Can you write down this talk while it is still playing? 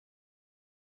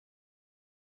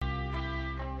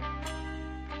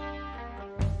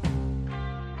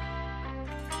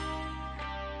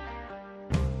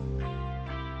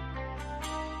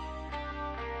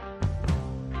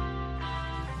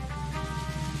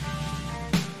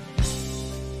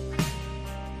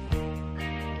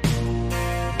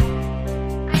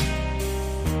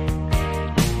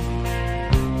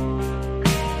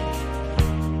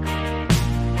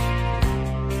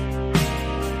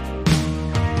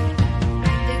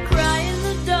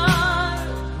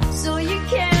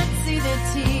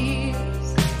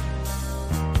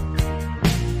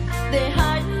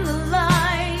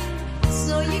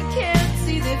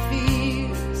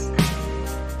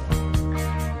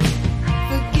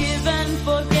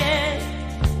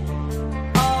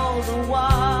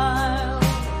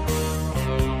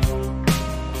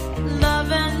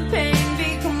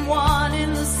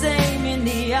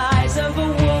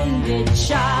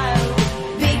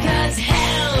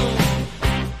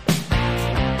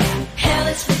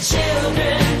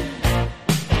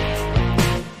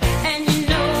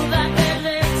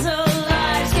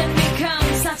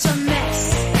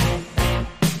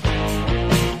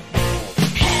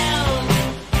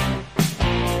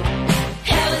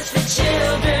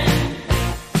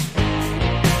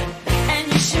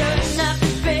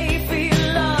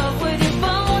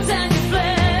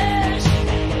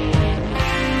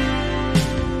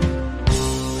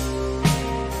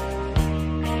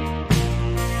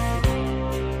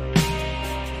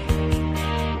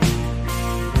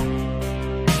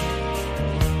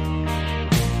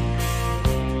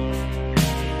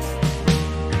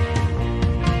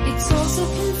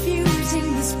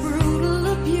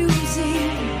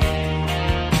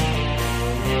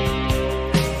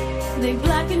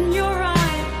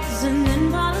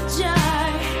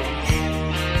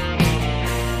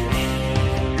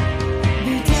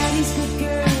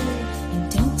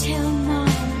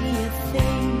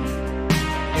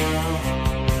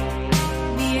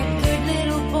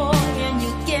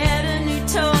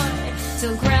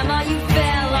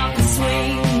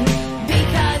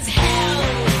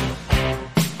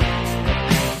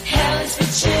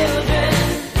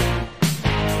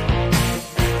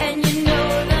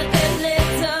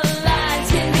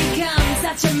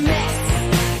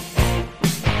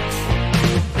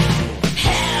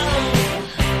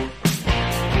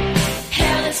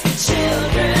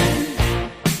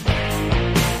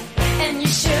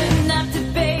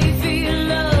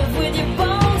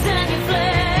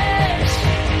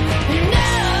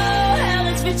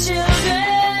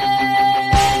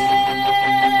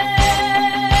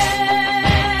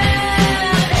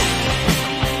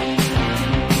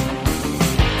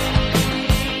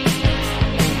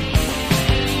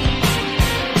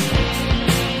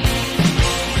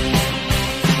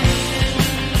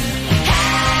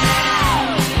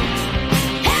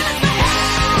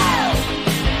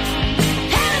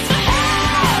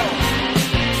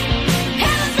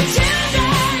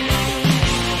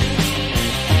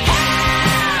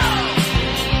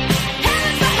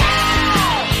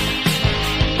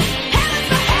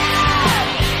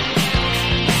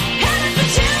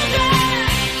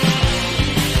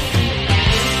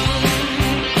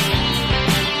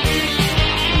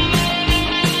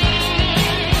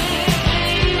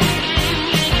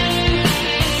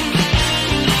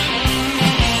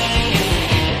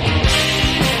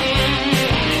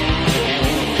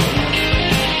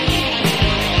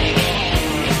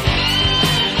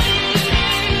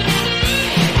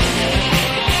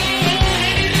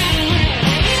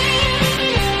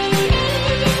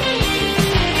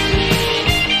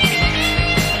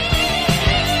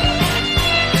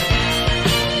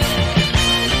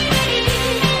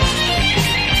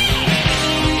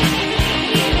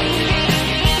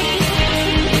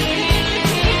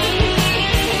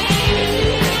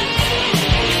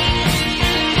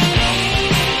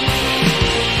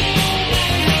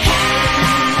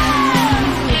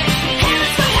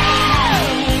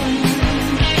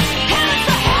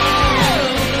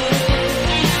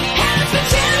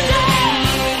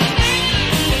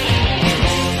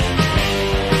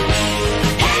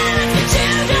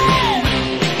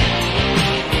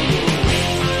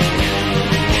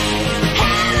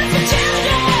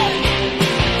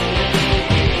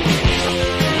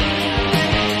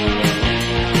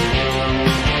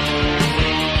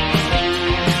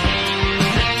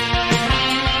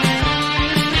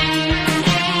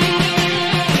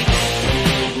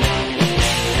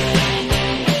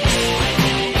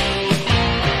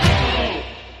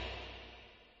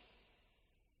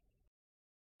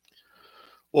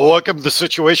Well, welcome to the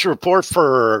Situation Report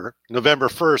for November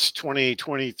 1st,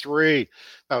 2023.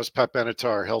 That was Pat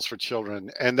Benatar, Health for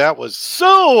Children, and that was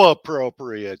so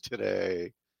appropriate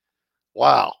today.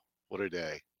 Wow, what a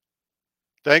day.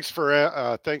 Thanks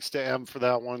to M for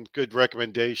that one. Good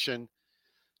recommendation.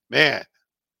 Man,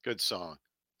 good song.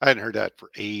 I hadn't heard that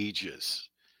for ages.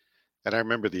 And I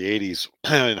remember the 80s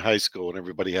in high school when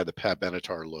everybody had the Pat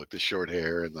Benatar look, the short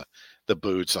hair and the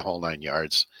boots, the whole nine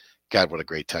yards. God, what a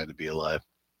great time to be alive.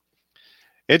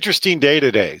 Interesting day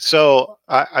today. So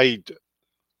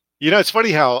it's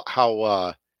funny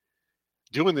how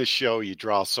doing this show you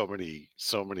draw so many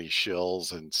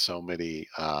shills and so many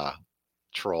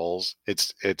trolls.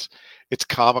 It's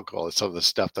comical. It's some of the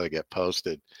stuff that I get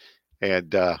posted,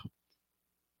 and I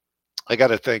got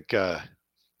to thank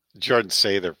Jordan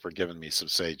Sather for giving me some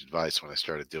sage advice when I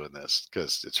started doing this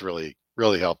because it's really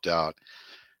helped out.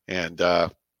 And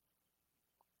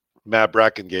Matt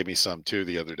Bracken gave me some too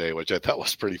the other day, which I thought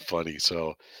was pretty funny.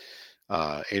 So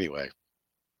anyway,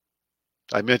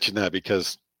 I mentioned that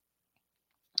because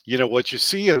what you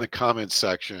see in the comment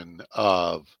section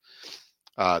of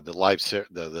the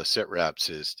the sit reps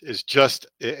is just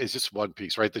one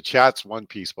piece, right? The chat's one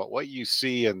piece, but what you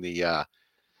see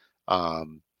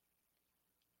um,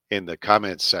 in the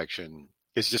comments section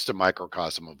is just a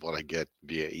microcosm of what I get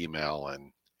via email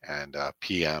and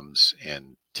PMs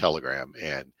and Telegram,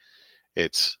 and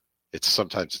it's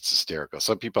sometimes it's hysterical.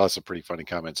 Some people have some pretty funny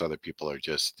comments. Other people are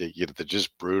they're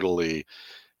just brutally,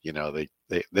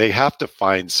 they have to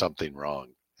find something wrong,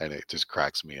 and it just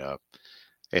cracks me up.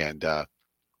 And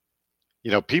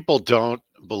people don't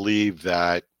believe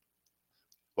that.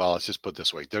 Well, let's just put it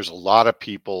this way: there's a lot of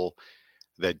people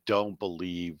that don't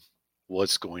believe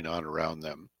what's going on around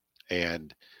them,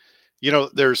 and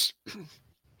there's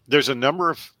there's a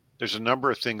number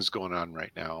of things going on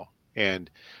right now. And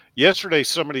yesterday,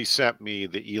 somebody sent me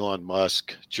the Elon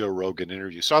Musk Joe Rogan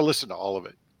interview, so I listened to all of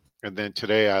it. And then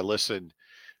today, I listened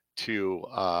to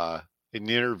an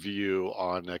interview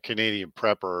on a Canadian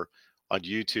prepper on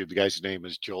YouTube. The guy's name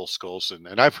is Joel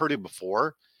Skolson, and I've heard him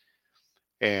before.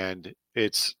 And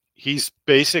he's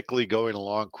basically going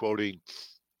along quoting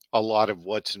a lot of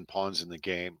what's and pawns in the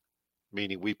game,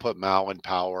 meaning we put Mao in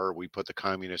power, we put the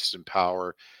communists in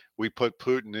power, we put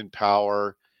Putin in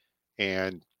power,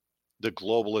 and the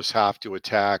globalists have to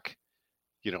attack,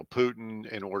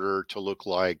 Putin in order to look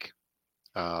like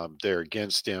they're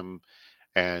against him.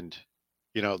 And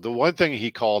the one thing he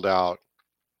called out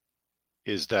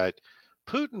is that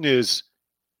Putin is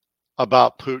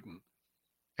about Putin.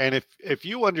 And if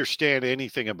you understand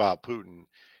anything about Putin,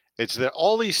 it's that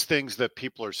all these things that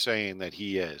people are saying that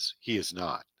he is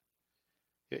not.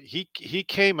 He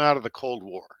came out of the Cold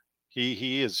War.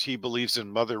 He believes in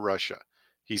Mother Russia.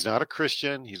 He's not a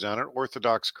Christian. He's not an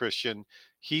Orthodox Christian.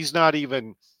 He's not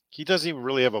even he doesn't even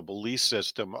really have a belief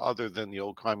system other than the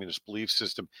old communist belief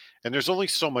system. And there's only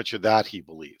so much of that he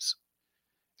believes.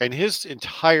 And his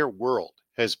entire world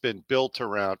has been built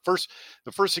around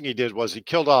the first thing he did was he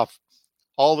killed off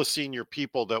all the senior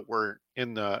people that were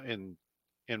in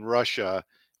Russia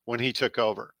when he took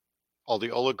over. All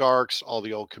the oligarchs, all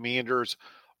the old commanders,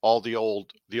 all the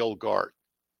old guard.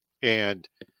 And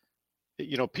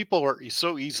people are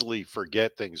so easily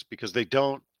forget things because they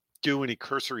don't do any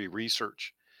cursory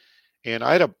research. And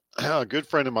I had a good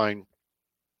friend of mine,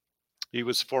 he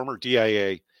was former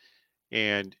DIA,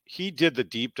 and he did the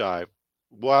deep dive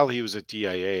while he was at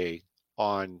DIA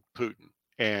on Putin.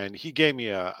 And he gave me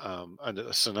a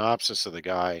synopsis of the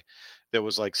guy that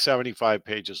was like 75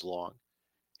 pages long,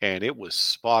 and it was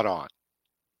spot on.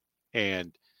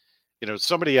 And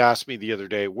somebody asked me the other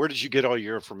day, where did you get all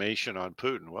your information on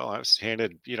Putin? Well, I was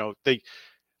handed,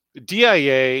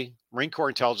 DIA, Marine Corps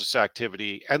Intelligence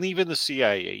Activity, and even the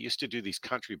CIA used to do these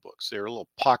country books. They were little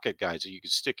pocket guides that you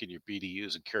could stick in your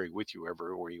BDUs and carry with you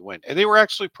everywhere you went. And they were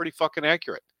actually pretty fucking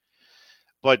accurate.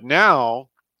 But now,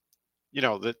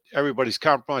 that everybody's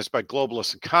compromised by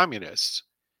globalists and communists,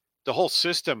 the whole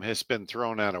system has been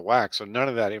thrown out of whack. So none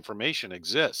of that information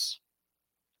exists.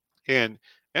 And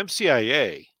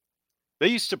MCIA, they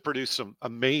used to produce some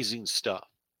amazing stuff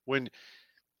when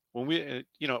we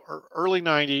early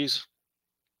 90s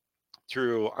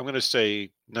through, I'm going to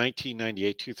say,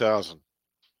 1998 2000,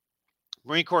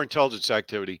 Marine Corps Intelligence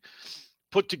Activity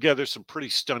put together some pretty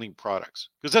stunning products,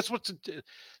 because that's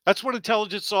what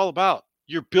intelligence is all about.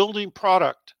 You're building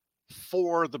product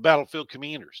for the battlefield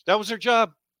commanders. That was their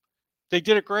job. They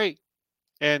did it great.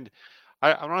 And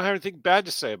I don't have anything bad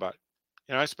to say about it.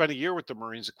 I spent a year with the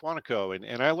Marines at Quantico,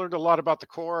 and I learned a lot about the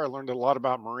Corps. I learned a lot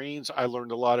about Marines. I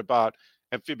learned a lot about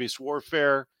amphibious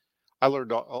warfare. I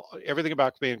learned everything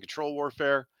about command and control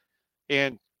warfare.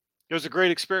 And It was a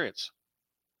great experience.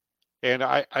 And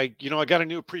I got a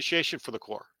new appreciation for the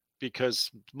Corps because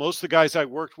most of the guys I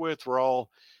worked with were all,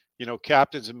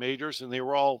 captains and majors, and they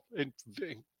were all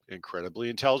incredibly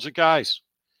intelligent guys.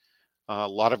 A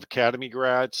lot of academy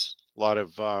grads, a lot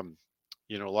of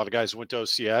guys who went to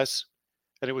OCS,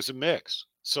 and it was a mix.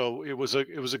 So it was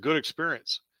a good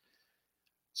experience.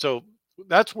 So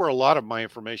that's where a lot of my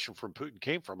information from Putin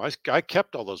came from. I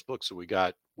kept all those books that we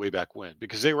got way back when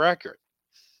because they were accurate.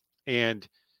 And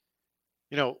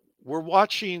we're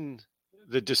watching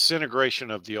the disintegration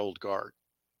of the old guard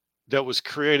that was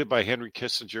created by Henry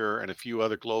Kissinger and a few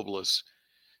other globalists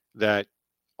that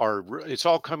it's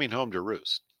all coming home to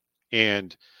roost.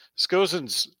 And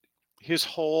Skozin's his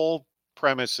whole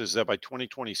premise is that by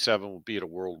 2027 we'll be at a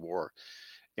world war.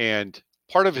 And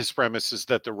part of his premise is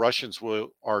that the Russians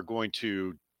are going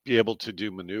to be able to do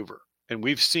maneuver. And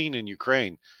we've seen in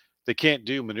Ukraine, they can't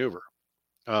do maneuver.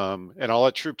 And I'll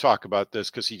let Troop talk about this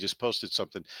because he just posted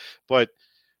something. But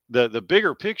the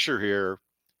bigger picture here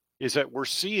is that we're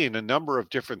seeing a number of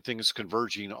different things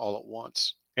converging all at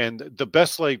once. And the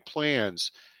best laid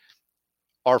plans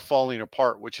are falling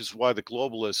apart, which is why the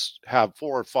globalists have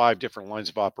 4 or 5 different lines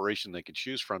of operation they can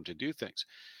choose from to do things.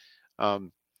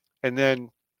 And then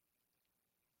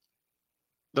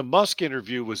the Musk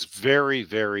interview was very,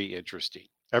 very interesting.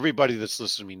 Everybody that's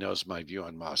listening to me knows my view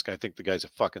on Musk. I think the guy's a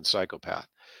fucking psychopath.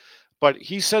 But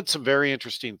he said some very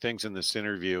interesting things in this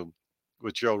interview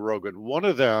with Joe Rogan. One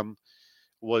of them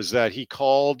was that he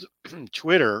called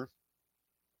Twitter,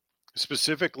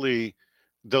 specifically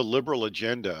the liberal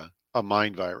agenda, a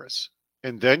mind virus.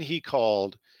 And then he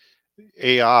called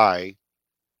AI.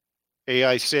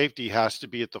 AI safety has to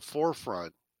be at the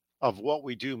forefront of what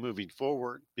we do moving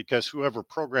forward because whoever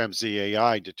programs the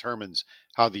AI determines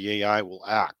how the AI will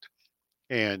act.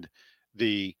 And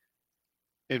the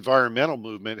environmental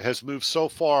movement has moved so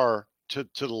far to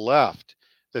the left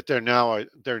that they're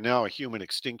now a human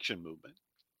extinction movement,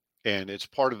 and it's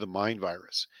part of the mind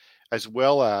virus, as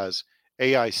well as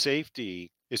AI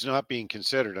safety is not being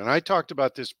considered. And I talked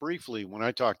about this briefly when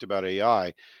I talked about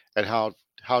AI and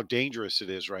how dangerous it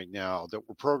is right now that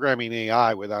we're programming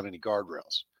AI without any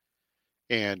guardrails.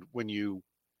 And when you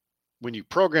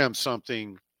program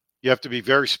something, you have to be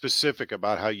very specific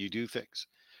about how you do things.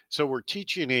 So we're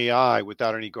teaching AI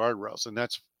without any guardrails, and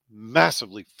that's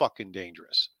massively fucking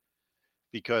dangerous.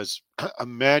 Because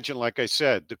imagine, like I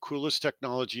said, the coolest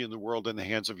technology in the world in the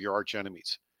hands of your arch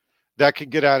enemies. That can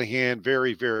get out of hand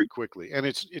very, very quickly. And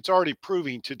it's already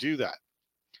proving to do that.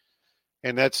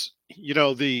 And that's,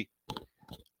 the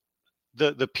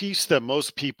piece that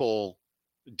most people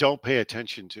don't pay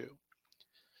attention to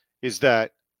is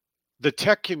that the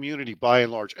tech community by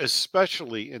and large,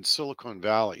 especially in Silicon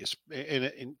Valley, is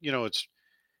and it's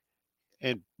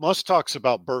and Musk talks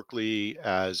about Berkeley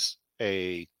as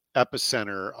a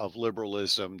epicenter of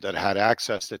liberalism that had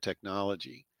access to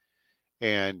technology.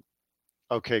 And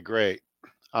okay, great.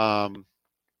 Um,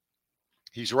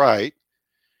 he's right.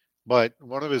 But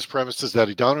one of his premises that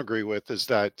I don't agree with is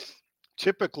that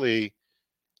typically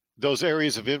those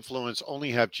areas of influence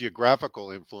only have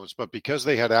geographical influence, but because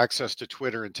they had access to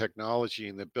Twitter and technology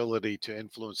and the ability to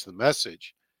influence the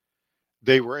message,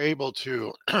 they were able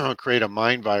to create a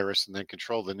mind virus and then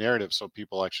control the narrative so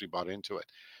people actually bought into it.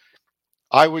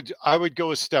 I would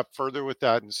go a step further with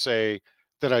that and say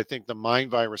that I think the mind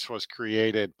virus was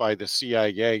created by the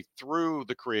CIA through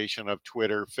the creation of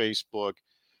Twitter, Facebook,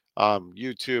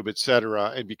 YouTube,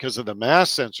 etc. And because of the mass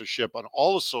censorship on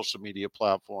all the social media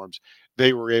platforms,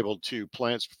 they were able to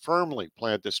firmly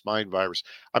plant this mind virus.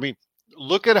 I mean,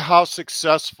 look at how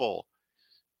successful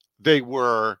they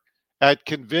were at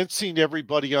convincing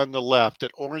everybody on the left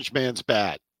that Orange Man's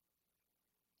bad.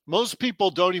 Most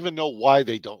people don't even know why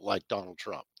they don't like Donald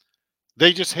Trump.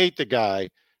 They just hate the guy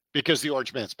because the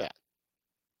Orange Man's bad.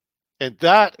 And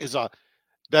that is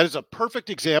a perfect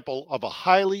example of a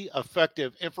highly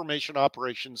effective information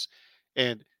operations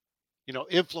and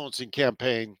influencing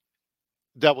campaign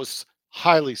that was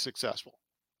highly successful.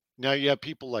 Now you have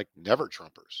people like never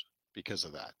Trumpers because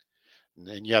of that. And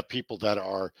then you have people that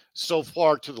are so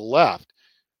far to the left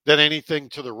that anything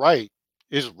to the right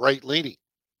is right leaning.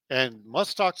 And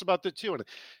Musk talks about that too. And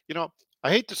you know,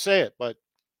 I hate to say it, but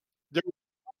there were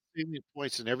salient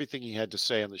points in everything he had to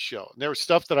say on the show. And there was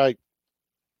stuff that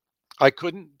I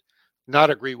couldn't not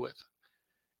agree with.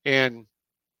 And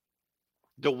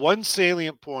the one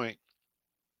salient point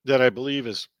that I believe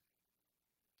is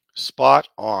spot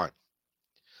on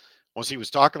was he was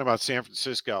talking about San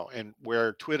Francisco and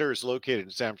where Twitter is located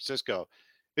in San Francisco.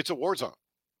 It's a war zone.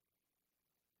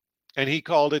 And he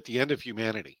called it the end of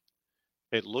humanity.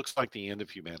 It looks like the end of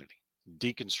humanity,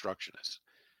 deconstructionist.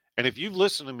 And if you've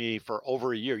listened to me for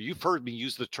over a year, you've heard me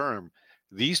use the term,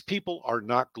 these people are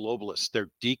not globalists.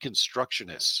 They're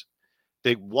deconstructionists.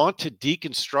 They want to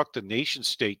deconstruct the nation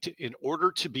state in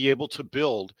order to be able to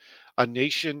build a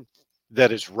nation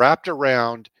that is wrapped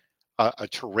around a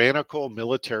tyrannical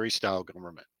military style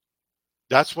government.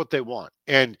 That's what they want.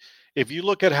 And if you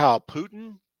look at how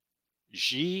Putin,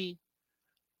 Xi,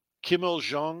 Kim Il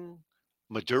jong,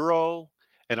 Maduro,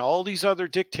 and all these other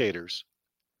dictators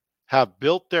have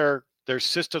built their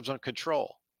systems on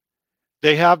control,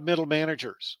 they have middle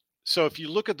managers. So if you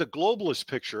look at the globalist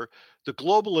picture, the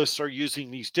globalists are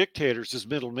using these dictators as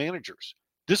middle managers.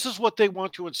 This is what they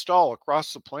want to install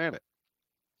across the planet.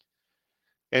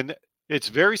 And it's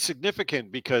very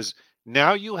significant because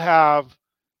now you have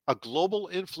a global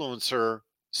influencer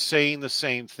saying the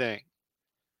same thing.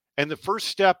 And the first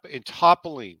step in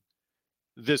toppling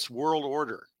this world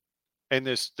order and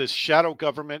this shadow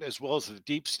government, as well as the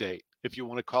deep state, if you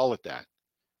want to call it that,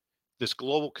 this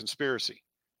global conspiracy,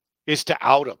 is to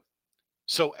out them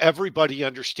so everybody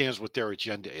understands what their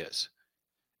agenda is.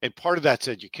 And part of that's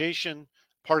education,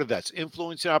 part of that's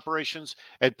influence operations,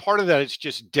 and part of that is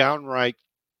just downright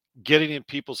getting in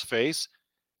people's face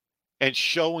and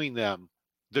showing them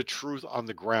the truth on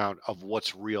the ground of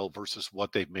what's real versus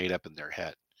what they've made up in their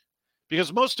head.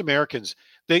 Because most Americans,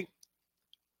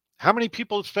 how many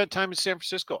people have spent time in San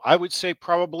Francisco? I would say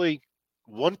probably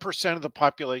 1% of the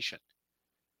population.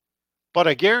 But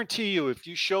I guarantee you, if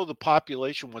you show the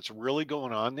population what's really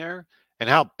going on there and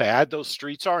how bad those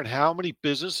streets are and how many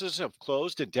businesses have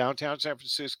closed in downtown San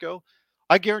Francisco,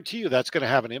 I guarantee you that's going to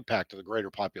have an impact to the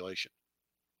greater population.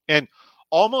 And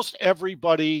almost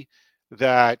everybody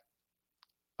that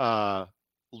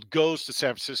goes to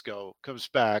San Francisco comes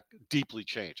back deeply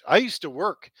changed. I used to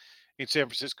work in San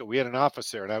Francisco. We had an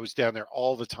office there, and I was down there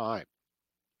all the time.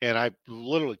 And I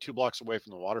literally 2 blocks away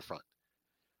from the waterfront.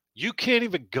 You can't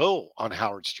even go on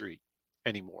Howard Street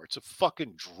anymore. It's a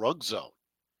fucking drug zone.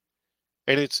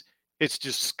 And it's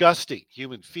disgusting.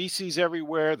 Human feces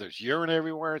everywhere. There's urine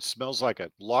everywhere. It smells like a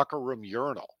locker room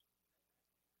urinal.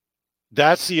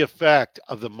 That's the effect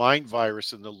of the mind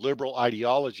virus and the liberal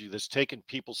ideology that's taken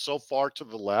people so far to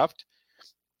the left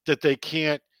that they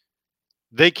can't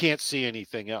see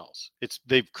anything else.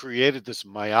 They've created this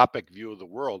myopic view of the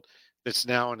world that's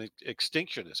now an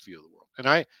extinctionist view of the world. And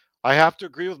I have to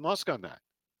agree with Musk on that.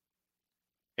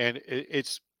 And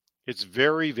it's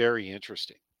very, very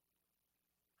interesting.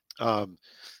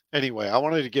 Anyway, I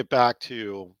wanted to get back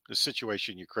to the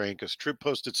situation in Ukraine because Troop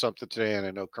posted something today, and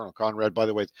I know Colonel Conrad. By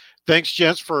the way, thanks,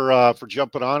 gents, for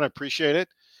jumping on. I appreciate it.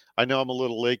 I know I'm a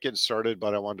little late getting started,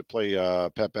 but I wanted to play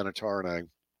Pat Benatar, and I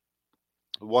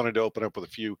wanted to open up with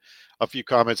a few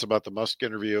comments about the Musk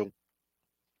interview.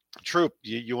 Troop,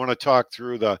 you want to talk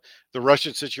through the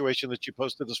Russian situation that you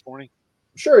posted this morning?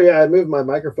 Sure, yeah. I moved my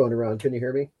microphone around. Can you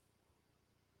hear me?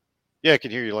 Yeah, I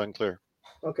can hear you loud and clear.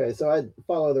 Okay, so I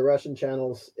follow the Russian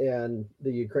channels and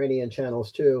the Ukrainian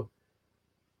channels too.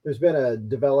 There's been a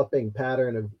developing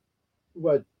pattern of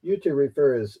what you two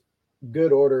refer as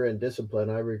good order and discipline.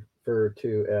 I refer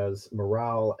to as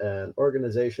morale and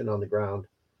organization on the ground.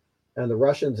 And the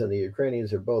Russians and the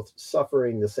Ukrainians are both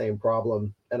suffering the same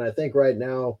problem. And I think right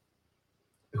now,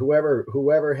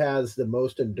 whoever has the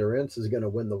most endurance is going to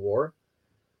win the war.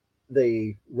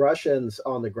 The Russians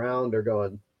on the ground are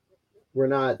going, we're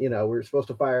not, we're supposed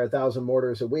to fire 1,000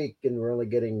 mortars a week and we're only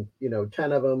getting,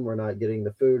 10 of them. We're not getting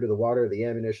the food or the water, the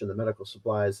ammunition, the medical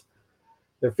supplies.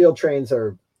 Their field trains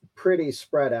are pretty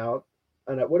spread out.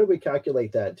 And what do we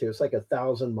calculate that to? It's like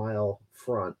 1,000-mile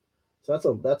front.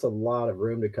 So that's a lot of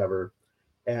room to cover.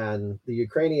 And the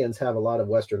Ukrainians have a lot of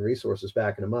Western resources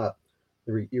backing them up.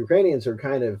 The Ukrainians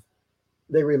are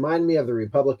they remind me of the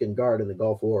Republican Guard in the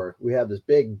Gulf War. We have this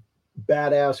big,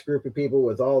 badass group of people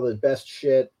with all the best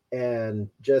shit and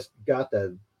just got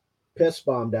the piss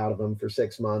bombed out of them for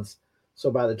 6 months. So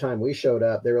by the time we showed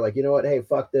up, they were like, you know what? Hey,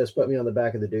 fuck this. Put me on the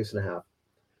back of the deuce and a half.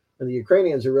 And the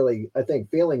Ukrainians are really, I think,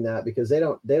 feeling that because they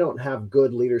don't have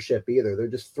good leadership either. They're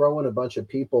just throwing a bunch of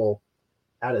people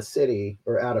at a city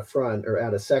or at a front or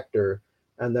at a sector,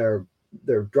 and they're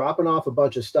dropping off a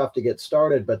bunch of stuff to get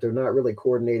started, but they're not really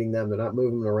coordinating them. They're not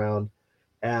moving them around.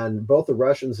 And both the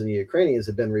Russians and the Ukrainians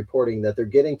have been reporting that they're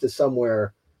getting to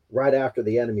somewhere right after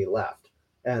the enemy left.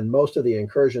 And most of the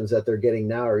incursions that they're getting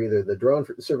now are either the drone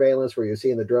surveillance, where you're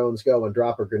seeing the drones go and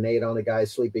drop a grenade on a guy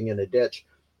sleeping in a ditch,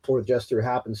 or just through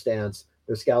happenstance,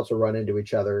 their scouts will run into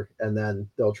each other and then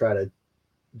they'll try to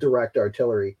direct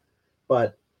artillery.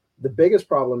 But the biggest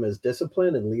problem is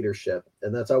discipline and leadership.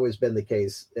 And that's always been the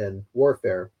case in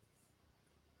warfare.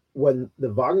 When the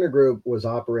Wagner Group was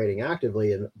operating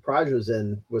actively and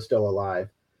Prigozhin was still alive,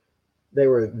 they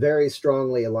were very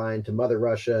strongly aligned to Mother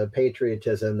Russia,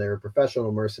 patriotism. They were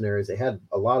professional mercenaries. They had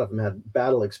a lot of them had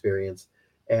battle experience,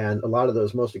 and a lot of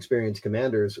those most experienced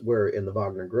commanders were in the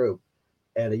Wagner group.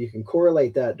 And you can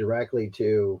correlate that directly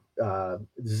to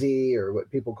Z, or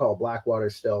what people call Blackwater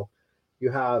still.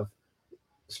 You have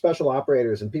special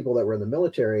operators and people that were in the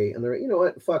military, and they're, you know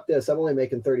what, fuck this. I'm only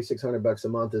making $3,600 a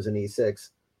month as an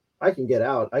E6. I can get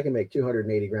out. I can make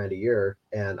 280 grand a year,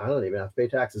 and I don't even have to pay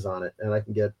taxes on it, and I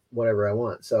can get whatever I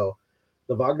want. So,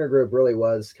 the Wagner Group really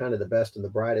was kind of the best and the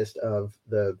brightest of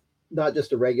the not just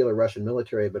the regular Russian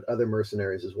military, but other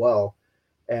mercenaries as well.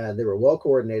 And they were well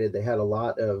coordinated. They had a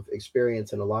lot of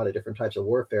experience in a lot of different types of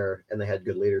warfare, and they had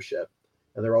good leadership.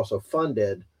 And they're also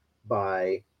funded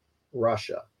by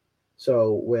Russia.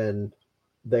 So when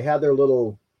they had their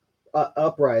little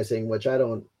uprising, which I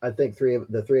think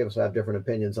the three of us have different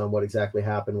opinions on what exactly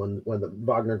happened when the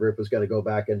Wagner Group was going to go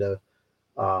back into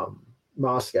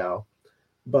Moscow.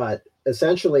 But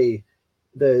essentially,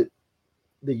 the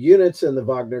the units in the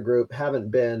Wagner Group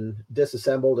haven't been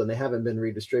disassembled and they haven't been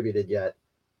redistributed yet.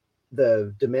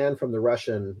 The demand from the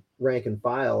Russian rank and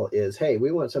file is, hey,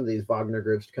 we want some of these Wagner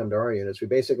groups to come to our units. We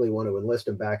basically want to enlist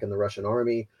them back in the Russian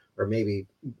army, or maybe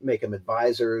make them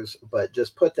advisors, but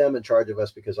just put them in charge of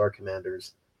us because our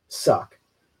commanders suck.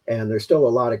 And there's still a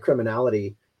lot of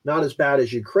criminality, not as bad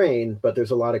as Ukraine, but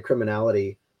there's a lot of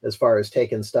criminality as far as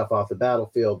taking stuff off the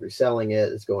battlefield, reselling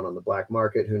it. It's going on the black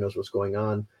market. Who knows what's going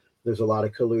on? There's a lot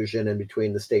of collusion in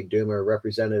between the state Duma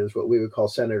representatives, what we would call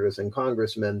senators and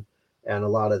congressmen, and a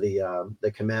lot of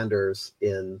the commanders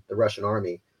in the Russian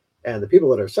army. And the people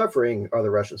that are suffering are the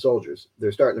Russian soldiers.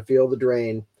 They're starting to feel the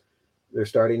drain. They're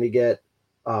starting to get.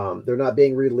 They're not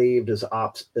being relieved as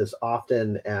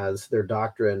often as their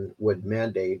doctrine would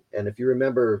mandate. And if you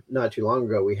remember, not too long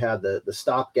ago, we had the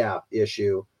stopgap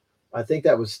issue. I think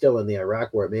that was still in the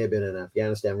Iraq War. It may have been in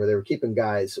Afghanistan, where they were keeping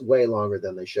guys way longer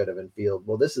than they should have in field.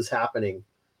 Well, this is happening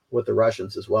with the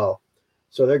Russians as well.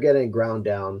 So they're getting ground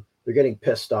down. They're getting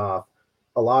pissed off.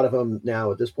 A lot of them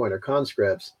now at this point are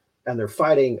conscripts, and they're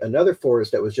fighting another force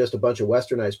that was just a bunch of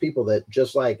westernized people that,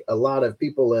 just like a lot of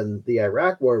people in the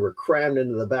Iraq War, were crammed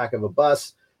into the back of a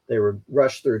bus. They were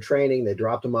rushed through training. They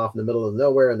dropped them off in the middle of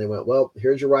nowhere, and they went, well,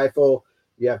 here's your rifle.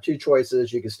 You have two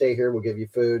choices. You can stay here. We'll give you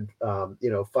food.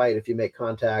 Fight if you make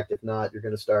contact. If not, you're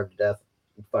going to starve to death.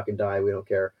 Fucking die. We don't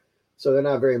care. So they're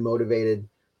not very motivated,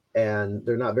 and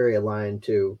they're not very aligned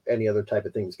to any other type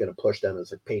of thing that's going to push them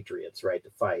as like patriots, right,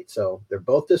 to fight. So they're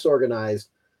both disorganized.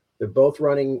 They're both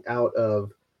running out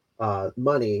of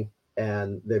money,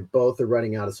 and they both are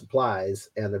running out of supplies,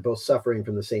 and they're both suffering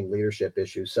from the same leadership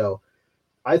issues. So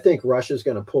I think Russia's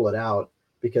going to pull it out,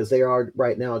 because they are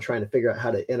right now trying to figure out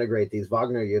how to integrate these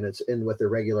Wagner units in with their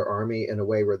regular army in a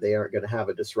way where they aren't going to have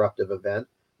a disruptive event.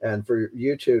 And for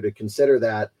you two to consider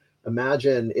that,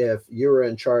 imagine if you were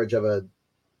in charge of a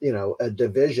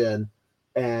division,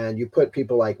 and you put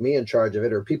people like me in charge of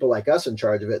it, or people like us in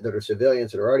charge of it, that are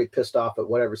civilians that are already pissed off at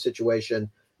whatever situation,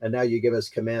 and now you give us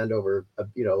command over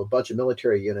a bunch of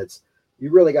military units.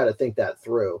 You really got to think that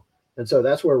through. And so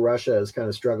that's where Russia is kind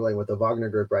of struggling with the Wagner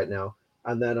Group right now.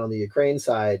 And then on the Ukraine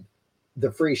side,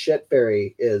 the free shit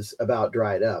ferry is about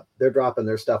dried up. They're dropping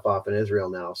their stuff off in Israel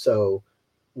now. So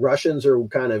Russians are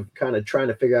kind of trying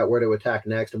to figure out where to attack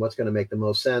next and what's going to make the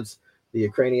most sense. The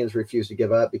Ukrainians refuse to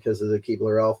give up because of the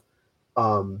Keebler Elf.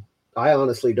 I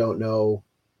honestly don't know.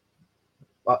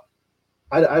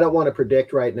 I don't want to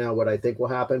predict right now what I think will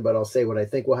happen, but I'll say what I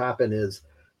think will happen is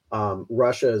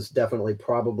Russia is definitely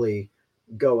probably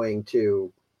going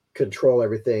to control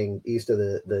everything east of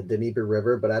the Dnieper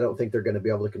River, but I don't think they're going to be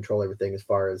able to control everything as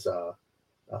far as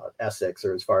Essex,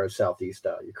 or as far as southeast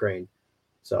Ukraine.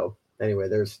 So anyway,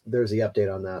 there's the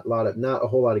update on that. Not a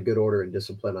whole lot of good order and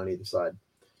discipline on either side.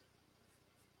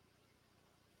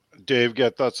 Dave,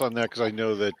 got thoughts on that? Because I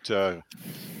know that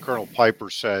Colonel Piper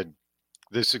said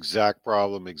this exact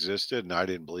problem existed, and I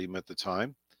didn't believe him at the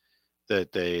time,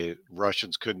 that the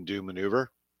Russians couldn't do maneuver.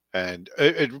 And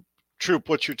Troop,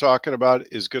 what you're talking about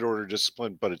is good order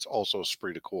discipline, but it's also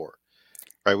esprit de corps.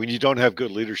 Right? When you don't have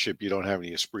good leadership, you don't have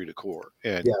any esprit de corps.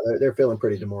 And yeah, they're feeling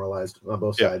pretty demoralized on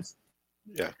both sides.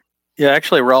 Yeah. Yeah,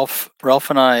 actually, Ralph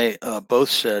and I both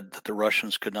said that the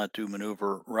Russians could not do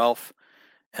maneuver. Ralph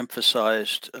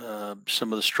emphasized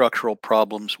some of the structural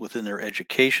problems within their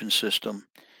education system,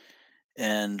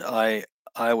 and I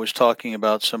was talking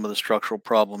about some of the structural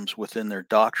problems within their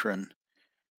doctrine,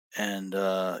 and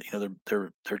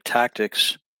their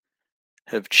tactics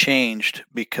have changed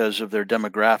because of their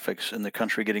demographics and the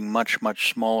country getting much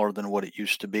smaller than what it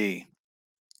used to be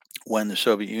when the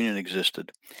Soviet Union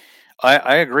existed.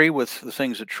 I agree with the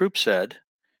things that Troop said.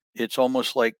 it's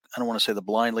almost like, I don't want to say the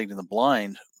blind leading the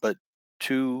blind, but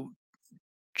two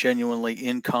genuinely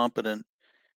incompetent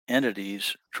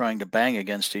entities trying to bang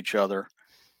against each other,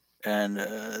 and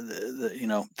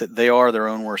they are their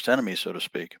own worst enemy, so to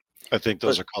speak. I think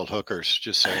those But are called hookers.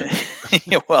 Just saying.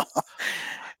 yeah, well,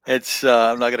 it's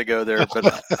I'm not going to go there,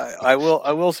 but I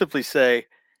will simply say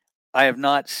I have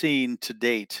not seen to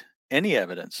date any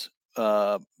evidence,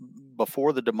 uh,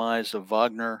 before the demise of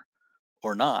Wagner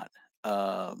or not,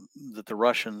 that the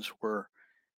Russians were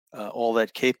all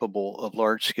that capable of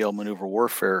large scale maneuver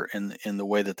warfare in the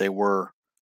way that they were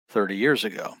 30 years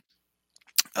ago.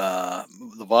 Uh,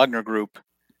 the Wagner Group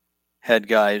had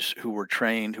guys who were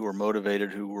trained, who were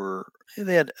motivated,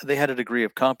 they had a degree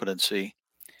of competency,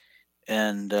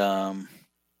 and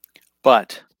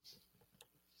but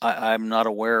I'm not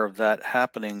aware of that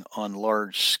happening on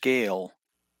large scale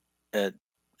at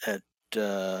at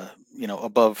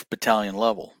above battalion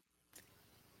level.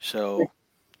 So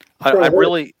I, So I'm there,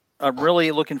 really I'm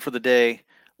really looking for the day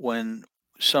when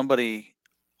somebody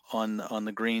on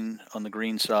the green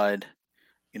side,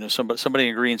 somebody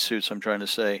in green suits, I'm trying to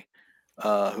say,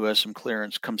 who has some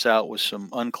clearance, comes out with some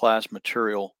unclassed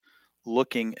material,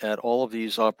 looking at all of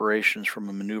these operations from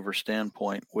a maneuver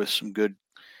standpoint with some good,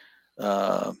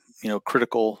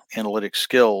 critical analytic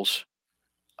skills.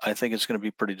 I think it's going to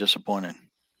be pretty disappointing.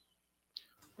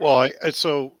 Well,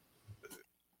 so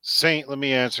Saint, let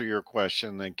me answer your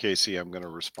question. Then Casey, I'm going to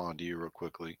respond to you real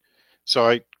quickly.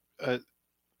 So uh,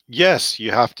 yes,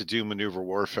 you have to do maneuver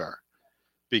warfare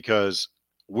because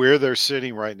where they're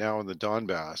sitting right now in the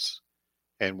Donbass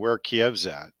and where Kiev's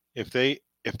at, if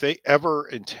they ever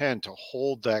intend to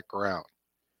hold that ground,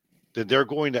 then they're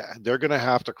going to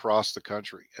have to cross the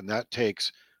country, and that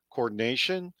takes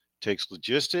coordination, takes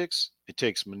logistics, it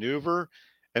takes maneuver,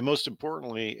 and most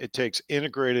importantly, it takes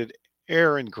integrated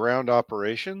air and ground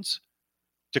operations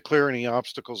to clear any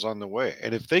obstacles on the way.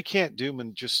 And if they can't do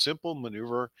just simple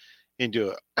maneuver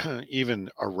into even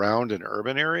around an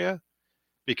urban area,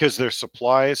 because their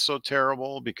supply is so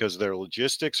terrible, because their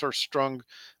logistics are strung,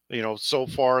 so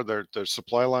far their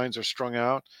supply lines are strung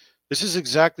out. This is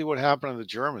exactly what happened to the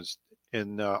Germans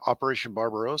in Operation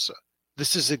Barbarossa.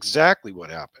 This is exactly what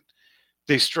happened.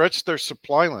 They stretched their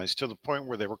supply lines to the point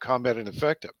where they were combat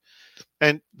ineffective.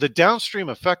 And the downstream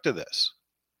effect of this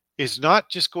is not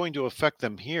just going to affect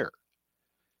them here.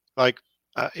 Like,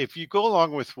 if you go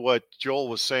along with what Joel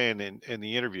was saying in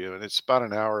the interview, and it's about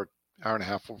an hour and a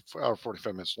half, hour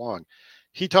 45 minutes long,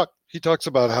 he talks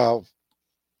about how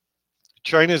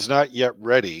China is not yet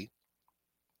ready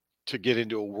to get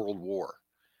into a world war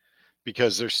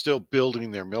because they're still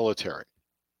building their military,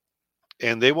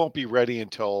 and they won't be ready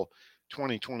until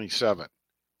 2027.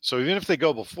 So even if they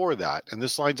go before that, and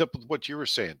this lines up with what you were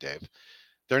saying, Dave,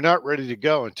 they're not ready to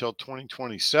go until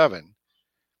 2027.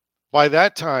 By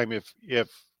that time, if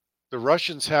the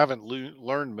Russians haven't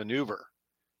learned maneuver,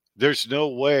 there's no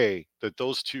way that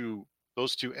those two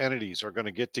entities are going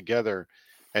to get together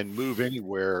and move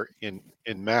anywhere in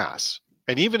mass.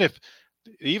 And even if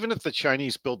the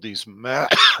Chinese build this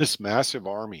massive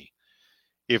army,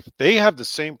 if they have the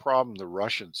same problem the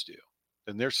Russians do,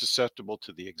 then they're susceptible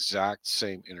to the exact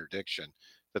same interdiction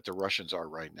that the Russians are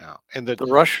right now. And that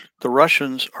The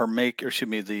Russians excuse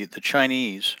me, the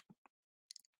Chinese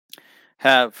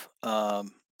have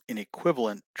an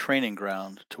equivalent training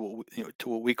ground to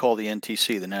what we call the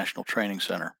NTC, the National Training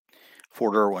Center,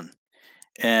 Fort Irwin,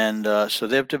 and so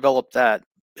they've developed that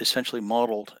essentially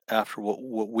modeled after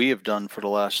what we have done for the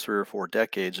last 3 or 4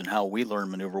 decades and how we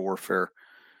learn maneuver warfare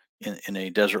in a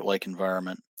desert-like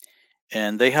environment.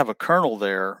 And they have a colonel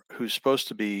there who's supposed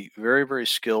to be very, very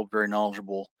skilled, very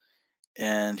knowledgeable,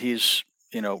 and he's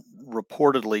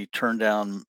reportedly turned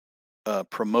down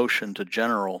promotion to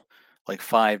general like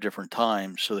 5 different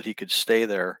times so that he could stay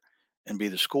there and be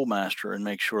the schoolmaster and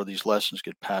make sure these lessons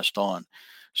get passed on.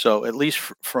 So at least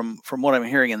from what I'm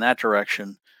hearing in that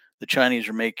direction, the Chinese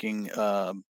are making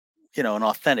an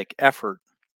authentic effort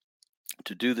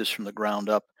to do this from the ground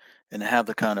up and have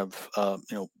the kind of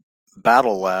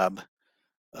battle lab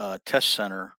test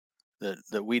center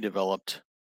that we developed,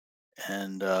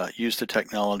 and use the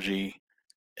technology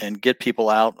and get people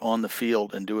out on the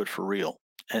field and do it for real.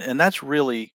 And that's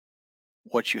really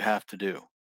what you have to do.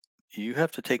 You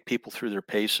have to take people through their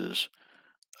paces,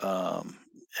 um,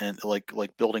 and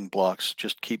like building blocks.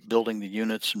 Just keep building the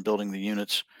units and building the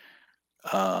units,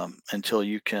 until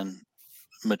you can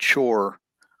mature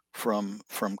from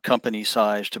company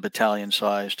size to battalion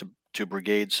size to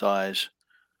brigade size.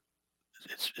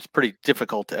 It's pretty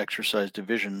difficult to exercise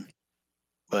division,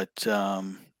 but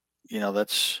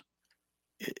that's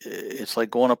it's like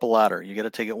going up a ladder. You got to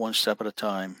take it one step at a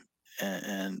time,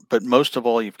 But most of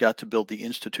all, you've got to build the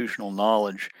institutional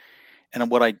knowledge. And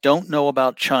what I don't know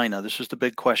about China, this is the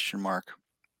big question mark.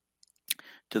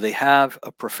 Do they have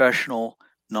a professional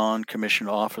non-commissioned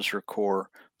officer corps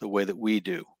the way that we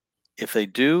do? If they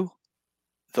do,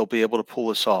 they'll be able to pull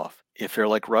this off. If they're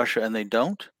like Russia and they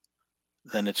don't,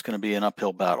 then it's going to be an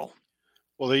uphill battle.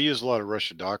 Well, they use a lot of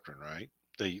Russian doctrine, right?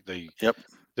 They Yep.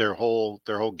 their whole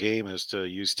game is to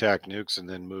use tac nukes and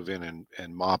then move in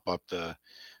and mop up the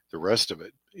rest of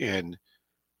it. And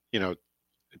you know,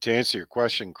 to answer your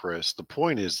question, Chris, the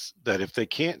point is that if they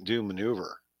can't do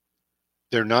maneuver,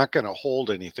 they're not going to hold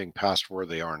anything past where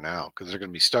they are now because they're going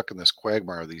to be stuck in this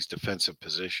quagmire of these defensive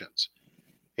positions.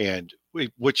 And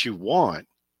what you want,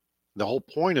 the whole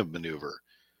point of maneuver,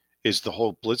 is the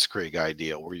whole blitzkrieg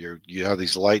idea where you have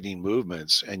these lightning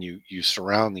movements and you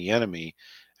surround the enemy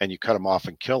and you cut them off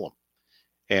and kill them.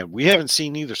 And we haven't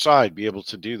seen either side be able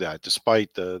to do that,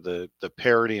 despite the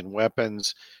parity in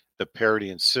weapons, the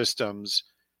parity in systems.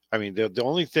 I mean, the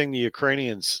only thing the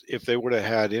Ukrainians, if they would have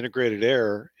had integrated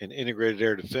air and integrated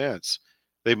air defense,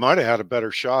 they might have had a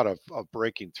better shot of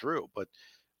breaking through. But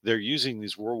they're using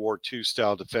these World War II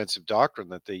style defensive doctrine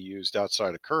that they used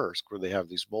outside of Kursk, where they have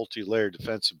these multi-layered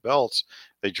defensive belts.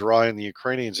 They draw in the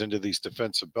Ukrainians into these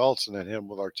defensive belts and then hit them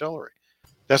with artillery.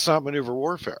 That's not maneuver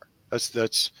warfare.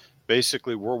 That's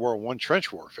basically World War I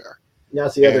trench warfare.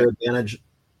 That's the other And advantage.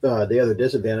 The other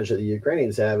disadvantage that the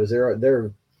Ukrainians have is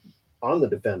they're on the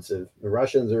defensive. The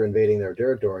Russians are invading their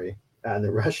territory, and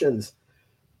the Russians,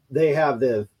 they have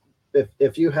the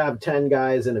if you have 10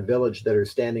 guys in a village that are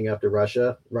standing up to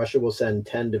Russia, Russia will send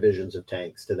 10 divisions of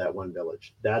tanks to that one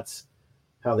village. That's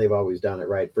how they've always done it,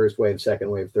 right? First wave, second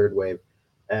wave, third wave.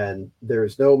 And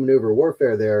there's no maneuver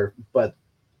warfare there. But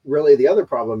really, the other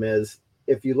problem is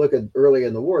if you look at early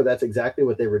in the war, that's exactly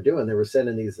what they were doing. They were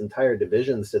sending these entire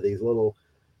divisions to these little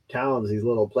towns, these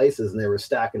little places, and they were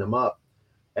stacking them up.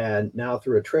 And now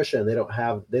through attrition, they don't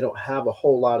have a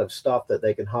whole lot of stuff that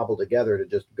they can hobble together to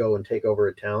just go and take over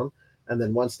a town. And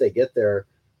then once they get there,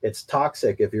 it's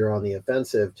toxic if you're on the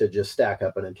offensive to just stack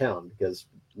up in a town because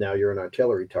now you're an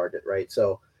artillery target, right?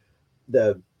 So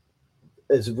the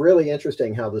it's really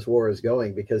interesting how this war is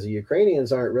going because the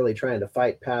Ukrainians aren't really trying to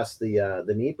fight past the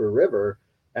Dnieper River,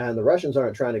 and the Russians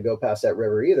aren't trying to go past that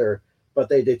river either. But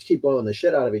they keep blowing the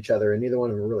shit out of each other, and neither one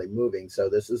of them are really moving. So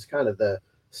this is kind of the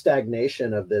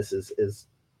stagnation of this is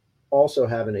also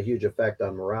having a huge effect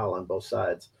on morale on both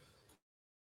sides.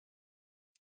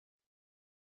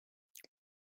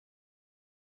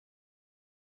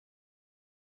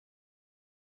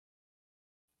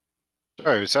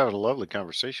 sorry, I was having a lovely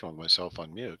conversation with myself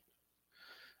on mute.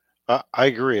 I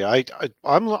agree.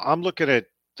 I'm looking at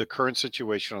the current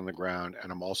situation on the ground,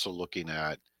 and I'm also looking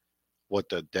at what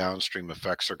the downstream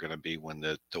effects are going to be when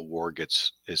the war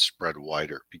is spread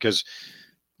wider because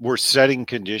we're setting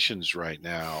conditions right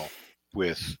now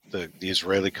with the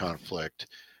Israeli conflict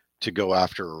to go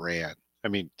after Iran. I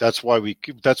mean, that's why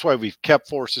we've kept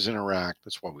forces in Iraq.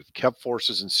 That's why we've kept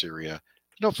forces in Syria.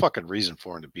 There's no fucking reason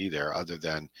for them to be there other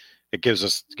than it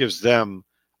gives them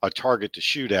a target to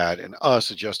shoot at and us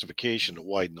a justification to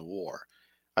widen the war.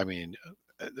 I mean,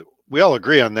 we all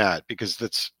agree on that because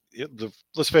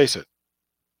let's face it,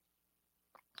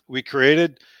 we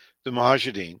created the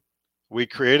Mujahideen, we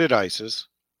created ISIS,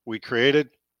 we created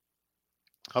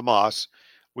Hamas,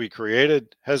 we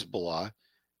created Hezbollah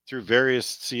through various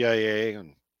CIA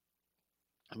and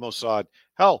Mossad.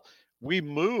 Hell, we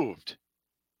moved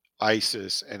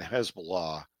ISIS and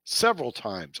Hezbollah several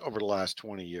times over the last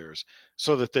 20 years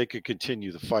so that they could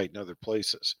continue the fight in other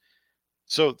places.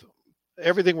 So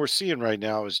everything we're seeing right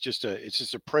now is just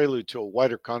a prelude to a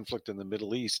wider conflict in the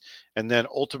Middle East and then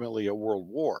ultimately a world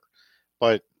war.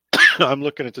 But I'm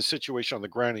looking at the situation on the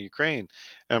ground in Ukraine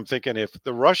and I'm thinking if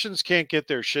the Russians can't get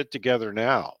their shit together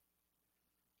now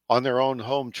on their own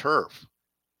home turf,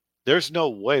 there's no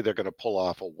way they're going to pull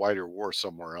off a wider war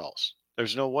somewhere else.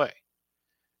 There's no way.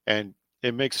 And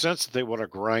it makes sense that they want to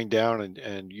grind down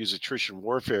and use attrition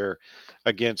warfare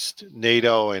against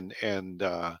NATO and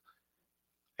the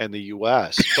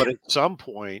US. But at some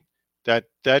point that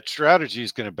strategy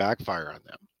is going to backfire on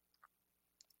them.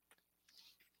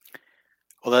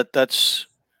 Well, that's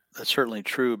certainly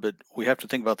true, but we have to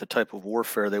think about the type of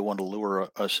warfare they want to lure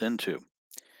us into.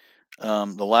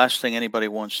 The last thing anybody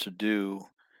wants to do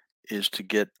is to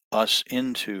get us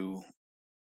into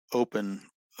open,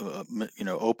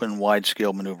 open,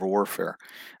 wide-scale maneuver warfare.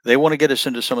 They want to get us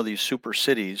into some of these super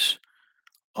cities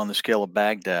on the scale of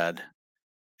Baghdad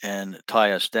and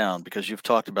tie us down because you've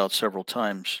talked about several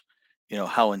times,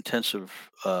 how intensive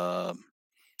that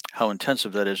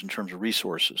is in terms of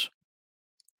resources.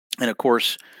 And of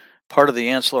course, part of the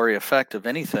ancillary effect of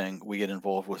anything we get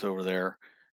involved with over there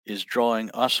is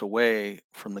drawing us away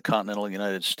from the continental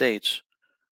United States,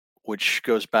 which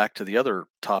goes back to the other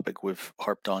topic we've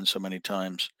harped on so many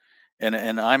times. And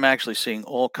I'm actually seeing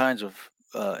all kinds of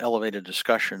elevated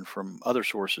discussion from other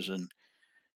sources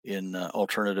in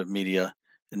alternative media,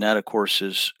 and that, of course,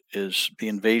 is the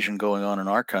invasion going on in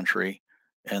our country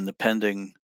and the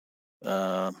pending,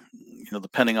 the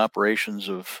pending operations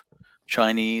of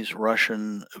Chinese,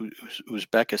 Russian,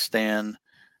 Uzbekistan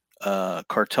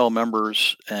cartel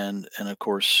members, and of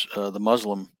course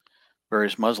the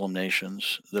various Muslim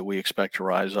nations that we expect to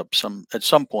rise up at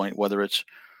some point, whether it's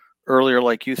earlier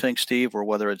like you think, Steve, or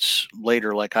whether it's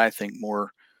later like I think,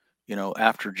 more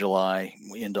after July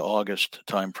into August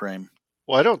timeframe.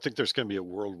 Well, I don't think there's going to be a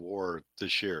world war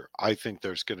this year. I think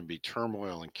there's going to be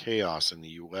turmoil and chaos in the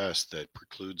U.S. that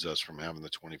precludes us from having the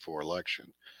 24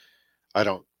 election. I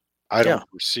don't I Yeah, don't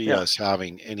foresee yeah. us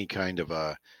having any kind of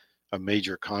a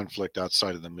major conflict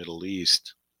outside of the Middle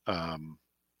East um,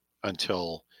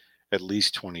 until at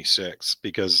least 26.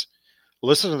 Because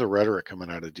listen to the rhetoric coming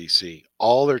out of D.C.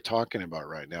 All they're talking about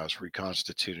right now is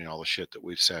reconstituting all the shit that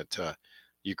we've said to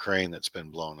Ukraine that's been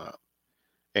blown up.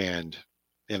 And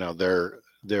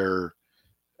they're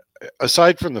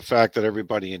aside from the fact that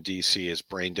everybody in DC is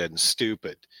brain dead and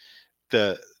stupid,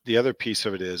 the other piece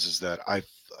of it is that I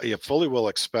fully will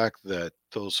expect that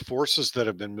those forces that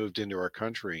have been moved into our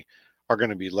country are going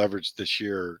to be leveraged this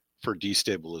year for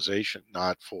destabilization,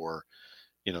 not for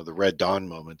the Red Dawn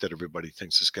moment that everybody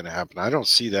thinks is going to happen. I don't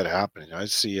see that happening. I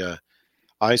see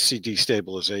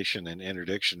destabilization and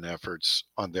interdiction efforts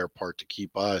on their part to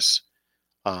keep us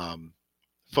um,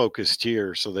 focused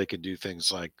here so they could do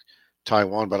things like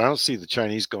Taiwan. But I don't see the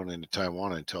Chinese going into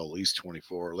Taiwan until at least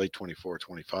 24, late 24,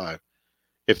 25.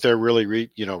 If they're really,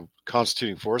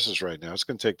 constituting forces right now, it's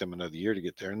going to take them another year to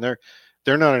get there. And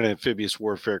they're not an amphibious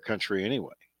warfare country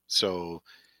anyway. So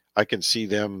I can see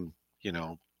them,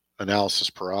 analysis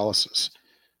paralysis.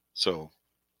 So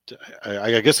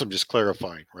I guess I'm just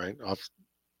clarifying, right?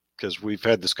 Because we've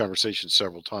had this conversation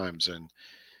several times, and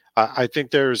I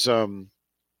think there's a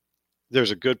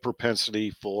good propensity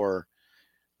for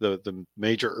the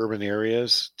major urban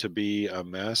areas to be a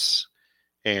mess.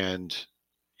 And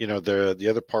the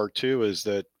other part too is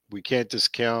that we can't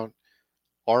discount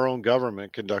our own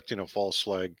government conducting a false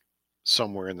flag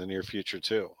somewhere in the near future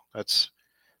too. But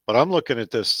I'm looking at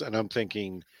this and I'm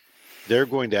thinking they're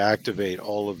going to activate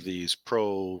all of these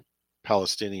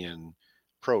pro-Palestinian,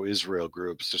 pro-Israel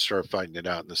groups to start fighting it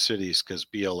out in the cities because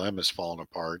BLM is falling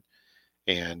apart,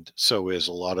 and so is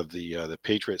a lot of the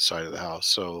Patriot side of the house.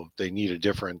 So they need a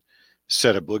different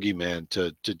set of boogeymen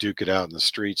to duke it out in the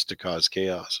streets to cause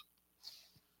chaos.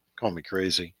 Call me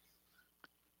crazy.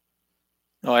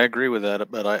 No, I agree with that,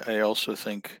 but I also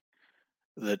think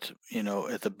that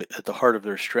at the heart of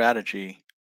their strategy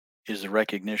is the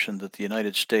recognition that the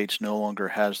United States no longer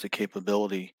has the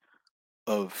capability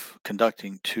of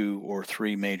conducting 2 or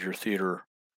 3 major theater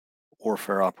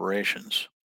warfare operations,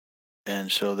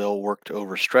 and so they'll work to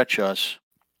overstretch us,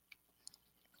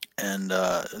 and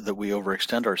that we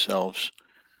overextend ourselves,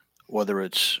 whether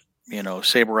it's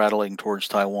saber rattling towards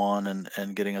Taiwan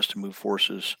and getting us to move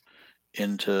forces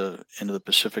into the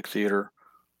Pacific theater,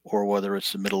 or whether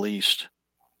it's the Middle East.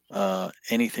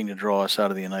 Anything to draw us out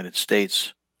of the United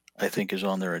States, I think, is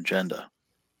on their agenda.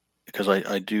 Because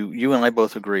I do, you and I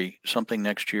both agree, something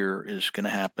next year is going to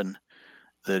happen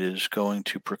that is going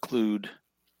to preclude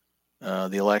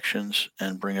the elections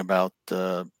and bring about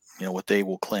what they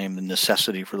will claim the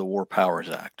necessity for the War Powers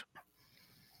Act.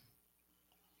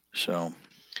 So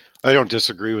I don't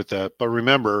disagree with that, but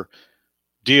remember,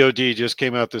 DOD just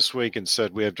came out this week and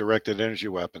said we have directed energy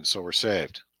weapons, so we're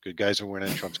saved. Good guys are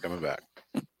winning. Trump's coming back.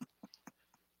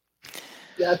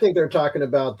 Yeah, I think they're talking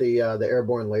about the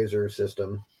airborne laser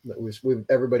system that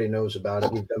everybody knows about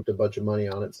it. We've dumped a bunch of money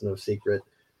on it. It's no secret,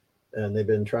 and they've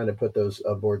been trying to put those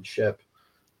aboard ship.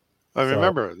 I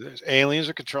remember, aliens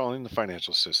are controlling the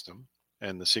financial system,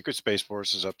 and the secret space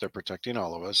force is up there protecting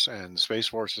all of us. And the space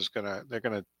force they're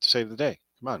gonna save the day.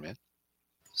 Come on, man,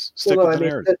 stick with the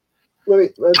narrative.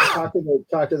 Let's talk to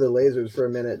the lasers for a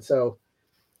minute. So,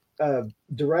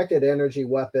 directed energy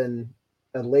weapon,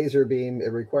 a laser beam,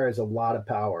 it requires a lot of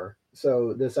power.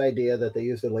 So this idea that they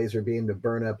use the laser beam to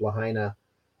burn up Lahaina,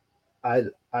 I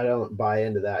don't buy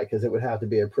into that, because it would have to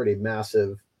be a pretty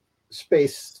massive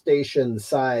space station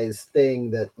size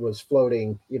thing that was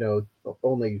floating,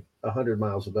 only 100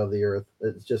 miles above the Earth.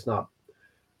 It's just not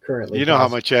currently. You know how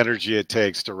much energy it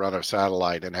takes to run a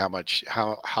satellite, and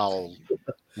how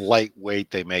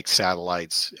lightweight they make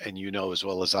satellites, and as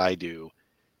well as I do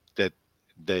that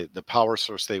the power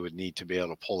source they would need to be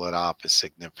able to pull it off is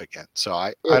significant. So I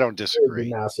It don't would be disagree.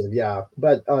 massive, yeah.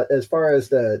 But as far as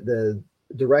the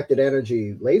directed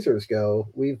energy lasers go,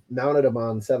 we've mounted them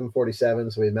on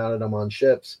 747s. We mounted them on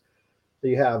ships. So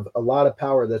you have a lot of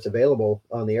power that's available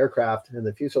on the aircraft and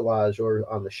the fuselage or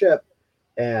on the ship,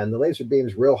 and the laser beam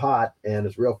is real hot and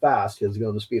it's real fast because it's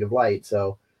going the speed of light.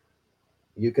 So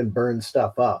you can burn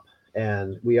stuff up.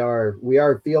 And we are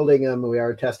fielding them, we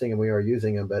are testing them, we are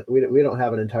using them, but we don't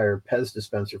have an entire Pez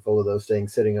dispenser full of those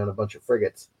things sitting on a bunch of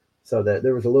frigates. So that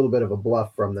there was a little bit of a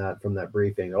bluff from that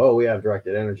briefing. Oh, we have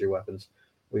directed energy weapons.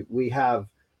 We have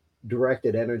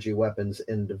directed energy weapons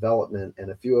in development, and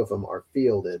a few of them are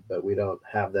fielded, but we don't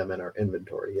have them in our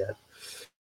inventory yet.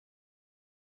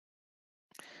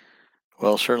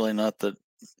 Well, certainly not that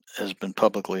has been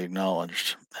publicly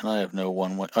acknowledged, and I have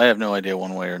no idea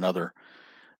one way or another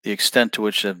the extent to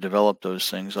which they've developed those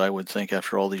things. I would think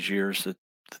after all these years that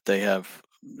they have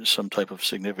some type of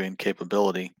significant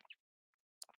capability.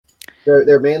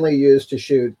 They're mainly used to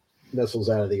shoot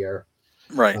missiles out of the air.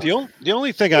 Right. The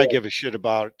only thing I give a shit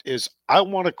about is I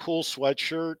want a cool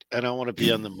sweatshirt and I want to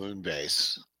be on the moon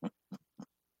base.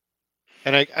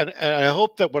 And I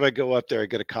hope that when I go up there, I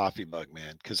get a coffee mug,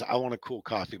 man, because I want a cool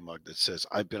coffee mug that says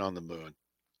I've been on the moon.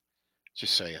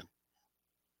 Just saying.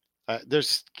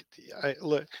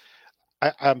 Look,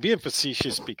 I'm being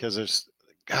facetious because there's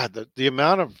God the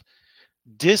amount of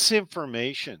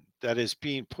disinformation that is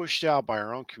being pushed out by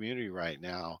our own community right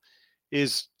now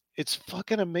it's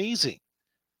fucking amazing.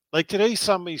 Like today,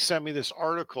 somebody sent me this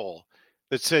article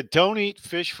that said, "Don't eat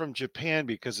fish from Japan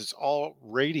because it's all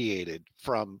radiated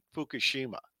from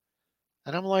Fukushima."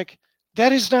 And I'm like,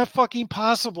 that is not fucking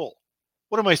possible.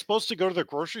 What am I supposed to go to the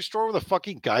grocery store with a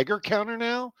fucking Geiger counter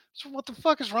now? So what the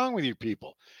fuck is wrong with you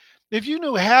people? If you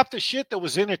knew half the shit that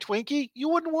was in a Twinkie, you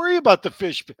wouldn't worry about the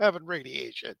fish having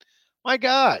radiation. My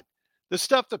God, the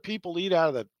stuff that people eat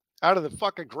out of the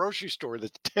fucking grocery store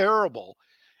that's terrible,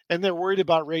 and they're worried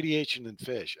about radiation in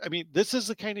fish. I mean, this is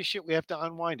the kind of shit we have to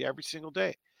unwind every single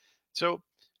day. So,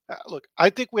 look, I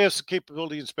think we have some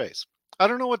capability in space. I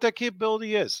don't know what that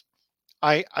capability is.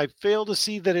 I fail to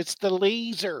see that it's the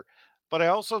laser, but I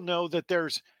also know that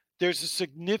there's a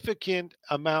significant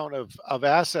amount of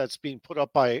assets being put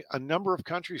up by a number of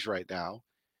countries right now,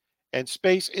 and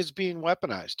space is being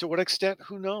weaponized. To what extent,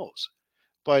 who knows?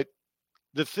 But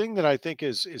the thing that I think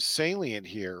is salient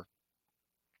here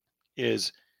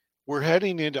is we're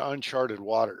heading into uncharted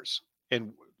waters,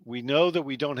 and we know that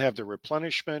we don't have the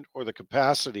replenishment or the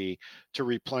capacity to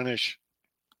replenish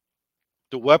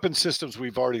the weapon systems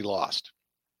we've already lost.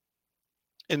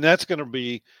 And that's going to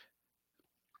be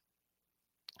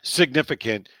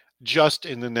significant just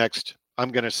in the next,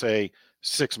 I'm going to say,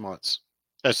 6 months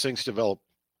as things develop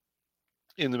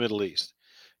in the Middle East.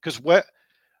 Because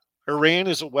Iran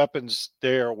is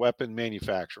they're a weapon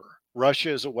manufacturer.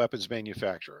 Russia is a weapons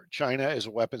manufacturer. China is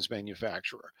a weapons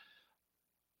manufacturer.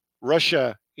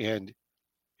 Russia and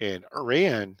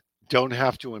Iran don't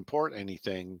have to import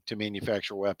anything to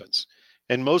manufacture weapons.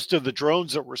 And most of the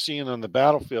drones that we're seeing on the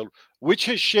battlefield, which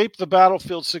has shaped the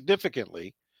battlefield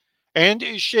significantly, and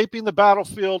is shaping the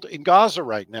battlefield in Gaza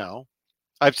right now.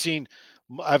 I've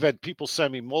had people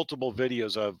send me multiple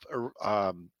videos of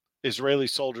Israeli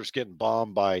soldiers getting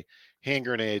bombed by hand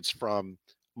grenades from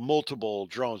multiple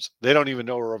drones. They don't even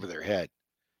know are over their head.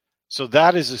 So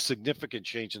that is a significant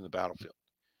change in the battlefield.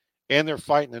 And they're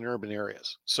fighting in urban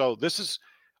areas. So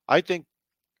I think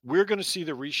we're going to see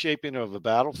the reshaping of the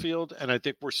battlefield. And I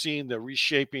think we're seeing the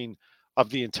reshaping of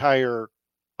the entire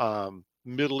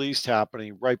Middle East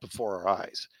happening right before our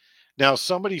eyes. Now,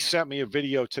 somebody sent me a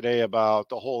video today about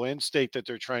the whole end state that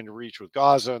they're trying to reach with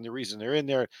Gaza, and the reason they're in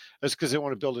there is because they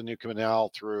want to build a new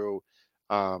canal through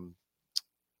the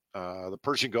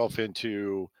Persian Gulf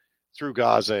through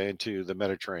Gaza into the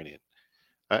Mediterranean.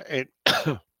 And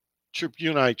Troop,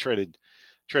 you and I traded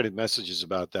messages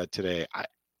about that today. I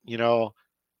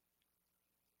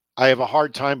have a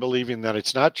hard time believing that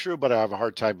it's not true, but I have a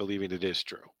hard time believing it is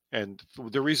true. And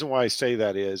the reason why I say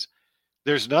that is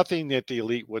there's nothing that the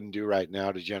elite wouldn't do right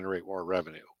now to generate more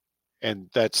revenue. And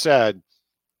that said,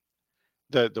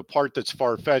 the part that's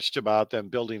far-fetched about them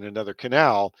building another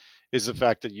canal is the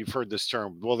fact that you've heard this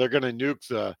term. Well, they're going to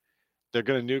nuke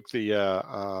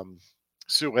the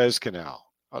Suez Canal.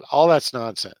 All that's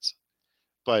nonsense.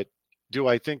 But do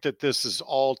I think that this is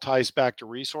all ties back to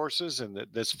resources and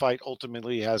that this fight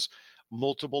ultimately has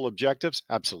multiple objectives?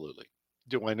 Absolutely.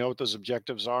 Do I know what those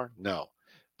objectives are? No.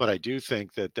 But I do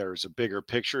think that there's a bigger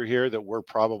picture here that we're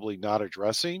probably not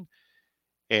addressing.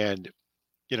 And,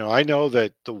 I know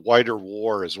that the wider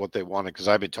war is what they wanted because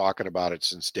I've been talking about it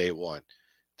since day one.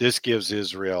 This gives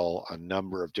Israel a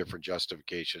number of different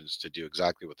justifications to do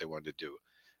exactly what they wanted to do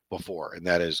before, and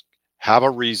that is have a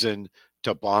reason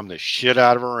to bomb the shit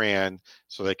out of Iran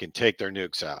so they can take their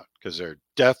nukes out, because they're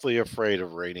deathly afraid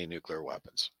of Iranian nuclear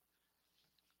weapons.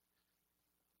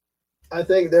 I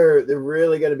think they're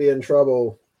really going to be in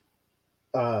trouble,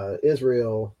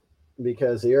 Israel,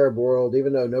 because the Arab world,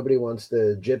 even though nobody wants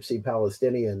the gypsy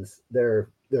Palestinians, they're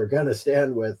going to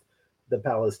stand with the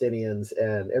Palestinians,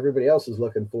 and everybody else is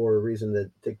looking for a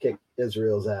reason to kick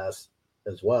Israel's ass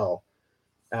as well.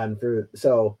 And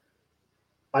so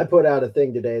I put out a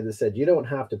thing today that said you don't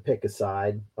have to pick a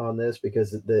side on this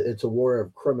because it's a war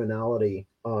of criminality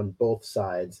on both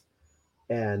sides.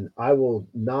 And I will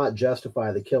not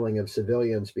justify the killing of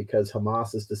civilians because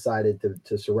Hamas has decided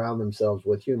to surround themselves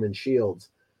with human shields.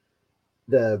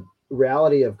 The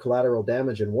reality of collateral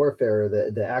damage in warfare,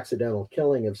 the accidental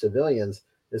killing of civilians,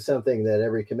 is something that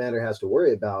every commander has to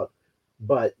worry about.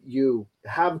 But you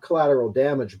have collateral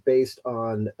damage based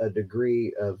on a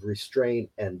degree of restraint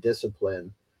and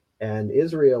discipline. And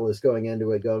Israel is going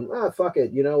into it going, fuck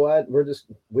it. You know what?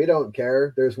 We don't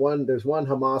care. There's one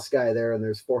Hamas guy there and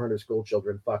there's 400 school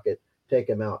children. Fuck it. Take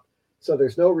him out. So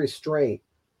there's no restraint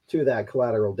to that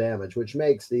collateral damage, which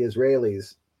makes the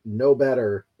Israelis no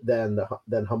better than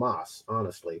Hamas,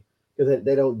 honestly, because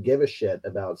they don't give a shit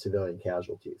about civilian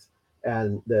casualties.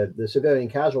 And the civilian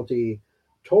casualty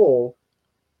toll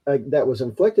that was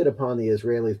inflicted upon the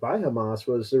Israelis by Hamas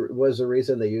was the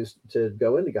reason they used to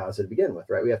go into Gaza to begin with,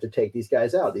 right? We have to take these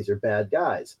guys out. These are bad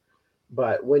guys.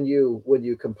 But when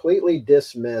you completely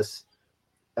dismiss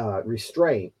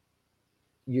restraint,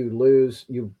 you lose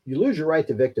your right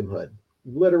to victimhood.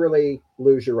 Literally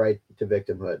lose your right to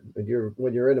victimhood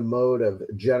when you're in a mode of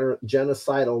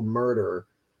genocidal murder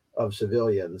of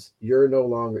civilians. You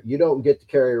don't get to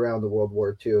carry around the World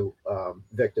War II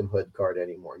victimhood card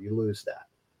anymore. You lose that.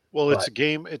 Well, But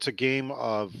it's a game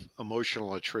of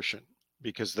emotional attrition,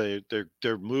 because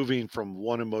they're moving from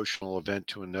one emotional event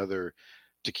to another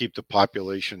to keep the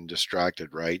population distracted,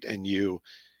 right? And you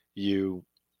you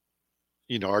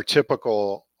know, our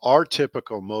typical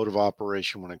mode of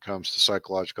operation when it comes to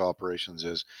psychological operations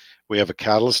is we have a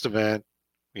catalyst event,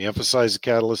 we emphasize the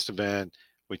catalyst event,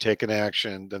 we take an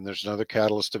action, then there's another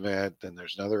catalyst event, then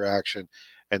there's another action,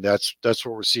 and that's what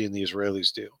we're seeing the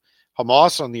Israelis do.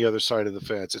 Hamas on the other side of the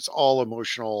fence, it's all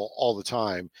emotional all the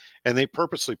time, and they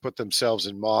purposely put themselves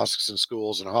in mosques and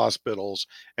schools and hospitals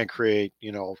and create,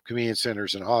 you know, convenience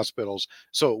centers and hospitals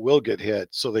so it will get hit,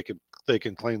 so they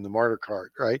can claim the martyr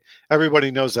card, right?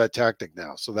 Everybody knows that tactic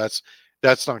now, so that's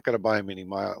not going to buy them any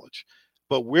mileage.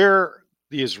 But where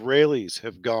the Israelis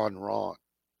have gone wrong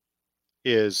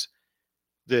is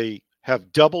they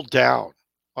have doubled down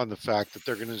on the fact that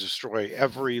they're going to destroy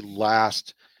every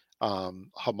last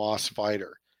Hamas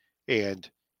fighter. And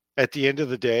at the end of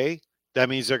the day, that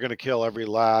means they're going to kill every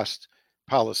last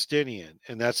Palestinian.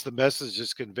 And that's the message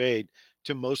that's conveyed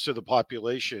to most of the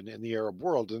population in the Arab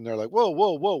world. And they're like, whoa,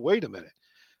 whoa, whoa, wait a minute.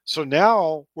 So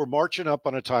now we're marching up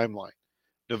on a timeline.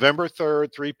 November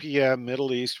 3rd, 3 p.m.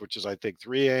 Middle East, which is, I think,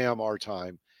 3 a.m. our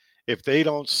time. If they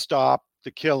don't stop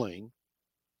the killing,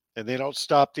 and they don't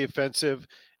stop the offensive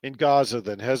in Gaza,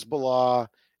 then Hezbollah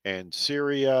and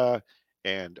Syria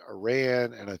and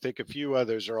Iran and I think a few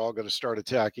others are all going to start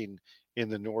attacking in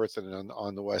the north and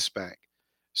on the West Bank.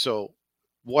 So,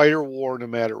 wider war no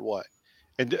matter what.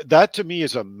 And that to me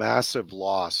is a massive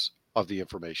loss of the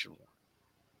information war,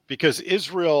 because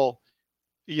Israel,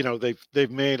 you know,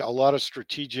 they've made a lot of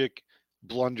strategic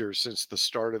blunders since the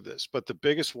start of this, but the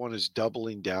biggest one is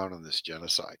doubling down on this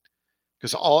genocide,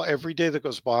 because all every day that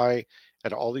goes by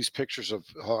and all these pictures of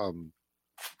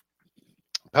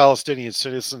Palestinian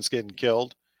citizens getting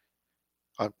killed,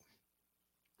 uh,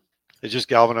 it just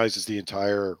galvanizes the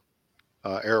entire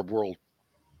Arab world.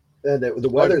 and the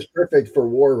weather's perfect for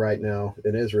war right now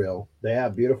in Israel. They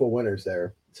have beautiful winters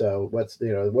there. So what's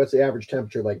the average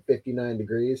temperature, like 59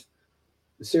 degrees?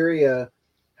 Syria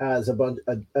has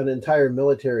an entire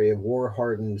military of war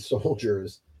hardened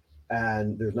soldiers,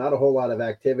 and there's not a whole lot of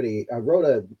activity. I wrote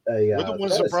We're the a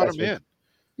ones threat that brought them assessment. in.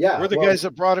 Yeah, We're the well, guys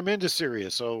that brought them into Syria,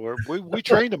 so we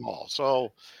trained them all.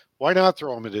 So why not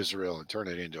throw them at Israel and turn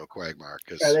it into a quagmire?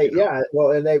 Because you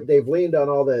know, and they've leaned on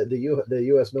all the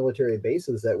U.S. military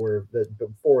bases that were the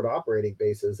forward operating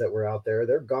bases that were out there.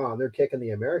 They're gone. They're kicking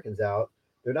the Americans out.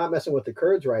 They're not messing with the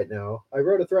Kurds right now. I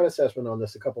wrote a threat assessment on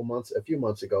this a few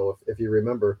months ago, if you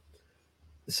remember.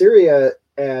 Syria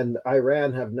and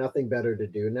Iran have nothing better to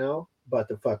do now but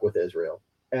to fuck with Israel,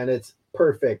 and it's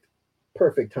perfect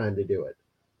time to do it.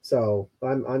 So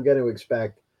I'm going to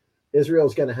expect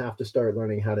Israel's going to have to start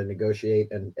learning how to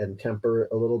negotiate and temper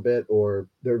a little bit, or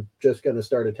they're just going to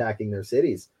start attacking their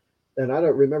cities. And I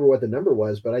don't remember what the number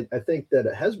was, but I think that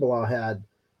Hezbollah had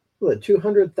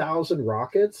 200,000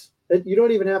 rockets. You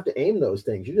don't even have to aim those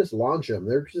things. You just launch them.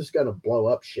 They're just going to blow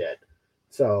up shit.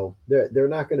 So they're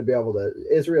not going to be able to.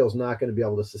 Israel's not going to be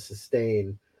able to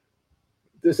sustain.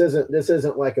 This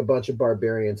isn't like a bunch of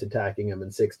barbarians attacking them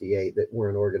in '68 that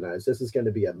weren't organized. This is going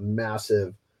to be a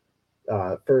massive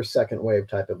first, second wave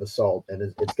type of assault, and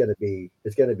it's going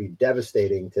to be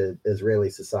devastating to Israeli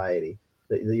society.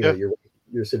 Yeah,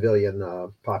 Your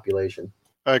civilian population.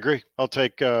 I agree. I'll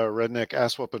take redneck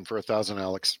ass whooping for 1,000,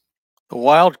 Alex. The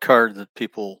wild card that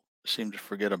people seem to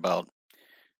forget about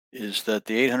is that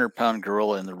the 800-pound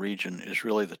gorilla in the region is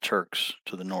really the Turks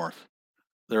to the north.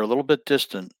 They're a little bit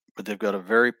distant, but they've got a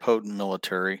very potent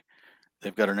military.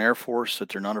 They've got an air force that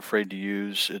they're not afraid to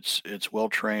use. It's well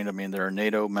trained. I mean, they're a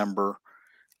NATO member,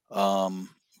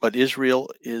 but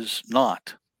Israel is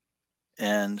not,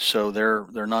 and so they're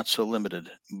not so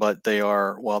limited. But they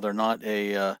are, while they're not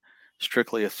a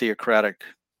strictly a theocratic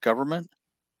government,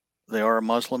 they are a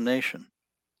Muslim nation,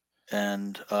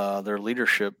 and their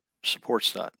leadership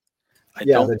supports that. I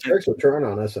Yeah, don't the think. Turks will turn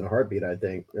on us in a heartbeat. I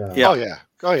think. Yeah, Oh yeah.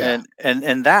 Oh yeah.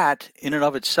 and that in and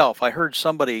of itself, I heard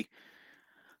somebody.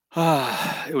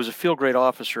 It was a field grade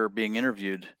officer being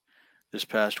interviewed this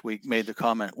past week made the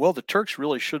comment, well, the Turks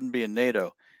really shouldn't be in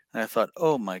NATO. And I thought,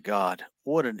 oh my God,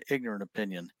 what an ignorant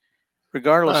opinion.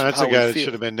 Regardless of That's a how we guy that feel,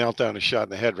 should have been knelt down and shot in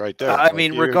the head right there. I Like,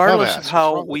 mean, you're a regardless of dumbass. What's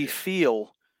how wrong with we you?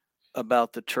 feel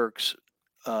about the Turks,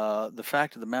 the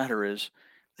fact of the matter is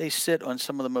they sit on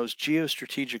some of the most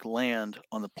geostrategic land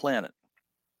on the planet.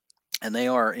 And they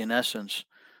are, in essence,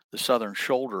 the southern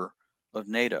shoulder of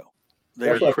NATO. They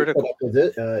That's are why we put critical. up with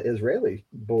it, Israeli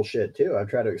bullshit too. I've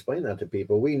tried to explain that to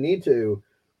people.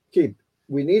 Keep.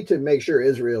 We need to make sure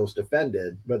Israel's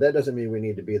defended, but that doesn't mean we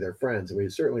need to be their friends. And we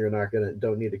certainly are not going to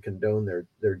don't need to condone their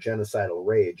genocidal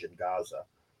rage in Gaza.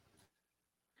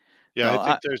 Yeah, No,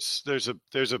 I think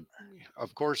there's a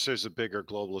of course there's a bigger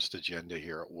globalist agenda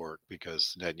here at work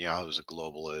because Netanyahu's a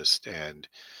globalist and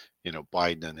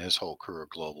Biden and his whole crew are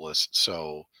globalists.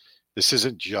 So this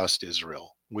isn't just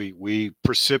Israel. We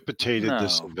precipitated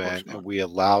this no, of course event and not. we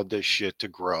allowed this shit to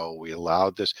grow. We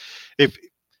allowed this. If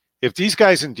if these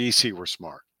guys in DC were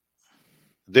smart,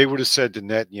 they would have said to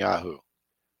Netanyahu,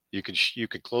 you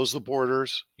can close the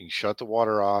borders, you can shut the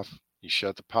water off, you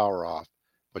shut the power off,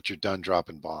 but you're done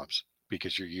dropping bombs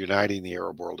because you're uniting the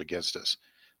Arab world against us.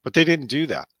 But they didn't do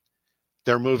that.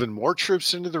 They're moving more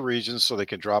troops into the region so they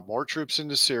can drop more troops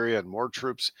into Syria and more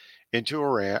troops into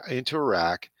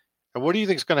Iraq. And what do you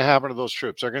think is going to happen to those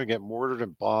troops? They're going to get mortared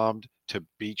and bombed to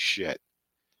beat shit.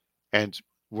 And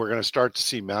we're going to start to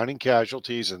see mounting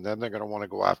casualties, and then they're going to want to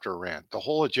go after Iran. The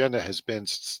whole agenda has been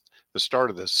the start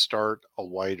of this: start a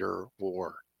wider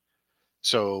war.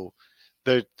 So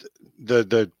the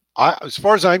as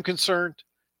far as I'm concerned,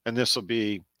 and this will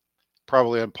be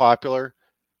probably unpopular,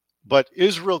 but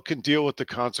Israel can deal with the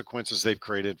consequences they've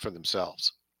created for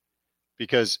themselves.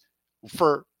 Because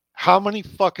for how many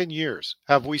fucking years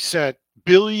have we sent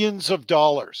billions of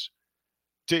dollars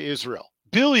to Israel?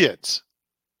 Billions.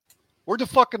 Where'd the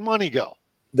fucking money go?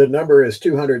 The number is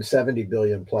 270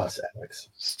 billion plus, Alex.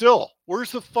 Still,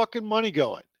 where's the fucking money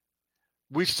going?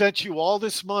 We've sent you all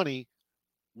this money.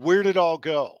 Where did it all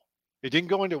go? It didn't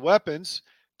go into weapons.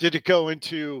 Did it go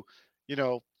into,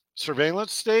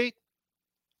 surveillance state?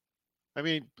 I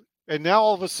mean, and now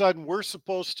all of a sudden we're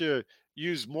supposed to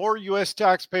use more US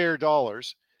taxpayer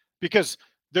dollars because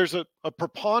there's a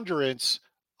preponderance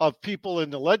of people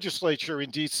in the legislature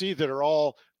in DC that are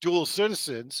all dual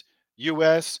citizens,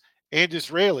 US and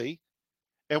Israeli,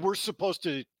 and we're supposed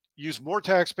to use more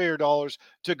taxpayer dollars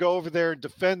to go over there and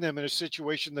defend them in a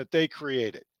situation that they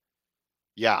created.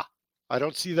 Yeah, I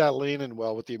don't see that landing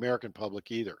well with the American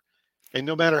public either. And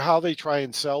no matter how they try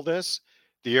and sell this,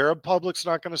 the Arab public's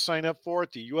not going to sign up for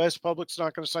it. The U.S. public's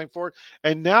not going to sign for it.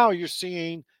 And now you're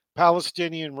seeing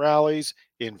Palestinian rallies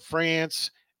in France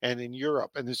and in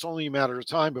Europe. And it's only a matter of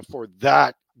time before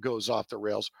that goes off the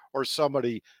rails or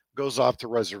somebody goes off the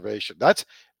reservation.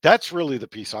 That's really the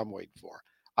piece I'm waiting for.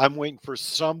 I'm waiting for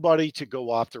somebody to go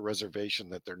off the reservation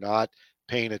that they're not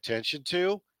paying attention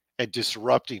to and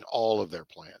disrupting all of their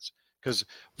plans. Because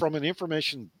from an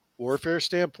information warfare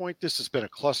standpoint, this has been a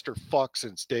cluster fuck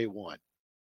since day one.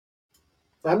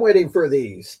 I'm waiting for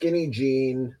the skinny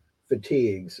jean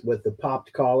fatigues with the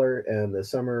popped collar and the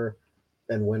summer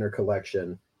and winter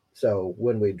collection. So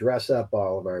when we dress up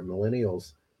all of our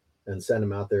millennials and send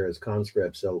them out there as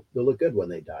conscripts, they'll look good when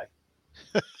they die.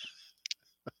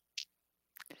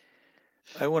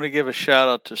 I want to give a shout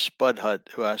out to Spud Hut,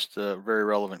 who asked a very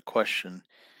relevant question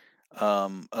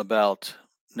about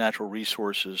natural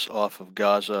resources off of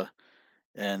Gaza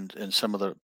and some of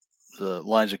the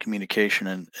lines of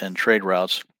communication and trade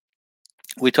routes.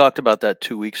 We talked about that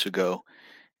 2 weeks ago,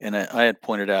 and I had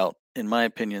pointed out, in my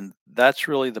opinion, that's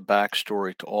really the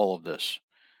backstory to all of this.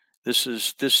 This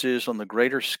is on the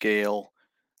greater scale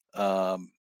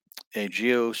um, a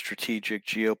geostrategic,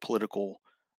 geopolitical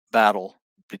battle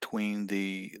between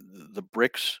the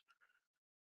BRICS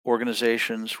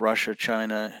organizations, Russia,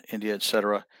 China, India,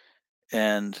 etc.,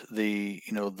 and the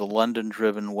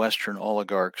London-driven Western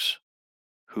oligarchs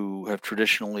who have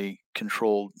traditionally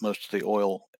controlled most of the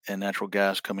oil and natural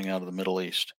gas coming out of the Middle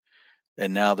East,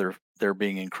 and now they're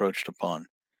being encroached upon.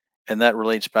 And that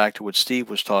relates back to what Steve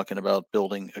was talking about,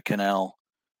 building a canal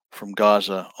from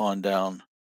Gaza on down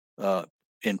uh,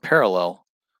 in parallel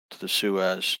to the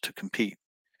Suez to compete.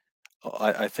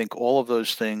 I think all of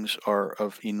those things are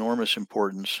of enormous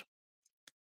importance.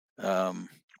 Um,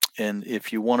 and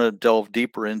if you want to delve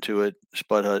deeper into it,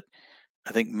 Spud Hut,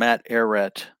 I think Matt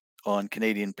Ehret on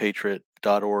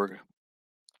CanadianPatriot.org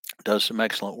does some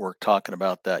excellent work talking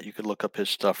about that. You could look up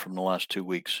his stuff from the last 2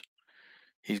 weeks.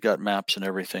 He's got maps and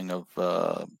everything of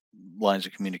lines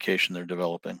of communication they're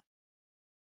developing.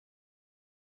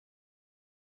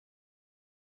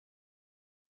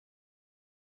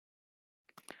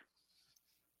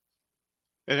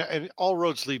 And all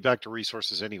roads lead back to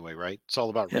resources anyway, right? It's all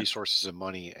about Yeah. resources and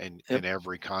money and Yep. in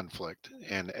every conflict.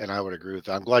 And I would agree with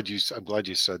that. I'm glad you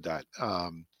said that.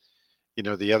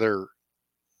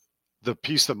 The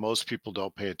piece that most people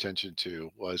don't pay attention to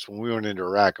was when we went into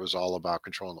Iraq, it was all about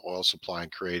controlling the oil supply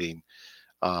and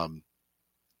um,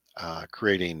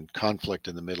 creating conflict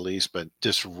in the Middle East, but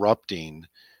disrupting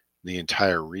the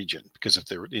entire region. Because if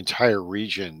the entire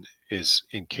region is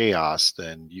in chaos,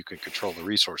 then you can control the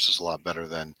resources a lot better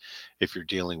than if you're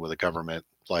dealing with a government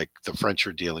like the French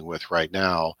are dealing with right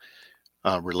now,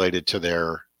 related to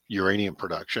their uranium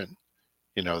production.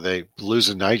 They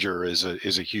losing Niger is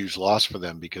a huge loss for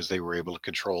them because they were able to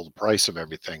control the price of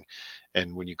everything.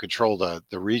 And when you control the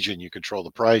region, you control the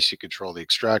price, you control the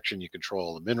extraction, you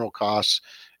control the mineral costs,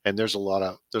 and there's a lot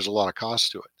of costs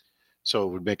to it. So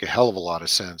it would make a hell of a lot of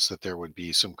sense that there would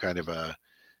be some kind of a,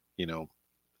 you know,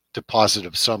 deposit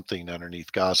of something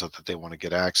underneath Gaza that they want to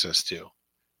get access to.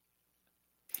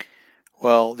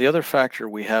 Well, the other factor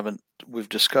we've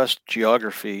discussed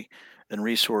geography and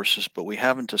resources, but we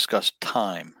haven't discussed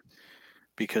time,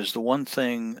 because the one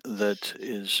thing that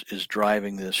is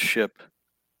driving this ship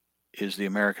is the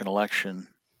American election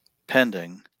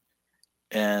pending.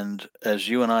 And as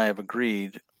you and I have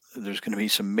agreed, there's going to be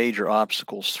some major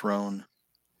obstacles thrown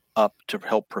up to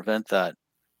help prevent that.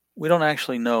 We don't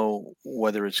actually know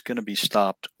whether it's going to be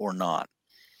stopped or not.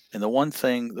 And the one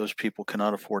thing those people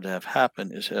cannot afford to have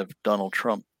happen is have Donald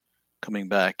Trump coming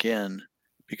back in,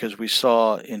 because we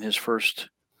saw in his first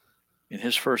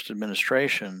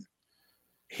administration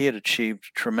he had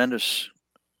achieved tremendous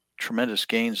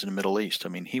gains in the Middle East. I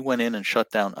mean, he went in and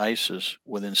shut down ISIS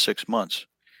within 6 months.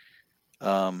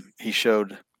 He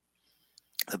showed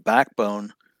the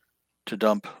backbone to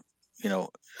dump,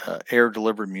 air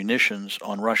delivered munitions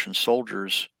on Russian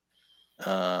soldiers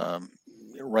um,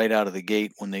 right out of the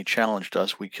gate. When they challenged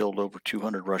us, we killed over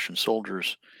 200 Russian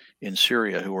soldiers in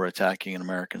Syria who were attacking an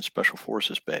American special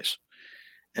forces base.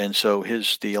 And so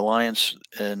the alliance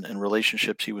and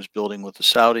relationships he was building with the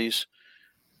Saudis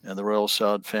and the royal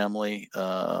Saud family,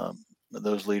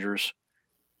 those leaders,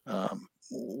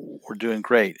 were doing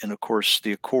great. And of course,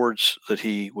 the accords that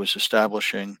he was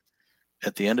establishing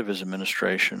at the end of his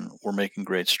administration were making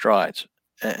great strides.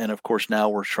 And of course, now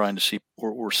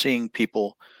we're seeing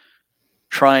people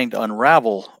trying to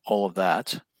unravel all of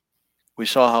that. We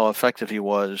saw how effective he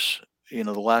was. The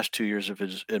last 2 years of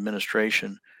his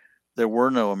administration, there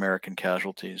were no American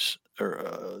casualties,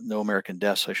 or no American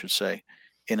deaths, I should say,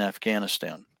 in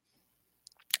Afghanistan.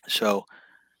 So,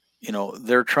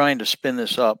 they're trying to spin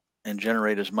this up and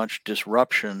generate as much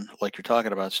disruption, like you're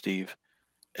talking about, Steve,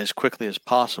 as quickly as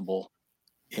possible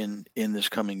in this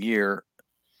coming year,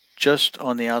 just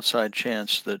on the outside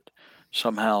chance that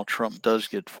somehow Trump does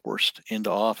get forced into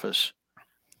office,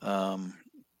 um,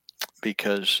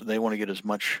 because they want to get as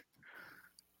much.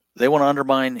 They want to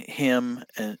undermine him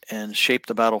and shape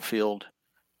the battlefield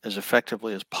as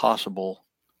effectively as possible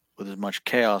with as much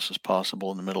chaos as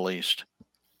possible in the Middle East.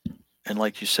 And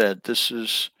like you said, this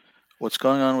is what's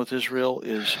going on with Israel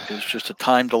is just a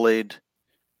time delayed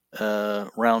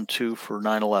round two for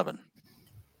 9/11.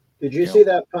 Did you You see know,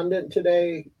 that pundit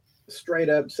today straight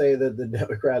up say that the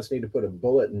Democrats need to put a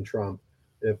bullet in Trump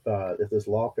if this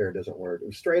lawfare doesn't work?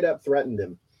 He straight up threatened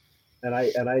him. and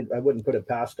I wouldn't put it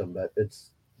past them, but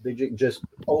they just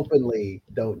openly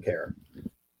don't care.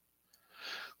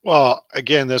 Well,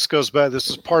 again, this goes back. This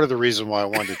is part of the reason why I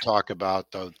wanted to talk about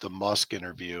the Musk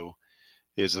interview,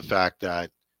 is the fact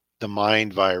that the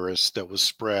mind virus that was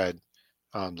spread,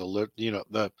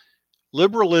 the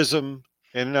liberalism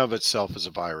in and of itself is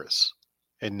a virus,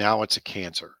 and now it's a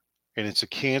cancer, and it's a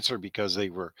cancer because they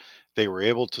were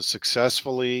able to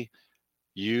successfully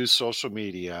use social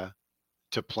media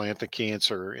to plant the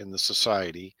cancer in the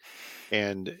society,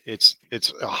 and it's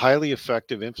a highly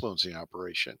effective influencing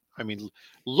operation. I mean,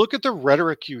 look at the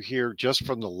rhetoric you hear just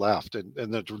from the left, and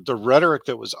the rhetoric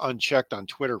that was unchecked on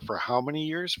Twitter for how many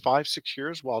years? 5, 6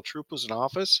 years while Trump was in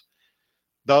office.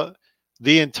 The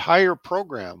the entire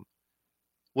program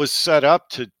was set up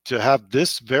to have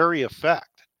this very effect.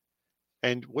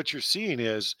 And what you're seeing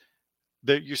is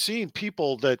that you're seeing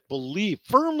people that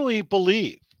firmly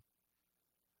believe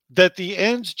that the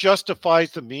ends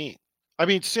justifies the means. I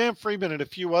mean, Sam Freeman and a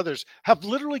few others have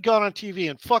literally gone on TV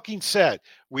and fucking said,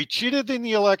 we cheated in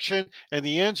the election and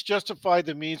the ends justified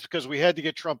the means because we had to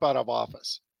get Trump out of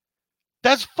office.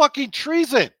 That's fucking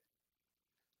treason.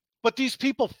 But these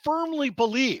people firmly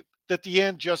believe that the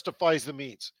end justifies the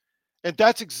means. And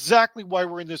that's exactly why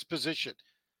we're in this position,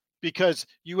 because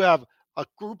you have a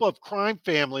group of crime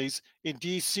families in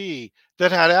DC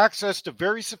that had access to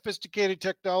very sophisticated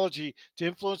technology to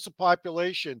influence the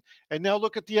population. And now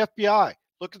look at the FBI,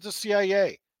 look at the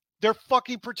CIA. They're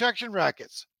fucking protection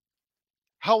rackets.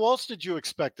 How else did you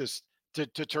expect this to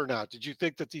turn out? Did you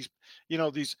think that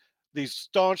these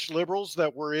staunch liberals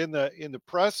that were in the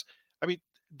press? I mean,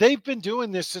 they've been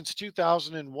doing this since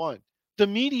 2001. The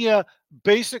media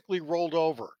basically rolled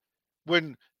over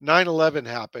when 9/11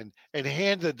 happened and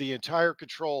handed the entire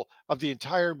control of the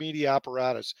entire media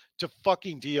apparatus to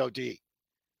fucking DOD.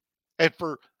 And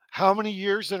for how many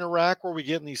years in Iraq were we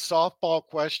getting these softball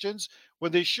questions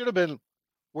when they should have been,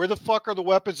 where the fuck are the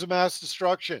weapons of mass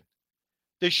destruction?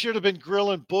 They should have been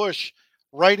grilling Bush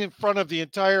right in front of the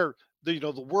entire the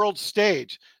world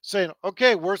stage, saying,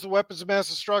 "Okay, where's the weapons of mass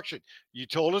destruction? You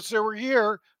told us they were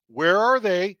here. Where are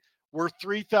they? We're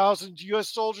 3,000 U.S.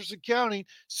 soldiers and counting,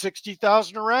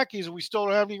 60,000 Iraqis, and we still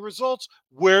don't have any results.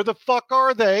 Where the fuck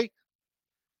are they?"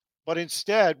 But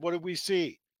instead, what did we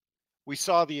see? We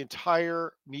saw the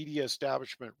entire media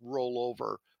establishment roll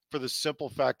over for the simple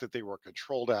fact that they were a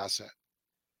controlled asset.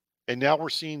 And now we're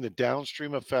seeing the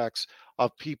downstream effects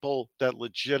of people that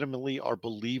legitimately are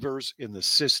believers in the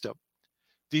system.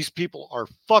 These people are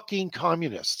fucking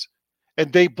communists,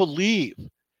 and they believe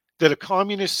that a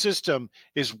communist system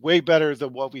is way better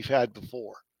than what we've had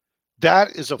before.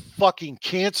 That is a fucking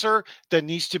cancer that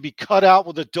needs to be cut out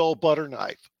with a dull butter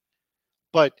knife.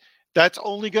 But that's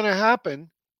only going to happen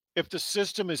if the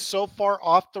system is so far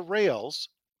off the rails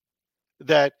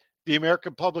that the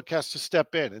American public has to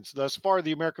step in. And thus far,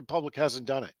 the American public hasn't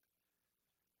done it.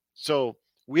 So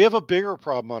we have a bigger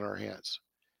problem on our hands.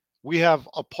 We have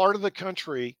a part of the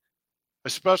country,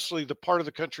 especially the part of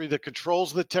the country that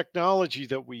controls the technology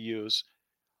that we use,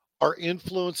 are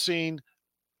influencing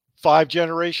 5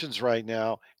 generations right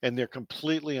now, and they're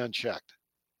completely unchecked.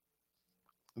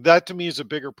 That to me is a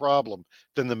bigger problem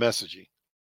than the messaging.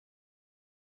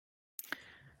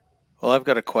 Well, I've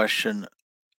got a question.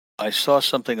 I saw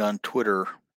something on Twitter,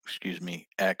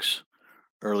 X,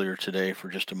 earlier today for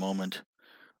just a moment,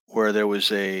 where there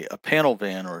was a panel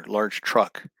van or a large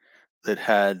truck that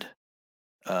had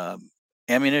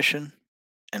ammunition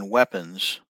and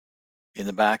weapons in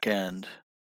the back end.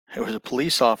 There was a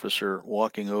police officer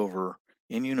walking over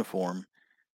in uniform,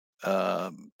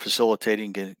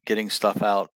 facilitating getting stuff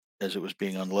out as it was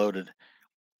being unloaded.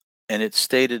 And it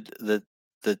stated that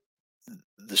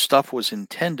the stuff was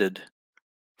intended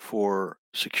for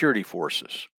security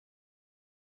forces.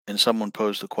 And someone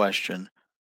posed the question,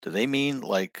 do they mean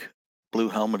like blue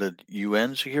helmeted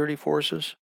UN security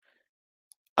forces?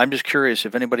 I'm just curious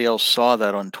if anybody else saw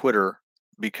that on Twitter,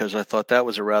 because I thought that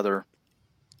was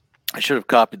I should have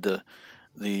copied the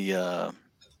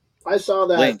I saw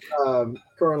that, link.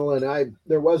 Colonel, and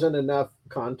there wasn't enough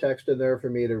context in there for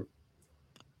me to.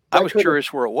 I was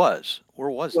curious where it was. Where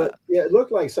was that? Yeah, it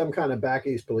looked like some kind of back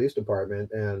east police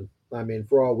department, and I mean,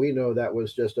 for all we know, that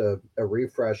was just a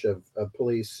refresh of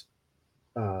police,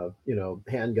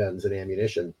 handguns and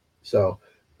ammunition. So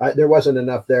there wasn't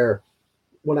enough there.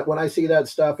 When I see that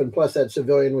stuff, and plus that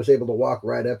civilian was able to walk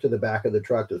right up to the back of the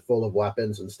truck that's full of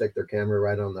weapons and stick their camera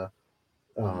right on the,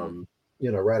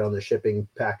 right on the shipping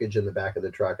package in the back of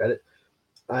the truck.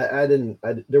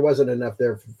 There wasn't enough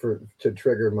there to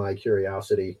trigger my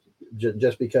curiosity,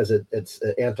 just because it's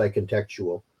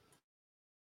anti-contextual.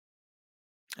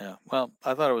 Yeah, well,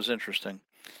 I thought it was interesting.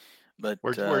 But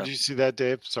Where'd you see that,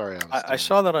 Dave? Sorry, I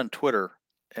saw that on Twitter,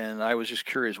 and I was just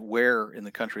curious where in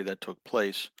the country that took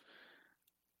place.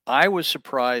 I was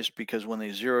surprised because when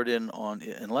they zeroed in on,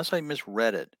 unless I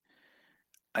misread it,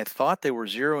 I thought they were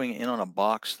zeroing in on a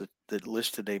box that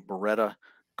listed a Beretta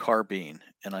carbine,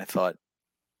 and I thought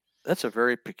that's a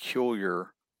very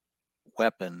peculiar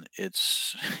weapon.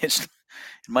 It's it's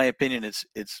in my opinion,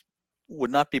 it's would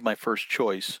not be my first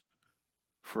choice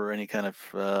for any kind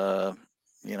of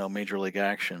major league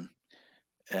action.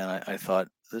 And I thought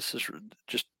this is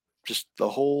just the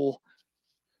whole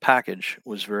package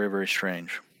was very, very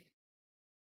strange.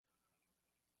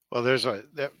 Well,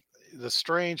 the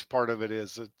strange part of it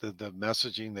is that the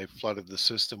messaging they've flooded the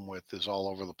system with is all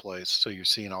over the place. So you're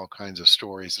seeing all kinds of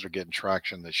stories that are getting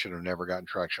traction that should have never gotten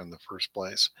traction in the first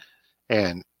place.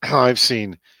 And I've had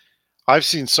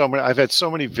so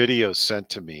many videos sent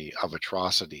to me of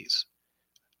atrocities.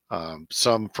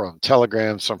 Some from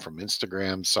Telegram, some from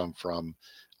Instagram, some from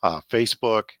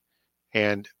Facebook,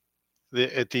 and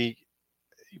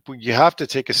you have to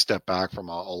take a step back from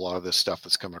a lot of this stuff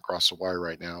that's coming across the wire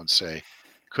right now and say,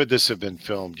 could this have been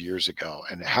filmed years ago?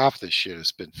 And half this shit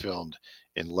has been filmed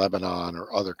in Lebanon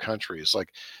or other countries. Like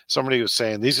somebody was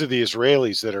saying, these are the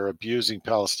Israelis that are abusing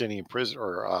Palestinian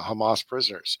Hamas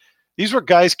prisoners. These were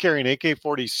guys carrying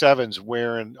AK-47s,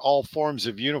 wearing all forms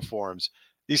of uniforms.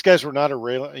 These guys were not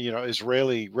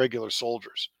Israeli regular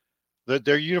soldiers.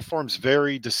 Their uniforms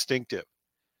very distinctive.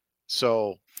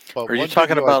 So, but Are you one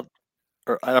talking video about?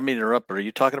 Or I don't mean to interrupt, but are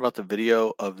you talking about the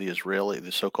video of the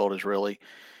so-called Israeli,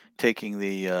 taking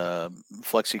the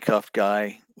flexi cuffed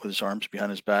guy with his arms behind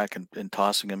his back and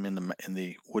tossing him in the in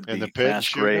the would-be pit and mass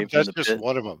shooting them? grave in That's the just pit?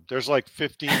 one of them. There's like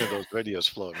 15 of those videos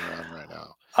floating around right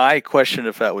now. I questioned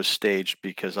if that was staged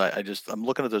because I'm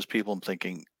looking at those people and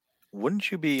thinking,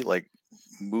 wouldn't you be like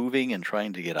moving and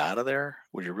trying to get out of there?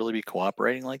 Would you really be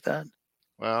cooperating like that?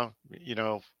 Well,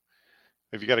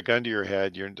 if you got a gun to your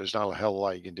head, there's not a hell of a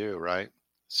lot you can do, right?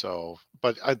 So,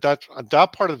 but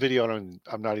that part of the video,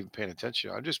 I'm not even paying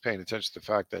attention. I'm just paying attention to the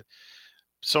fact that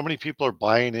so many people are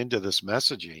buying into this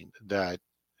messaging that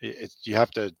you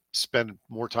have to spend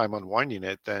more time unwinding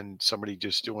it than somebody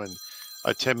just doing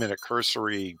a 10-minute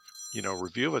cursory,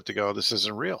 review of it to go, this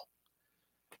isn't real.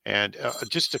 And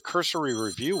just a cursory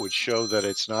review would show that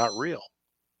it's not real.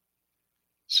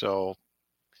 So,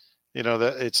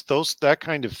 that it's that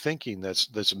kind of thinking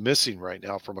that's missing right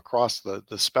now from across the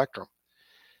spectrum.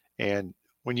 And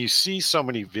when you see so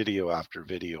many video after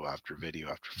video after video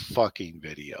after fucking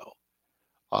video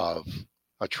of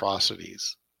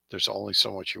atrocities, there's only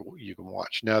so much you can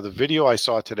watch. Now, the video I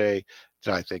saw today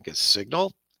that I think is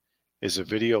signal is a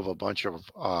video of a bunch of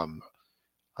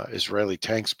Israeli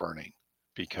tanks burning,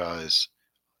 because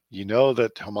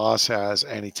that Hamas has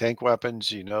anti-tank weapons.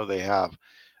 They have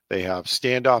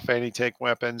standoff anti-tank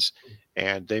weapons,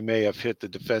 and they may have hit the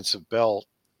defensive belt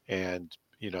and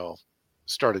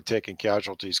started taking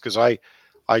casualties. Because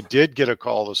I did get a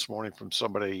call this morning from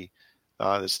somebody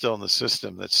that's still in the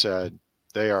system that said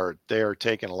they are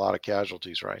taking a lot of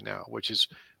casualties right now, which is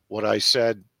what I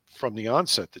said from the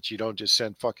onset, that you don't just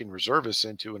send fucking reservists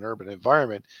into an urban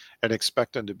environment and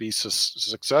expect them to be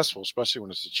successful, especially when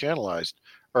it's a channelized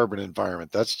urban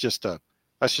environment. That's just a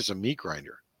meat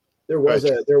grinder. There Right.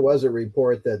 was a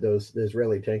report that the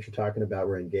Israeli tanks you're talking about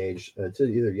were engaged. It's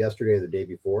either yesterday or the day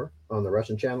before on the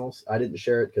Russian channels. I didn't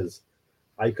share it because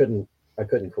I couldn't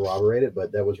corroborate it,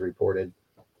 but that was reported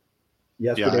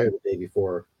yesterday or the day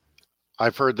before.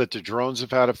 I've heard that the drones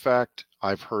have had effect.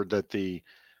 I've heard that the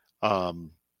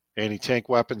anti-tank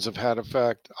weapons have had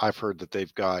effect. I've heard that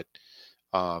they've got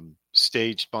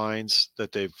staged mines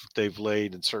that they've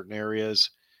laid in certain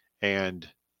areas, and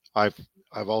I've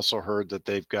also heard that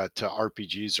they've got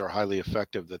RPGs are highly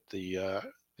effective that the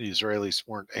Israelis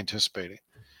weren't anticipating.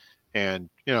 And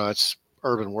that's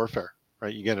urban warfare,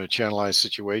 right? You get in a channelized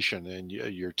situation, and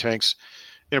your tanks.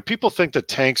 People think that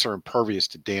tanks are impervious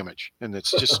to damage, and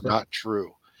it's just not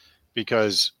true,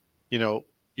 because you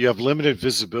have limited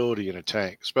visibility in a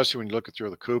tank, especially when you look through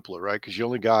the cupola, right? Because you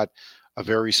only got a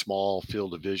very small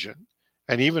field of vision.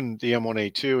 And even the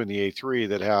M1A2 and the A3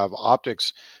 that have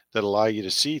optics that allow you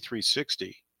to see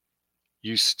 360,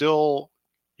 you still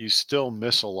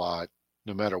miss a lot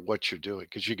no matter what you're doing,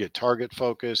 because you get target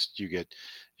focused, you get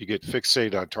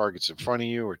fixated on targets in front of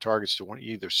you or targets to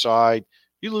either side.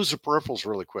 You lose the peripherals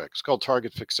really quick. It's called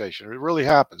target fixation. It really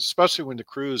happens, especially when the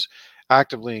crew's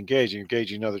actively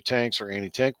engaging other tanks or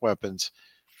anti-tank weapons.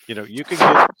 You can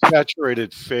get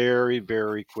saturated very,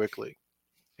 very quickly.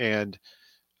 And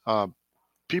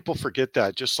people forget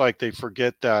that, just like they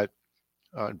forget that.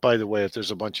 By the way, if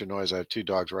there's a bunch of noise, I have two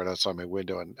dogs right outside my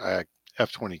window, and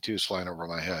F-22s flying over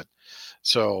my head.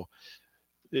 So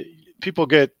people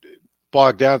get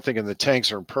bogged down thinking the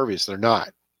tanks are impervious. They're not.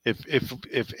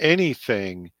 If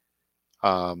anything,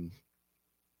 um,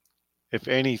 if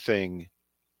anything,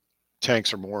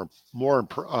 tanks are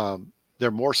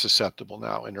they're more susceptible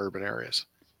now in urban areas.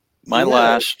 My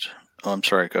last. Oh, I'm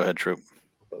sorry. Go ahead, Troop.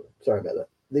 Sorry about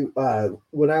that.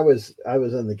 When I was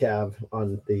in the cab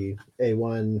on the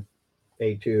A1,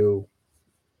 A2,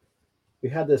 we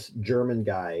had this German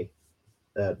guy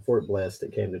at Fort Bliss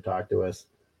that came to talk to us.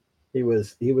 He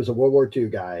was a World War II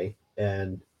guy,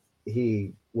 and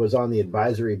he was on the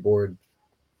advisory board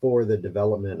for the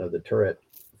development of the turret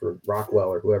for Rockwell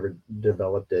or whoever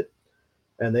developed it.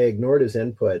 And they ignored his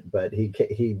input, but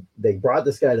they brought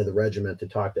this guy to the regiment to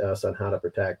talk to us on how to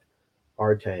protect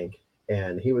our tank,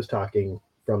 and he was talking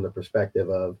from the perspective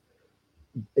of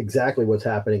exactly what's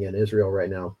happening in Israel right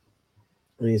now.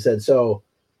 And he said, so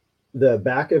the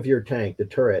back of your tank, the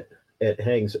turret, it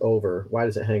hangs over. Why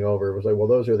does it hang over? It was like, well,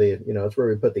 those are it's where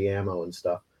we put the ammo and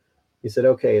stuff. He said,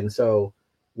 okay, and so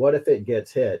what if it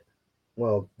gets hit?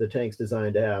 Well, the tank's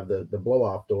designed to have the blow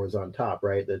off doors on top,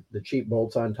 right? The cheap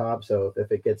bolts on top. So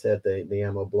if it gets hit, the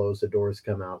ammo blows, the doors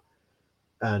come out.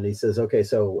 And he says, okay,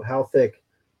 so how thick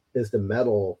is the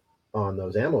metal on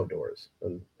those ammo doors?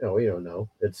 And we don't know.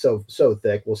 It's so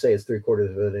thick. We'll say it's 3/4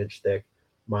 of an inch thick,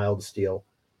 mild steel.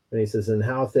 And he says, and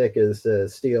how thick is the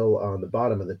steel on the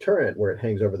bottom of the turret where it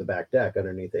hangs over the back deck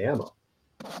underneath the ammo?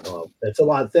 Well, it's a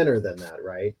lot thinner than that,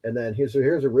 right? And then here's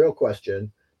a real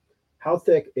question: how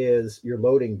thick is your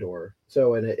loading door?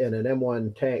 So in an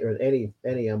M1 tank or any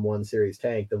M1 series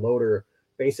tank, the loader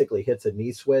basically hits a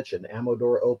knee switch and ammo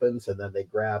door opens, and then they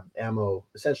grab ammo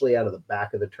essentially out of the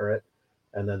back of the turret,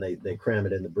 and then they cram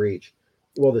it in the breech.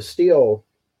 Well, the steel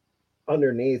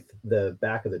underneath the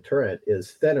back of the turret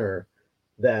is thinner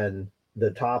than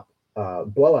the top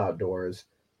blowout doors,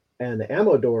 and the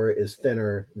ammo door is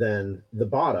thinner than the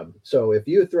bottom. So if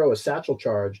you throw a satchel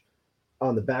charge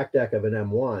on the back deck of an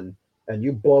M1 and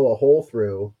you blow a hole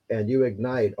through and you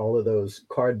ignite all of those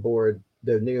cardboard,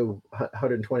 the new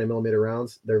 120 millimeter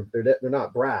rounds, they're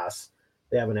not brass.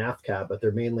 They have an aft cap, but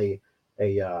they're mainly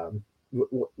a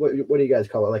what do you guys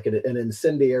call it? Like an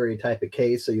incendiary type of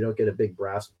case, so you don't get a big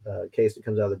brass case that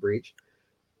comes out of the breech.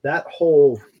 That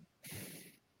whole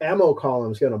ammo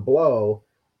column is going to blow,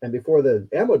 and before the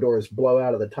ammo doors blow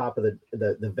out of the top of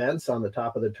the vents on the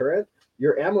top of the turret,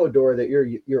 your ammo door that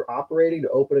you're operating to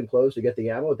open and close to get the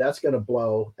ammo, that's going to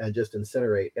blow and just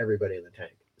incinerate everybody in the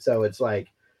tank. So it's like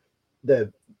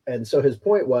and so his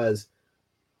point was,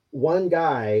 one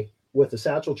guy with a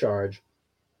satchel charge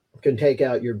can take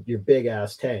out your big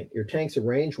ass tank. Your tank's a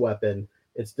range weapon.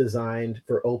 It's designed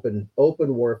for open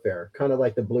warfare, kind of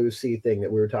like the Blue Sea thing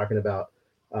that we were talking about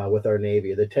with our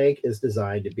Navy. The tank is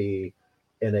designed to be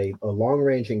in a long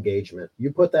range engagement.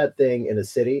 You put that thing in a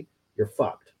city, you're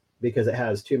fucked, because it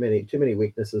has too many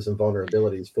weaknesses and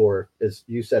vulnerabilities for, as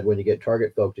you said, when you get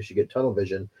target focused, you get tunnel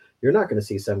vision. You're not going to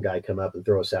see some guy come up and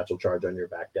throw a satchel charge on your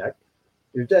back deck.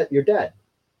 You're dead.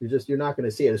 You're not going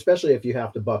to see it, especially if you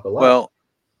have to buckle up. Well,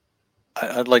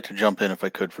 I'd like to jump in if I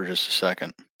could for just a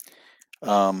second.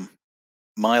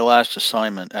 My last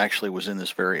assignment actually was in this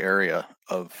very area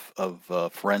of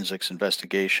forensics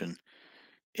investigation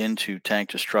into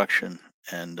tank destruction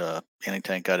and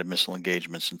anti-tank guided missile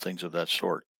engagements and things of that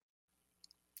sort.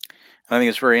 And I think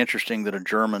it's very interesting that a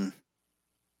German,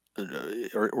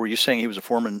 or were you saying he was a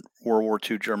former World War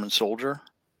II German soldier?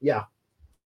 Yeah.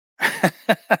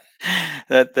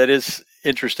 That is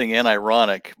interesting and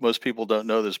ironic. Most people don't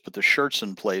know this, but the shirts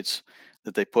and plates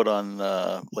that they put on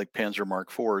like Panzer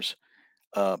Mark IVs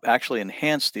actually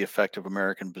enhanced the effect of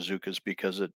American bazookas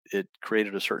because it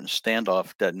created a certain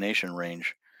standoff detonation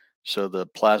range. So the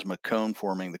plasma cone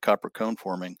forming, the copper cone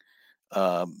forming,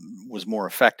 was more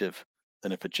effective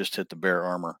than if it just hit the bare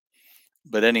armor.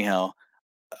 But anyhow,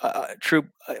 Troop,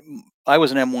 I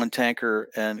was an M1 tanker,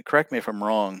 and correct me if I'm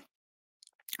wrong.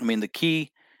 I mean, the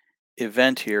key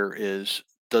event here is,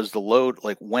 does the load,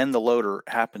 like when the loader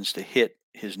happens to hit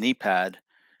his knee pad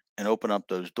and open up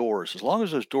those doors, as long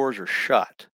as those doors are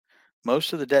shut,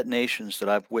 most of the detonations that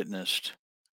I've witnessed,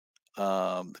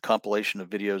 the compilation of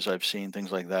videos I've seen,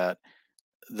 things like that,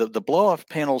 the blow off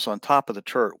panels on top of the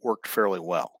turret worked fairly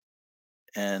well.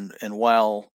 And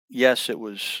while yes, it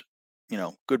was,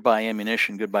 goodbye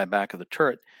ammunition, goodbye back of the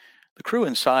turret, the crew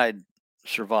inside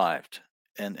survived,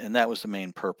 and that was the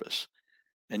main purpose.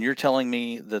 And you're telling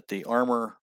me that the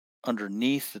armor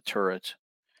underneath the turret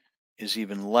is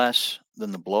even less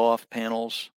than the blow off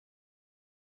panels?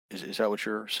 Is that what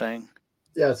you're saying?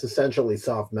 Yeah, it's essentially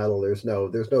soft metal. There's no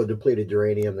depleted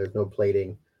uranium. There's no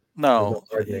plating. No,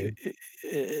 hardening.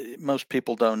 most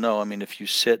people don't know. I mean, if you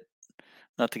sit,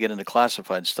 not to get into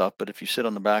classified stuff, but if you sit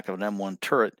on the back of an M1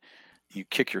 turret, you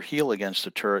kick your heel against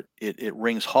the turret, it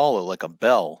rings hollow like a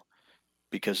bell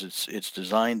because it's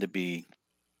designed to be,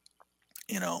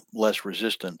 less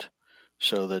resistant,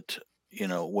 so that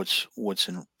what's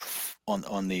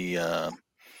on the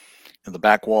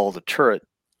back wall of the turret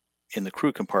in the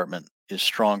crew compartment is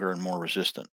stronger and more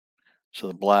resistant. So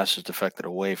the blast is deflected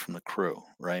away from the crew,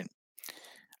 right?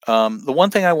 The one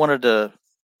thing I wanted to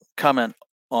comment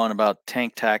on about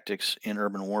tank tactics in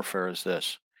urban warfare is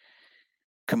this: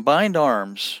 combined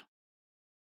arms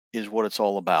is what it's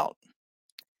all about.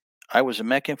 I was a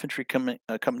mech infantry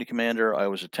company commander. I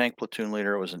was a tank platoon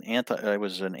leader. I was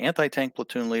an anti-tank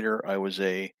platoon leader. I was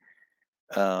a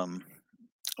um,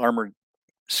 armored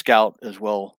scout as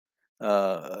well.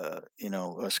 A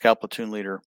scout platoon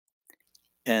leader,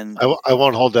 and I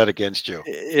won't hold that against you.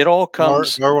 it all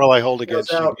comes. Nor will I hold Goes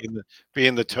against you out.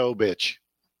 being the toe bitch.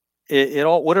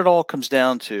 What it all comes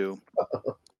down to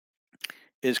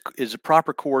is a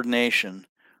proper coordination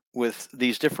with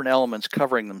these different elements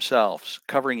covering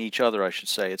each other, I should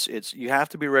say. It's you have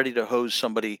to be ready to hose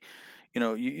somebody.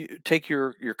 You take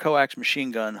your coax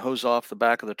machine gun, hose off the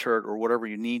back of the turret or whatever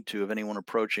you need to of anyone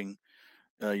approaching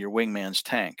your wingman's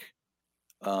tank.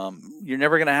 You're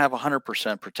never going to have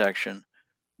 100% protection,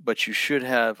 but you should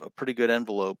have a pretty good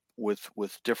envelope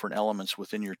with different elements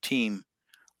within your team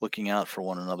looking out for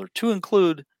one another, to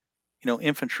include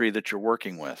infantry that you're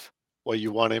working with. Well,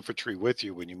 you want infantry with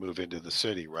you when you move into the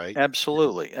city, right?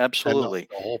 Absolutely, And absolutely.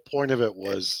 the whole point of it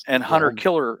was And the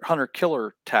whole hunter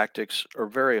killer tactics are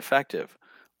very effective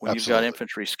when you've got absolutely.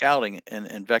 infantry scouting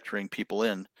and vectoring people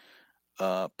in,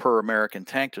 per American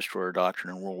tank destroyer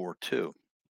doctrine in World War II.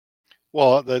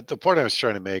 Well, the point I was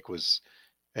trying to make was,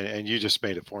 and you just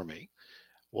made it for me,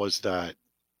 was that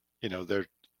there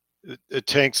the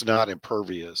tank's not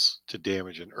impervious to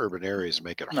damage in urban areas,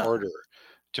 make it No, harder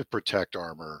to protect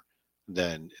armor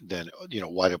than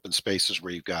wide open spaces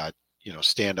where you've got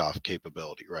standoff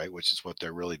capability, right? Which is what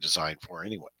they're really designed for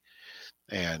anyway.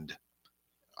 And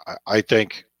I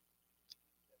think,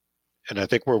 and I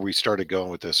think where we started going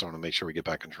with this, I want to make sure we get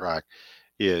back on track,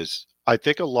 is I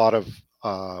think a lot of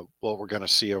what we're going to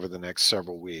see over the next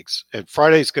several weeks, and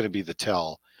Friday's going to be the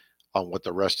tell on what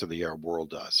the rest of the Arab world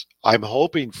does. I'm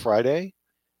hoping Friday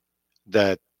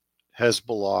that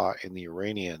Hezbollah and the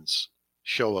Iranians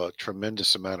show a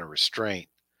tremendous amount of restraint,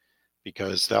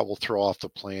 because that will throw off the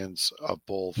plans of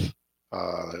both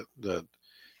the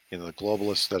the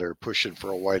globalists that are pushing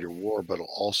for a wider war, but it'll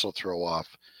also throw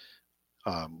off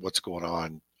what's going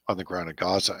on the ground in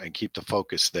Gaza and keep the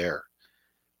focus there.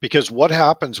 Because what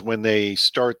happens when they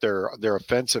start their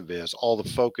offensive is all the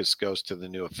focus goes to the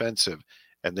new offensive,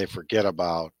 and they forget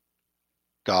about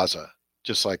Gaza,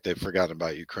 just like they've forgotten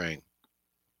about Ukraine.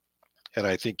 And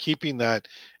I think keeping that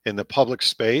in the public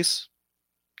space,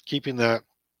 keeping that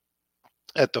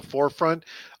at the forefront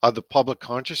of the public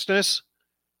consciousness,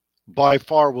 by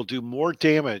far will do more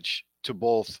damage to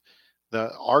both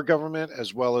our government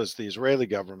as well as the Israeli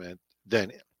government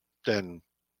than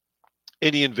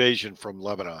any invasion from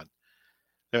Lebanon.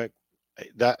 Uh,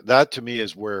 that to me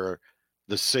is where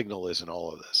the signal is in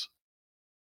all of this.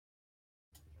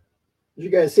 Did you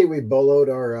guys see we boloed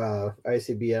our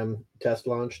ICBM test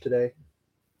launch today?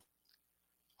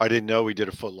 I didn't know we did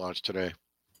a foot launch today.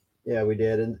 Yeah, we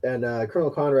did. And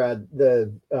Colonel Conrad,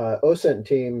 the OSENT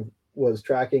team was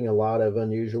tracking a lot of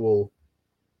unusual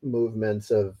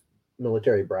movements of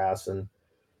military brass and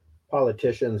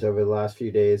politicians over the last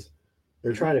few days.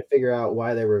 They're trying to figure out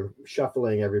why they were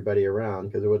shuffling everybody around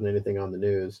because there wasn't anything on the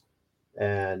news.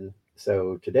 And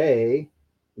so today,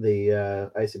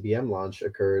 the ICBM launch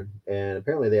occurred, and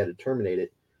apparently they had to terminate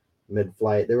it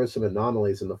mid-flight. There were some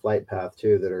anomalies in the flight path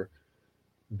too that are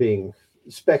being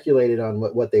speculated on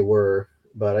what they were.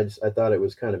 But I thought it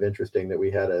was kind of interesting that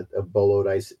we had a boloed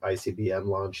ICBM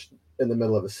launch in the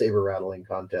middle of a saber rattling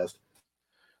contest.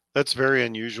 That's very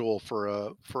unusual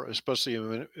for especially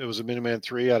it was a Minuteman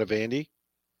III out of Andy.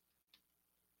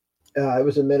 It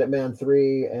was a Minuteman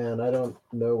III, and I don't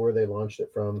know where they launched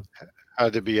it from.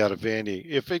 Had to be out of Vandy.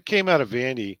 If it came out of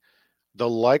Vandy, the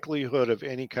likelihood of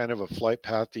any kind of a flight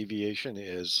path deviation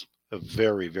is a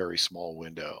very, very small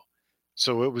window.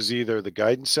 So it was either the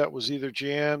guidance set was either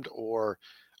jammed, or,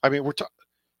 I mean,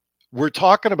 we're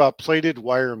talking about plated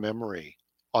wire memory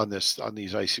on these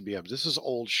ICBMs. This is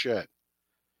old shit.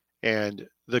 And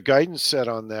the guidance set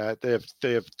on that, they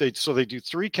do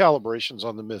 3 calibrations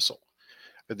on the missile.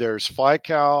 There's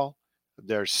FICAL,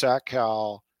 there's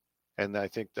SATCAL, and I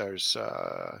think there's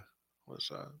It's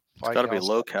got to be FICAL.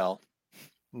 low cal.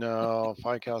 No,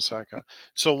 FICAL, SATCOM.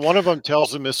 So one of them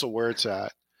tells the missile where it's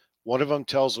at. One of them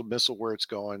tells the missile where it's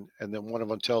going, and then one of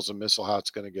them tells the missile how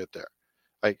it's going to get there.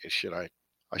 I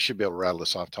should be able to rattle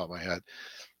this off the top of my head.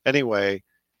 Anyway,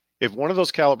 if one of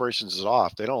those calibrations is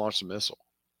off, they don't launch the missile.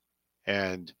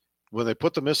 And when they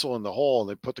put the missile in the hole and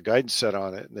they put the guidance set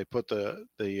on it and they put the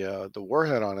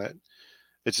warhead on it,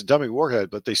 it's a dummy warhead,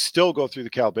 but they still go through the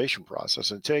calibration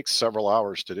process, and it takes several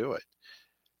hours to do it.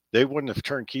 They wouldn't have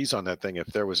turned keys on that thing if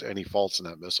there was any faults in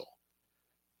that missile.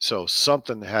 So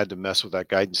something had to mess with that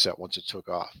guidance set once it took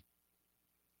off.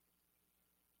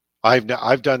 I've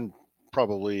done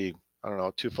probably, I don't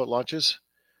know, 2-foot launches,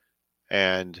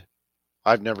 and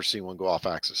I've never seen one go off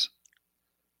axis.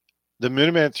 The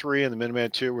Minuteman 3 and the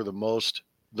Minuteman 2 were the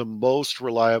most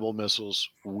reliable missiles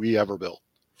we ever built,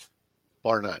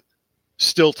 bar none.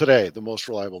 Still today, the most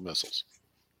reliable missiles.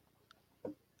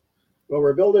 Well,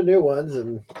 we're building new ones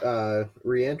and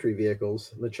re-entry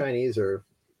vehicles. The Chinese are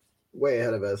way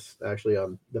ahead of us, actually,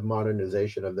 on the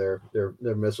modernization of their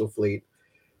missile fleet.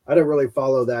 I don't really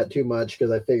follow that too much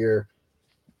because I figure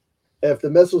if the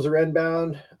missiles are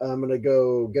inbound, I'm gonna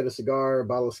go get a cigar, a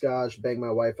bottle of scotch, bang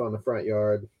my wife on the front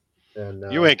yard, and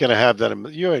You ain't gonna have that.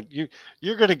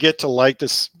 You're gonna get to light the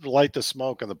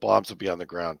smoke, and the bombs will be on the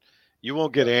ground. You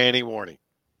won't get any warning.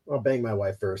 I'll bang my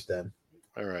wife first then.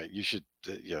 All right, you should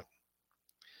yeah.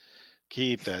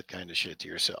 Keep that kind of shit to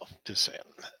yourself. Just saying.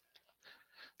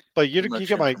 But you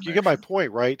get my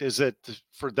point, right? Is that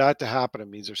for that to happen, it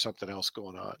means there's something else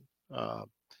going on.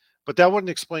 But that wouldn't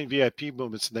explain VIP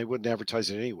movements, and they wouldn't advertise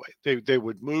it anyway. They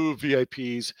would move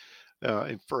VIPs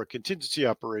for a contingency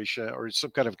operation or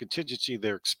some kind of contingency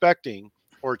they're expecting,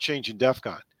 or a change in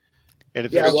DEFCON. And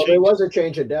if there was a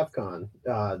change in DEFCON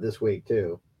this week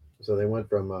too. So they went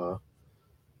from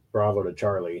Bravo to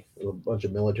Charlie, a bunch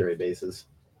of military bases.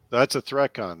 That's a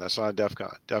ThreatCon. That's not a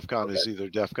DEFCON. DEFCON is either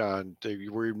DEFCON.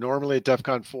 We're normally at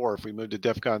DEFCON 4. If we move to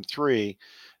DEFCON 3,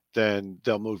 then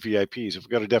they'll move VIPs. If we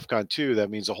go to DEFCON 2, that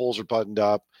means the holes are buttoned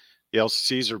up, the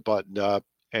LCCs are buttoned up,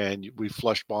 and we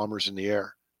flush bombers in the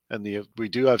air. And we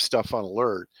do have stuff on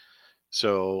alert.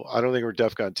 So I don't think we're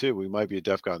DEFCON 2. We might be at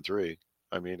DEFCON 3.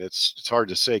 I mean, it's hard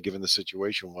to say given the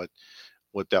situation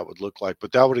what that would look like,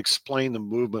 but that would explain the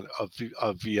movement of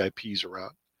VIPs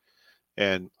around.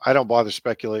 And I don't bother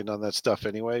speculating on that stuff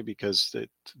anyway, because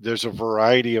there's a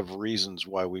variety of reasons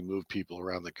why we move people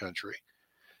around the country.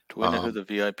 Do we know who the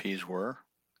VIPs were?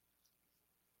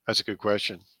 That's a good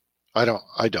question. I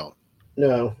don't.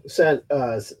 No, sent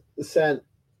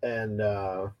and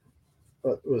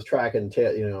was tracking.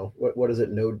 What is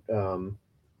it? Node.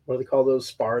 What do they call those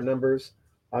SPAR numbers?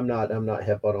 I'm not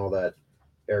hip on all that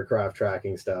aircraft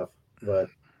tracking stuff, but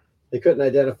they couldn't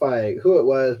identify who it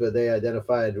was, but they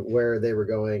identified where they were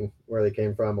going, where they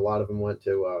came from. A lot of them went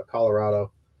to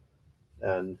Colorado,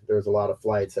 and there was a lot of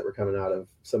flights that were coming out of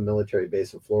some military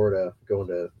base in Florida going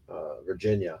to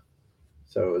Virginia.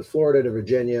 So it was Florida to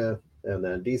Virginia, and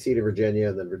then DC to Virginia,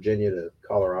 and then Virginia to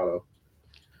Colorado.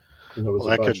 Well,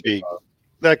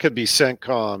 that could be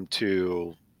CENTCOM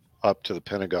to up to the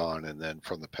Pentagon, and then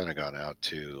from the Pentagon out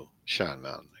to Shannon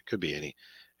Mountain. It could be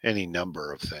any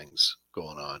number of things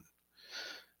going on.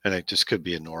 And it just could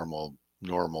be a normal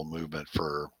movement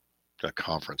for a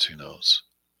conference. Who knows?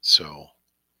 So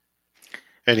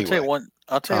anyway,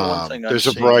 I'll tell you one thing. There's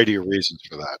a variety of reasons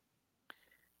for that.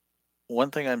 One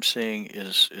thing I'm seeing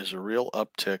is a real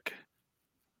uptick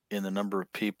in the number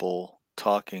of people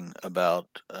talking about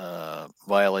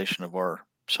violation of our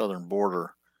southern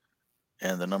border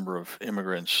and the number of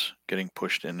immigrants getting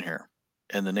pushed in here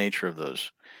and the nature of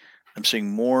those. I'm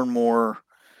seeing more and more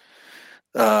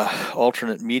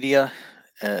alternate media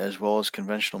as well as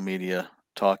conventional media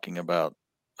talking about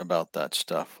that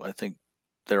stuff. I think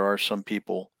there are some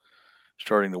people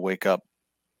starting to wake up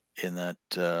in that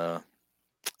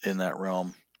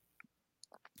realm.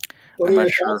 What are your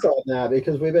thoughts on that?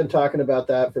 Because we've been talking about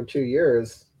that for 2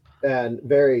 years and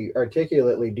very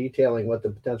articulately detailing what the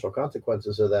potential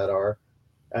consequences of that are.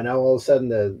 And now all of a sudden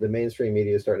the mainstream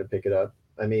media is starting to pick it up.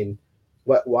 I mean,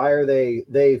 why are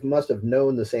they must have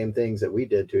known the same things that we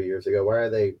did 2 years ago. Why are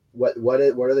they what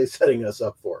are they setting us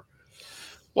up for?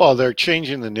 Well, they're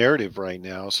changing the narrative right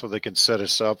now so they can set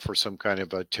us up for some kind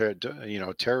of a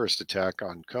terrorist attack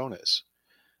on CONUS.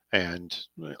 And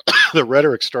the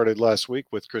rhetoric started last week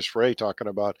with Chris Wray talking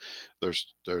about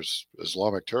there's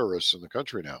Islamic terrorists in the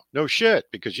country now. No shit,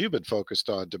 because you've been focused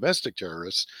on domestic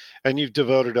terrorists and you've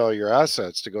devoted all your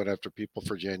assets to going after people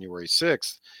for January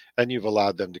 6th, and you've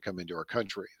allowed them to come into our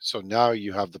country. So now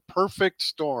you have the perfect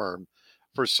storm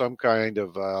for some kind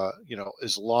of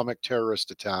Islamic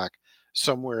terrorist attack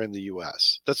somewhere in the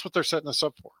US. That's what they're setting us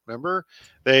up for. Remember,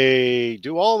 they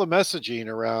do all the messaging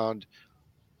around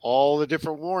all the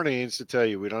different warnings to tell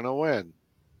you we don't know when,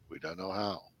 we don't know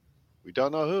how, we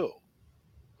don't know who,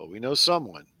 but we know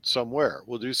someone somewhere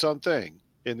will do something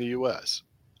in the US.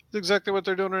 That's exactly what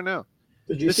they're doing right now.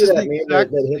 Did you This see is that the meme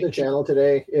exact that hit same the thing. channel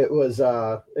today? It was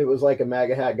like a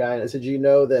MAGA hat guy, and it said, "You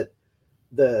know that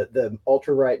the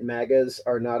ultra right MAGAs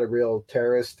are not a real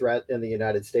terrorist threat in the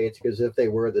United States, because if they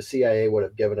were, the CIA would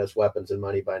have given us weapons and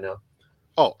money by now."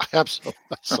 Oh, absolutely.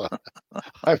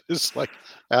 I was like,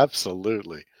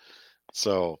 absolutely.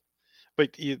 So,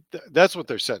 but that's what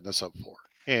they're setting us up for.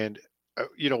 And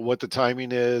what the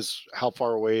timing is, how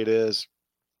far away it is,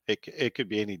 it could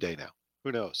be any day now.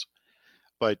 Who knows?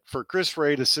 But for Chris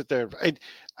Ray to sit there and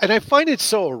I find it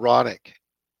so ironic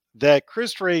that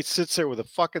Chris Ray sits there with a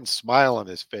fucking smile on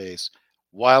his face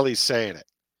while he's saying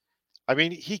it. I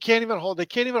mean, they can't even hold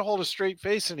a straight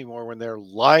face anymore when they're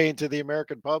lying to the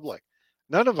American public.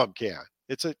 None of them can.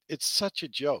 It's such a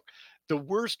joke. The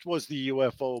worst was the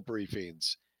UFO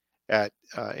briefings at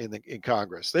in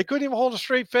Congress. They couldn't even hold a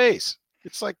straight face.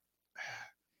 It's like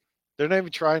they're not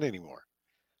even trying anymore.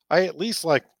 I at least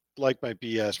like my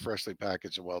BS freshly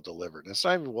packaged and well delivered. It's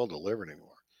not even well delivered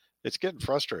anymore. It's getting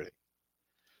frustrating.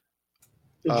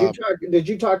 Um, Did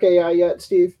you talk AI yet,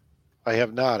 Steve? I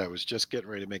have not. I was just getting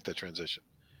ready to make that transition.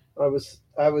 I was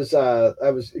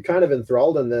kind of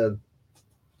enthralled in the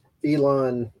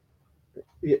Elon.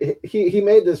 He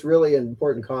made this really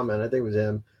important comment. I think it was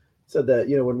him. Said that,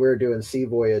 when we were doing Sea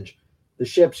Voyage, the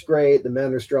ship's great, the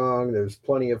men are strong, there's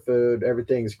plenty of food,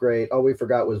 everything's great. All we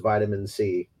forgot was vitamin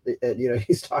C. And,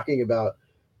 he's talking about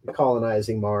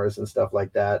colonizing Mars and stuff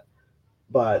like that.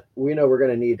 But we know we're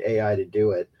going to need AI to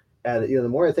do it. And the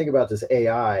more I think about this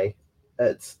AI,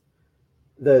 it's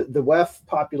the WEF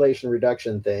population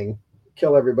reduction thing,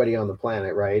 kill everybody on the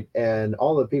planet, right? And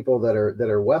all the people that are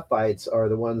WEFites are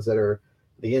the ones that are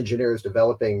the engineers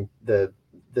developing the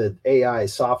AI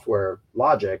software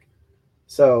logic.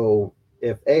 So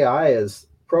if AI is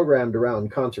programmed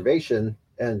around conservation,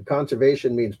 and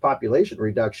conservation means population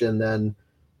reduction, then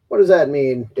what does that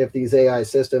mean if these AI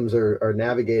systems are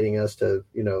navigating us to,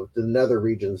 the nether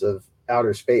regions of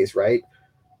outer space, right?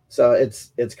 So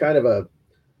it's kind of a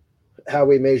how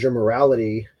we measure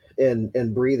morality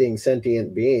in breathing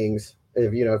sentient beings.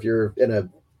 If you're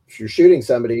shooting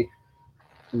somebody,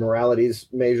 morality is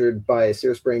measured by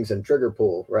Sear Springs and trigger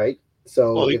pull, right? Well,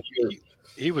 So if you're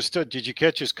he was. Did you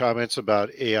catch his comments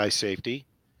about AI safety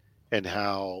and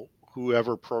how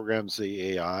whoever programs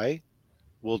the AI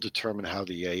will determine how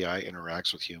the AI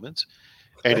interacts with humans?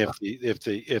 And if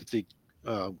the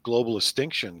global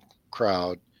extinction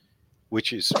crowd,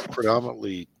 which is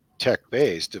predominantly tech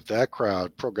based, if that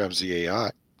crowd programs the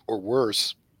AI, or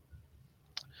worse,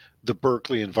 the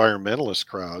Berkeley environmentalist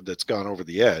crowd that's gone over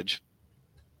the edge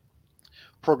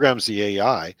programs the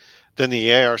AI, then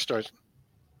the AI starts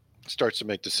to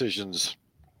make decisions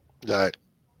that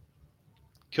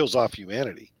kills off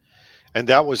humanity. And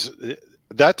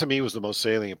that to me was the most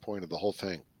salient point of the whole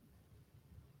thing,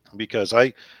 because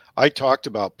I talked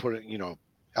about putting,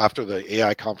 after the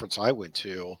AI conference I went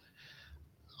to,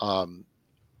 um,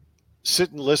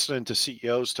 sitting listening to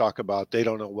CEOs talk about they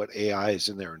don't know what AI is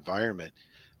in their environment,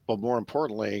 but more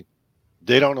importantly,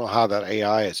 they don't know how that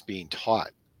AI is being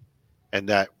taught, and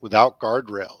that without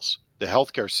guardrails, the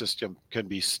healthcare system can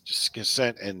be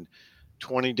sent in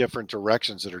 20 different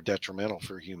directions that are detrimental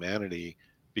for humanity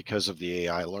because of the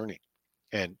AI learning.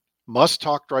 And Musk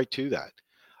talked right to that.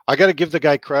 I got to give the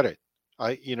guy credit.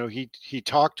 He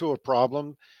talked to a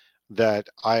problem that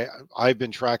I've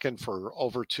been tracking for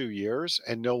over 2 years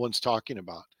and no one's talking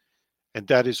about. And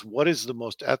that is, what is the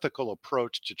most ethical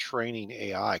approach to training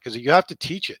AI? Because you have to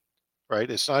teach it, right?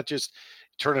 It's not just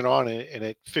turn it on and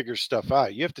it figures stuff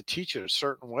out. You have to teach it a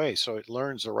certain way so it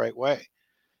learns the right way.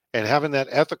 And having that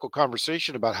ethical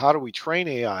conversation about how do we train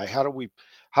AI? How do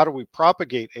we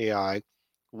propagate AI?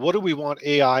 What do we want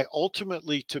AI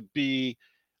ultimately to be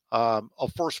a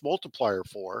force multiplier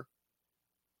for?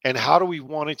 And how do we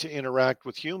want it to interact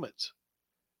with humans?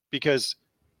 Because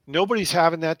nobody's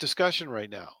having that discussion right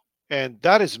now. And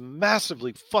that is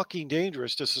massively fucking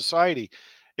dangerous to society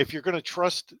if you're going to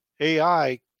trust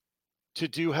AI to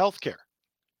do healthcare.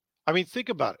 I mean, think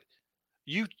about it.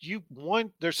 You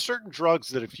want there's certain drugs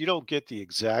that if you don't get the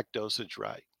exact dosage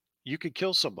right, you could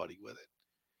kill somebody with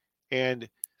it. And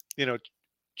you know,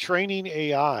 training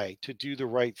AI to do the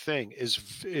right thing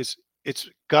is it's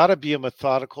got to be a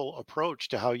methodical approach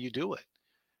to how you do it.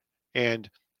 And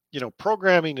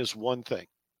programming is one thing.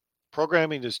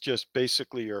 Programming is just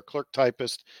basically you're a clerk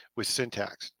typist with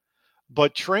syntax.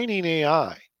 But training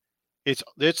AI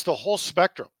It's the whole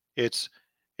spectrum. It's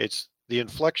the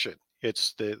inflection.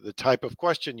 It's the type of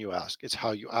question you ask. It's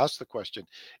how you ask the question.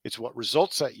 It's what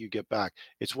result set you get back.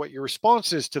 It's what your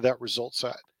response is to that result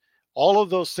set. All of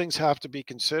those things have to be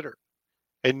considered,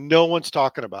 and no one's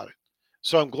talking about it.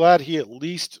 So I'm glad he at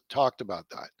least talked about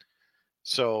that.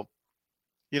 So,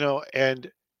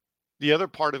 and the other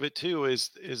part of it too is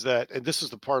that, and this is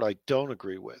the part I don't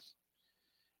agree with,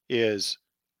 is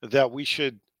that we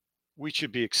should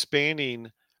be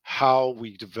expanding how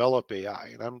we develop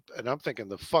AI. And I'm thinking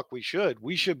the fuck we should.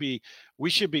 We should be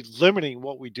limiting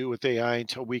what we do with AI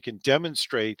until we can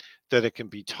demonstrate that it can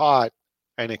be taught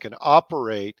and it can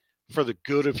operate for the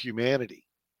good of humanity.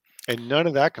 And none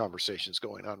of that conversation is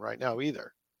going on right now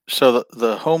either. So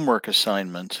the homework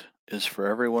assignment is for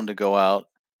everyone to go out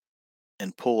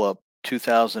and pull up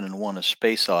 2001: A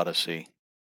Space Odyssey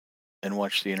and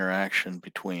watch the interaction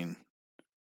between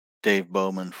Dave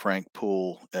Bowman, Frank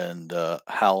Poole, and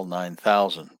HAL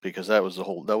 9000, because that was the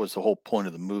whole point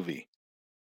of the movie,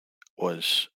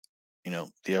 was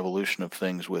the evolution of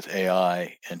things with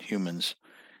AI and humans,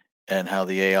 and how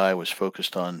the AI was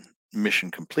focused on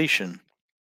mission completion,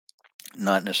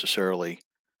 not necessarily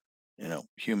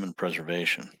human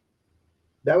preservation.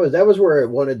 That was where it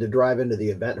wanted to drive into the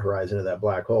event horizon of that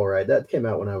black hole, right? That came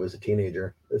out when I was a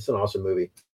teenager. It's an awesome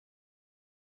movie.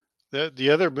 The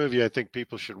other movie I think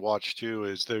people should watch too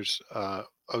is I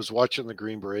was watching the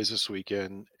Green Berets this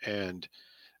weekend, and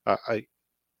I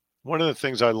one of the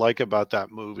things I like about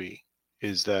that movie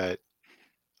is that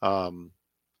um,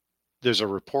 there's a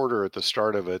reporter at the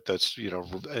start of it that's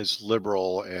as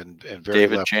liberal and very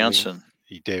David left wing. Jansen.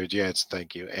 David Jansen,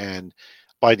 thank you. And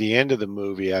by the end of the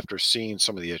movie, after seeing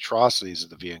some of the atrocities that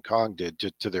the Viet Cong did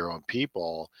to their own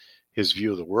people, his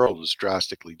view of the world was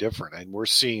drastically different. And we're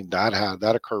seeing that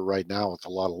occur right now with a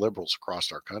lot of liberals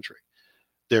across our country.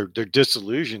 They're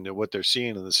disillusioned at what they're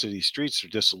seeing in the city streets. They're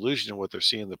disillusioned at what they're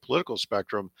seeing in the political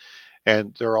spectrum,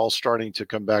 and they're all starting to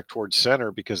come back towards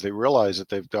center because they realize that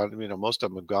they've done. Most of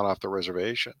them have gone off the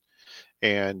reservation,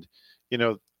 and you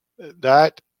know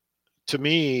that to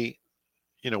me,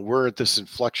 we're at this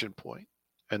inflection point,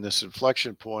 and this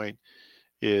inflection point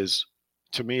is,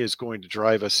 to me, is going to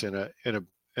drive us in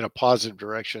a positive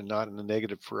direction, not in a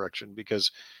negative direction, because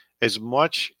as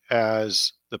much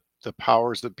as the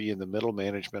powers that be in the middle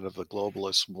management of the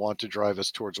globalists want to drive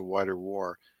us towards a wider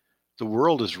war, the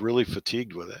world is really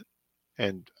fatigued with it.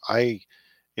 And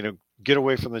get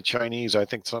away from the Chinese. I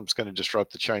think something's going to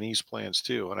disrupt the Chinese plans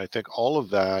too. And I think all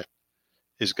of that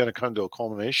is going to come to a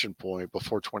culmination point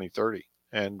before 2030.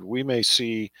 And we may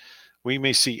see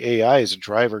AI as a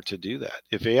driver to do that.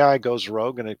 If AI goes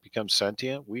rogue and it becomes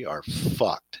sentient, we are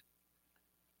fucked.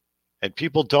 And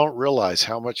people don't realize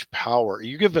how much power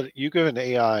you give an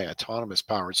AI autonomous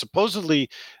power. And supposedly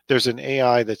there's an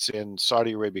AI that's in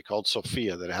Saudi Arabia called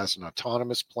Sophia that has an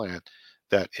autonomous plant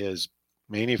that is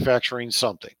manufacturing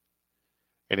something.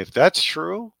 And if that's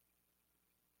true,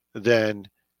 then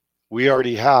we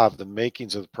already have the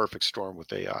makings of the perfect storm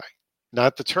with AI.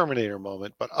 Not the Terminator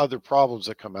moment, but other problems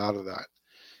that come out of that.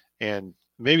 And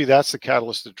maybe that's the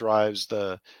catalyst that drives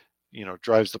the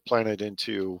planet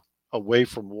into away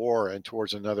from war and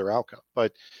towards another outcome.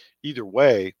 But either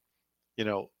way,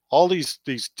 all these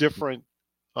different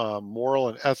moral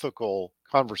and ethical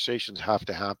conversations have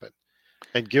to happen.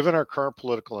 And given our current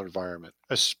political environment,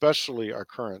 especially our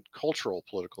current cultural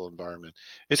political environment,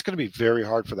 it's going to be very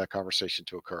hard for that conversation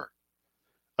to occur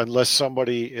unless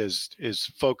somebody is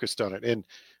focused on it. And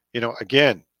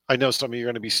again, I know some of you are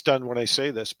going to be stunned when I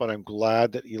say this, but I'm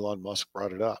glad that Elon Musk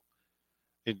brought it up.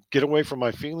 And get away from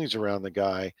my feelings around the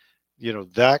guy.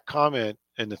 That comment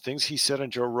and the things he said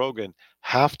on Joe Rogan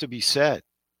have to be said,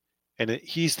 and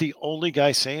he's the only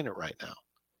guy saying it right now.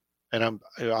 And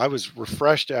I was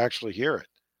refreshed to actually hear it.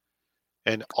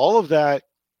 And all of that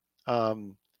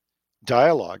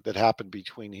dialogue that happened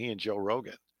between he and Joe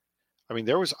Rogan. I mean,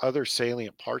 there was other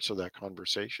salient parts of that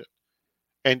conversation.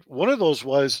 And one of those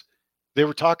was they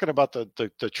were talking about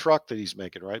the truck that he's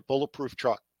making, right? Bulletproof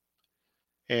truck.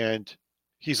 And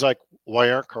he's like,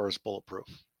 why aren't cars bulletproof?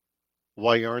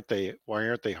 Why aren't they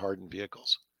hardened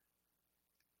vehicles?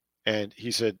 And he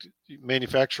said,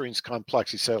 manufacturing's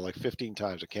complex. He said it like 15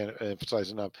 times. I can't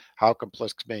emphasize enough how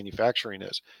complex manufacturing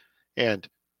is. And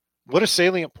what a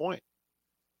salient point,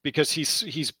 because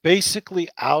he's basically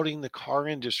outing the car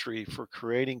industry for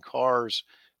creating cars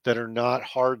that are not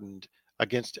hardened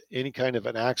against any kind of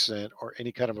an accident or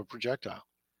any kind of a projectile.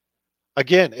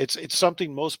 Again, it's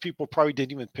something most people probably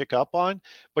didn't even pick up on,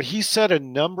 but he said a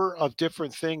number of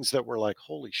different things that were like,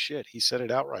 holy shit, he said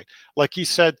it outright. Like he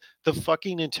said, the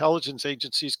fucking intelligence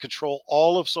agencies control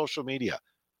all of social media.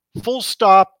 Full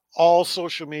stop, all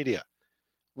social media.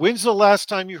 When's the last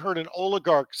time you heard an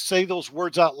oligarch say those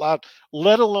words out loud,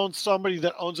 let alone somebody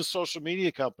that owns a social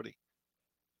media company?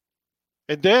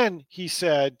 And then he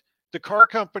said the car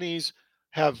companies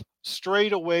have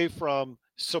strayed away from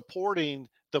supporting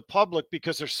the public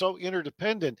because they're so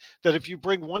interdependent that if you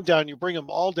bring one down, you bring them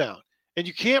all down. And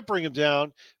you can't bring them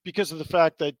down because of the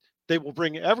fact that they will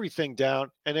bring everything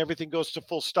down and everything goes to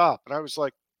full stop. And I was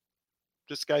like,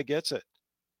 this guy gets it.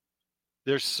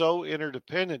 They're so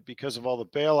interdependent because of all the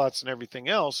bailouts and everything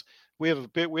else. We have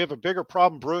a bigger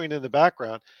problem brewing in the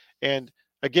background. And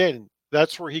again,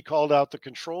 that's where he called out the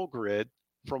control grid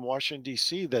from Washington,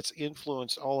 D.C. that's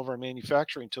influenced all of our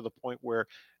manufacturing to the point where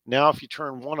now if you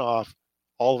turn one off,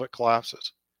 all of it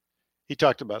collapses. He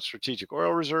talked about strategic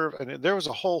oil reserve, and there was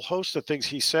a whole host of things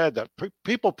he said that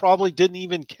people probably didn't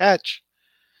even catch.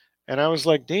 And I was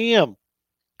like, damn,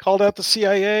 called out the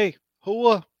CIA.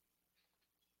 Hooah.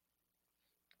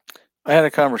 I had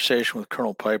a conversation with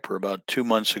Colonel Piper about 2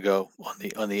 months ago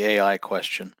on the AI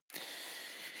question,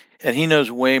 and he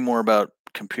knows way more about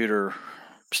computer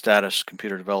status,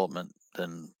 computer development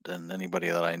than anybody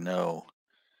that I know.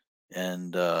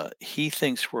 And he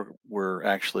thinks we're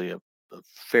actually a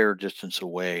fair distance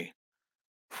away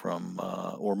from,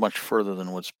 or much further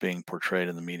than what's being portrayed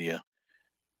in the media,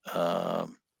 uh,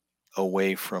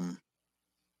 away from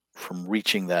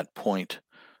reaching that point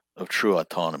of true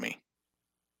autonomy.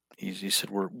 He said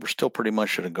we're still pretty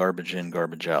much at a garbage in,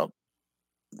 garbage out,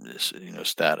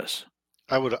 status.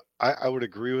 I would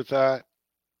agree with that,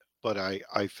 but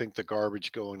I think the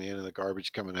garbage going in and the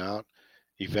garbage coming out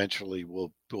eventually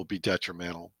will be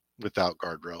detrimental without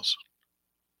guardrails.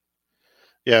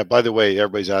 Yeah, by the way,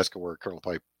 everybody's asking where Colonel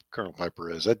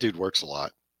Piper is. That dude works a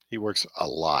lot. He works a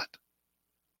lot.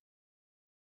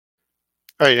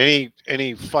 All right,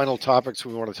 any final topics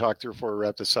we want to talk through before we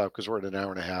wrap this up? Because we're at an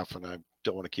hour and a half, and I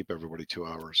don't want to keep everybody 2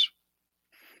 hours.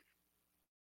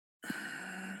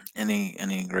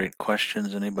 Any great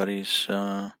questions anybody's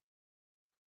got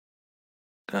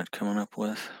coming up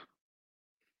with?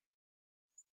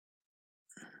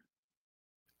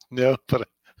 No, but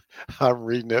I'm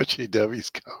reading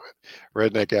OGW's comment.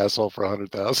 Redneck asshole for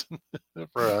 100,000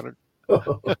 for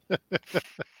 100.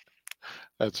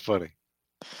 That's funny.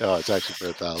 Oh, it's actually for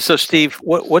 1,000. So, Steve,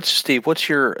 what's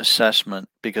your assessment?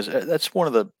 Because that's one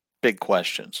of the big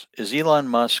questions. Is Elon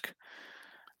Musk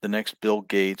the next Bill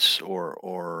Gates or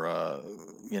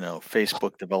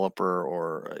Facebook developer,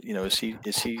 or is he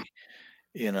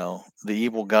the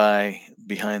evil guy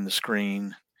behind the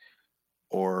screen,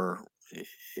 or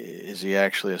is he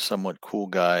actually a somewhat cool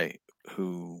guy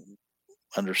who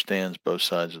understands both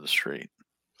sides of the street?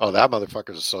 Oh, that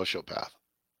motherfucker's a sociopath.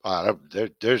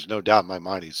 There's no doubt in my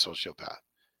mind he's a sociopath.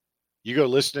 You go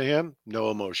listen to him,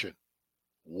 no emotion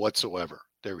whatsoever.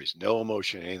 There is no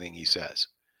emotion in anything he says.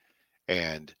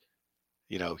 And,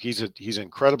 he's an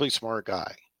incredibly smart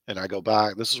guy. And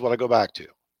this is what I go back to,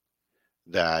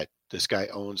 that this guy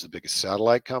owns the biggest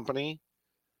satellite company.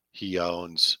 He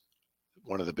owns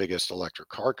one of the biggest electric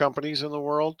car companies in the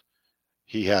world.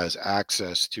 He has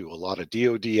access to a lot of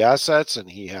DoD assets, and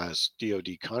he has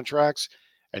DoD contracts,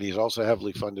 and he's also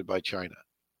heavily funded by China.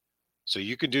 So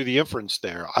you can do the inference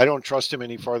there. I don't trust him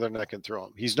any farther than I can throw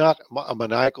him. He's not a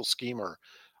maniacal schemer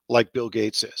like Bill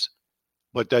Gates is,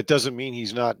 but that doesn't mean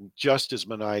he's not just as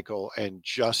maniacal and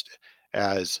just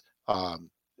as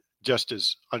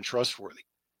untrustworthy.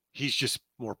 He's just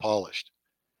more polished,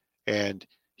 and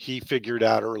he figured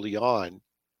out early on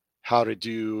how to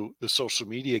do the social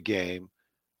media game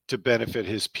to benefit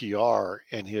his PR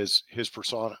and his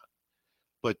persona.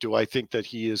 But do I think that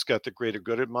he has got the greater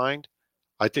good in mind?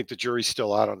 I think the jury's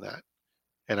still out on that.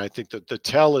 And I think that the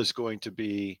tell is going to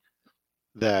be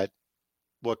that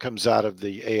what comes out of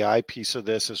the AI piece of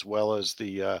this, as well as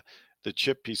the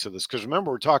chip piece of this. Because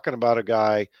remember, we're talking about a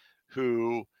guy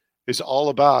who is all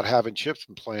about having chips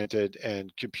implanted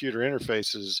and computer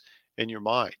interfaces in your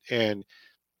mind. And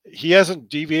he hasn't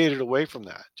deviated away from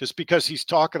that. Just because he's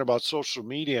talking about social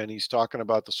media and he's talking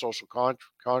about the social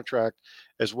contract,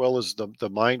 as well as the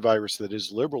mind virus that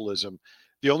is liberalism,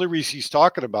 the only reason he's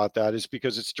talking about that is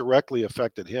because it's directly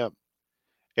affected him.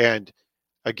 And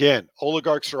again,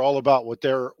 oligarchs are all about what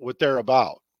they're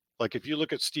about. Like if you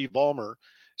look at Steve Ballmer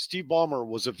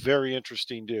was a very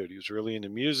interesting dude. He was really into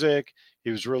music. He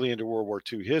was really into World War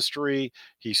II history.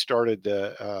 He started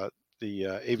the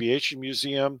aviation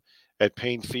museum at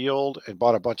Payne Field and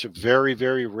bought a bunch of very,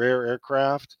 very rare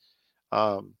aircraft.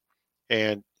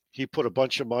 And he put a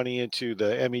bunch of money into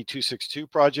the ME-262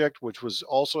 project, which was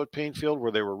also at Payne Field,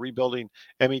 where they were rebuilding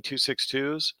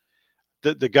ME-262s.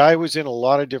 The guy was in a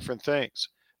lot of different things,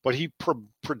 but he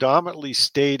predominantly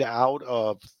stayed out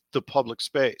of the public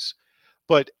space.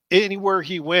 But anywhere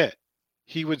he went,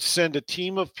 he would send a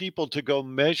team of people to go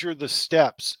measure the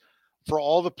steps for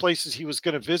all the places he was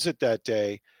going to visit that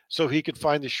day so he could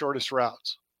find the shortest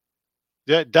routes.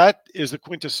 That is the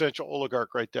quintessential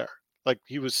oligarch right there. Like,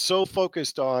 he was so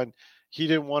focused on, he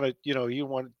didn't want to, he didn't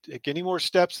want to take any more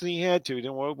steps than he had to. He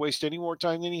didn't want to waste any more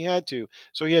time than he had to.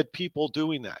 So he had people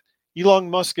doing that. Elon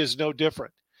Musk is no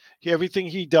different. Everything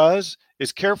he does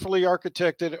is carefully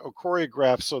architected or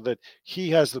choreographed so that he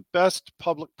has the best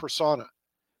public persona.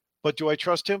 But do I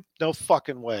trust him? No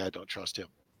fucking way I don't trust him.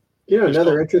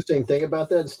 Another interesting thing about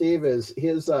that, Steve, is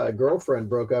his girlfriend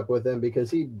broke up with him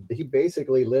because he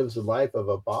basically lives the life of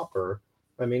a pauper.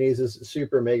 I mean, he's a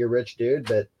super mega rich dude,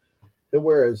 but he'll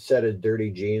wear a set of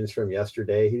dirty jeans from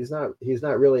yesterday. He's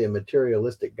not really a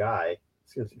materialistic guy.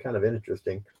 It's kind of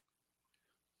interesting.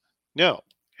 No,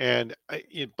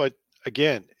 but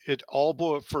again, it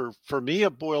all for me,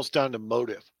 it boils down to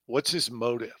motive. What's his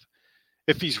motive?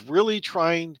 If he's really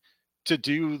trying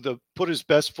to put his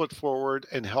best foot forward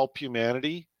and help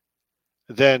humanity,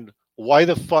 then why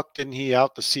the fuck didn't he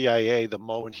out the CIA the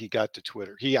moment he got to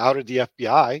Twitter? He outed the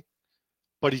FBI,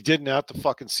 but he didn't out the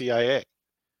fucking CIA.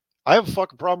 I have a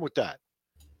fucking problem with that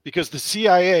because the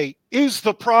CIA is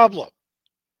the problem.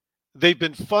 They've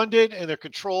been funded and they're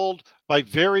controlled by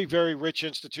very, very rich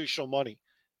institutional money.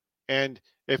 And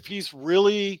if he's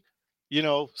really,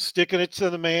 sticking it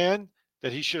to the man,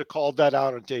 that he should have called that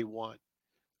out on day one.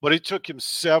 But it took him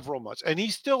several months. And he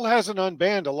still hasn't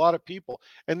unbanned a lot of people.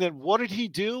 And then what did he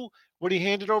do when he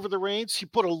handed over the reins? He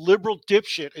put a liberal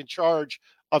dipshit in charge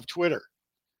of Twitter,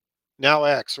 now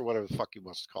X, or whatever the fuck he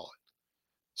wants to call it.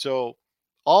 So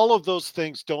all of those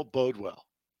things don't bode well.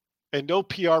 And no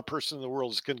PR person in the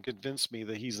world is going to convince me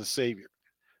that he's a savior.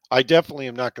 I definitely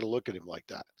am not going to look at him like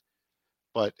that.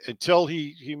 But until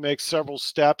he makes several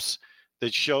steps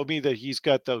that show me that he's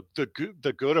got the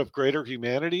good of greater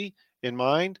humanity in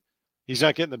mind, he's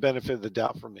not getting the benefit of the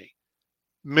doubt from me,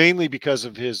 mainly because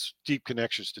of his deep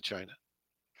connections to China.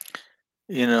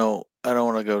 I don't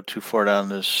want to go too far down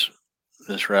this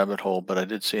rabbit hole, but I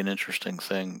did see an interesting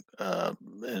thing.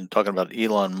 And talking about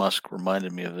Elon Musk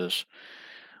reminded me of this.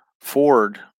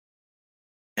 Ford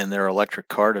and their electric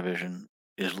car division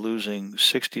is losing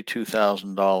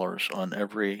 $62,000 on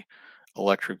every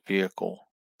electric vehicle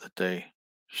that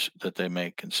they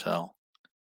make and sell.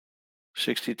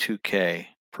 62K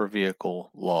per vehicle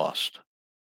lost.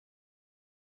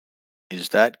 Is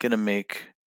that going to make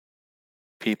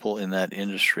people in that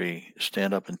industry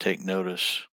stand up and take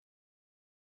notice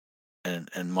and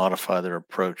modify their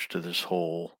approach to this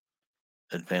whole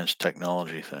advanced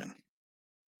technology thing?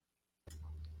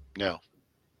 No.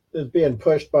 It's being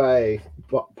pushed by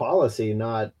policy,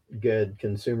 not good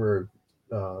consumer,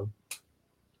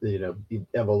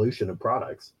 evolution of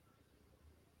products.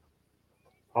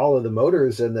 All of the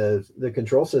motors and the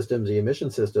control systems, the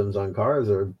emission systems on cars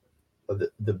are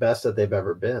the best that they've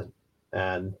ever been.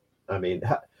 And I mean,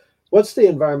 what's the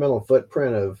environmental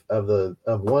footprint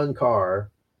of one car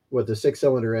with a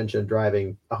 6-cylinder engine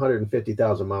driving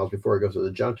 150,000 miles before it goes to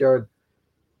the junkyard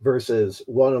versus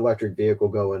one electric vehicle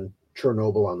going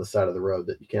Chernobyl on the side of the road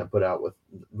that you can't put out with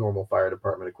normal fire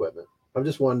department equipment? I'm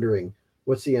just wondering,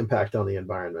 what's the impact on the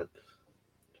environment?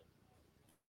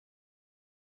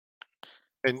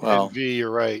 And Well, V, you're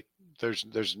right. There's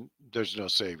no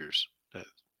saviors.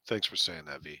 Thanks for saying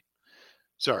that, V.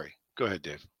 Sorry. Go ahead,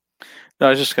 Dave. no, I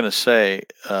was just going to say,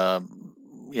 I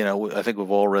think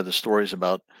we've all read the stories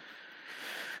about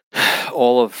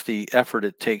all of the effort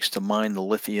it takes to mine the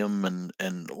lithium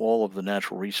and all of the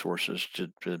natural resources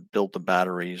to build the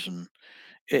batteries. And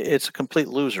it's a complete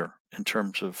loser in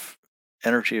terms of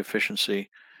energy efficiency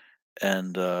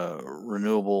and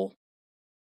renewable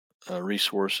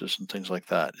resources and things like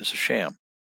that. It's a sham.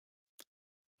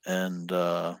 And,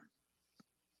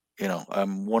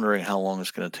 I'm wondering how long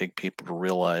it's going to take people to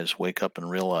wake up and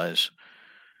realize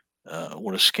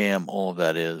what a scam all of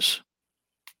that is.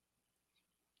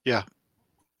 Yeah,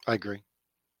 I agree.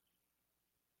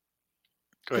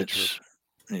 Go ahead, Trip.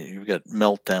 You've got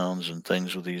meltdowns and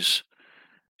things with these,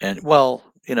 and well,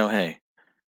 hey,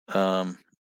 how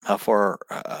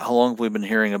long have we been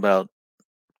hearing about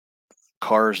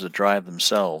cars that drive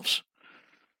themselves?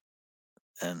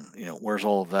 And where's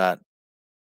all of that?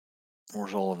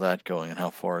 Where's all of that going, and how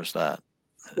far is that?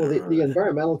 Well, the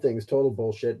environmental thing is total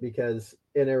bullshit because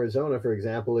in Arizona, for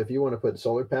example, if you want to put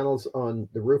solar panels on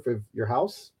the roof of your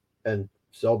house and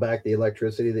sell back the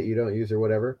electricity that you don't use or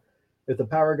whatever, if the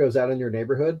power goes out in your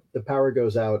neighborhood, the power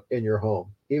goes out in your home.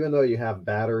 Even though you have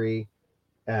battery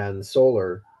and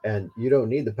solar and you don't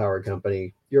need the power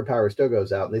company, your power still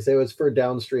goes out. And they say, well, it's for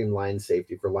downstream line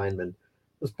safety for linemen.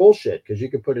 It's bullshit because you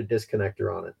could put a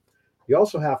disconnector on it. You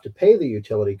also have to pay the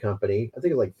utility company, I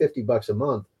think it's like $50 a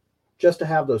month, just to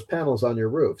have those panels on your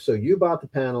roof. So you bought the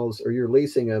panels or you're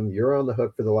leasing them, you're on the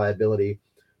hook for the liability.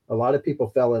 A lot of people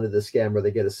fell into this scam where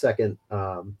they get a second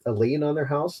a lien on their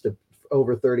house to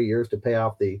over 30 years to pay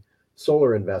off the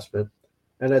solar investment,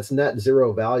 and that's net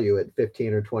zero value at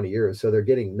 15 or 20 years. So they're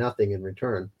getting nothing in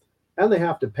return, and they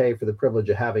have to pay for the privilege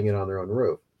of having it on their own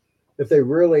roof. If they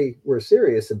really were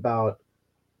serious about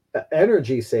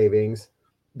energy savings,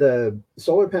 the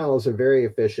solar panels are very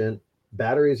efficient.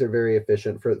 Batteries are very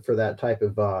efficient for that type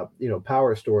of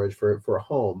power storage for a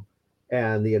home,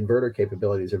 and the inverter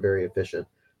capabilities are very efficient.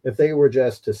 If they were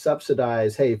just to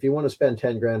subsidize, hey, if you want to spend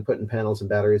 10 grand putting panels and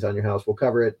batteries on your house, we'll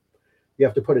cover it. You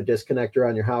have to put a disconnector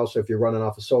on your house. So if you're running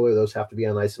off of solar, those have to be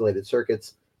on isolated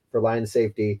circuits for line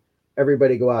safety.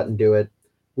 Everybody go out and do it.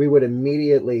 We would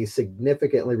immediately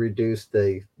significantly reduce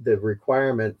the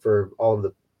requirement for all of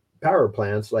the power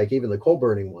plants, like even the coal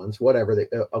burning ones, whatever,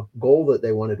 a goal that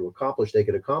they wanted to accomplish, they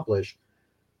could accomplish.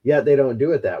 Yet they don't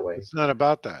do it that way. It's not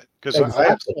about that, because I have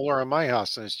Exactly. solar on my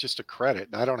house and it's just a credit,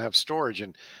 and I don't have storage.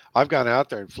 And I've gone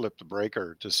out there and flipped the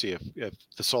breaker to see if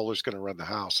the solar's going to run the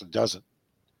house, and it doesn't.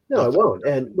 No, it Nothing. won't.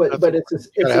 And but Nothing it's works.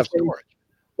 You got it's to the have same. storage.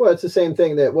 Well, it's the same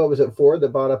thing that, what was it, Ford that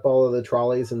bought up all of the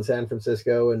trolleys in San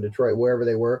Francisco and Detroit, wherever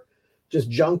they were, just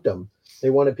junked them.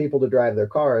 They wanted people to drive their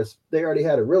cars. They already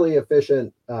had a really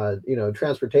efficient,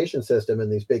 transportation system in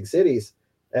these big cities.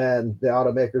 And the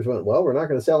automakers went, well, we're not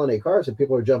going to sell any cars if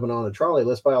people are jumping on a trolley.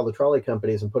 Let's buy all the trolley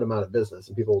companies and put them out of business,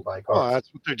 and people will buy Well, cars.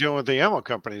 that's what they're doing with the ammo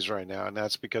companies right now, and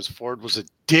that's because Ford was a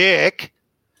dick.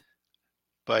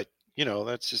 But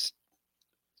that's just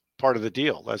part of the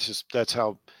deal. That's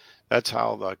how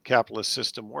the capitalist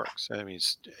system works. I mean,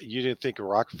 you didn't think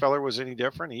Rockefeller was any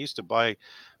different? He used to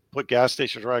put gas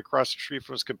stations right across the street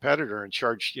from his competitor and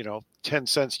charge 10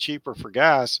 cents cheaper for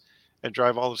gas, and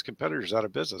drive all his competitors out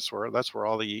of business. That's where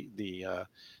all the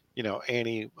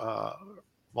anti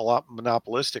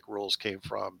monopolistic rules came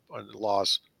from, and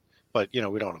laws. But we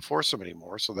don't enforce them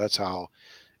anymore. So that's how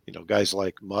guys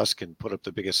like Musk can put up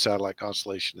the biggest satellite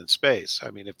constellation in space. I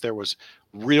mean, if there was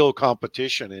real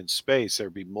competition in space,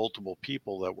 there'd be multiple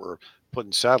people that were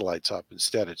putting satellites up.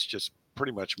 Instead, it's just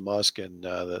pretty much Musk and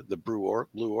the Blue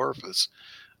Orifice,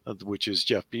 which is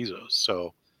Jeff Bezos.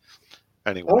 So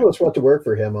I anyway, almost went to work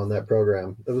for him on that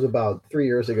program. It was about 3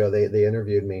 years ago. They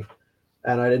interviewed me,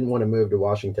 and I didn't want to move to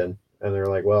Washington. And they were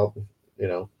like, well,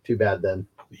 too bad then.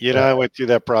 I went through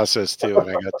that process too, and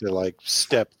I got to like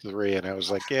step 3, and I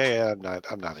was like, yeah,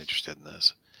 I'm not interested in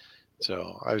this.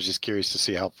 So I was just curious to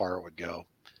see how far it would go.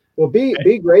 Well,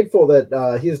 be grateful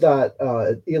that he's not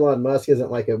Elon Musk isn't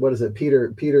like what is it,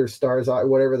 Peter Stars,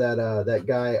 whatever that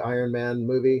guy Iron Man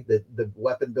movie, the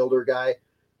weapon builder guy.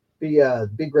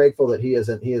 Be grateful that he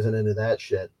isn't into that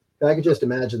shit. I could just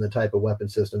imagine the type of weapon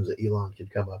systems that Elon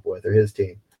could come up with, or his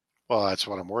team. Well, that's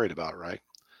what I'm worried about, right?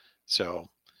 So,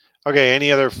 okay.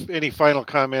 Any final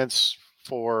comments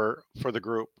for the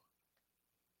group?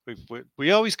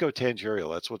 We always go tangential.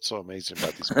 That's what's so amazing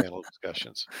about these panel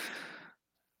discussions.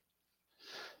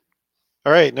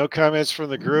 All right, no comments from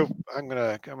the group. I'm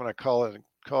gonna call it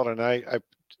a night.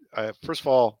 I first of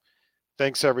all,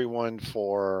 thanks everyone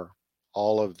for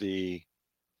all of the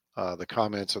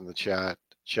comments in the chat.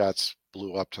 Chats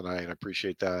blew up tonight. I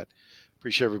appreciate that.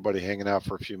 Appreciate everybody hanging out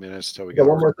for a few minutes till we Got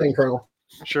got one more thing, Colonel.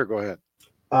 Sure, go ahead.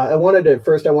 I wanted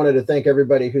to thank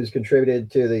everybody who's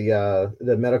contributed to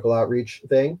the medical outreach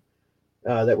thing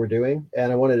that we're doing,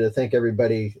 and I wanted to thank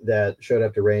everybody that showed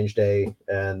up to Range Day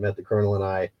and met the Colonel and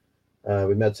I.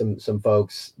 We met some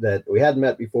folks that we hadn't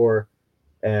met before,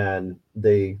 and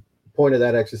the point of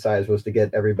that exercise was to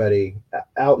get everybody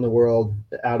out in the world,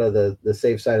 out of the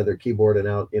safe side of their keyboard, and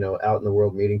out in the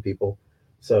world meeting people.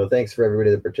 So thanks for everybody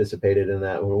that participated in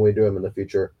that. When we do them in the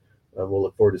future, we'll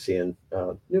look forward to seeing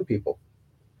new people.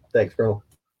 Thanks, Colonel.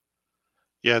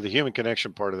 Yeah, the human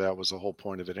connection part of that was the whole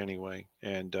point of it anyway.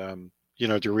 And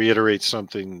to reiterate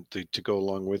something to go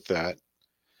along with that,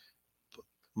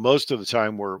 most of the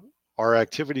time our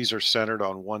activities are centered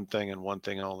on one thing and one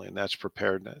thing only, and that's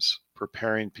preparedness,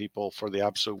 preparing people for the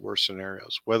absolute worst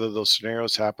scenarios. Whether those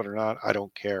scenarios happen or not, I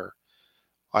don't care.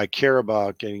 I care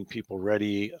about getting people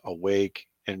ready, awake,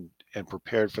 and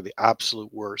prepared for the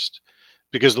absolute worst.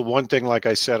 Because the one thing, like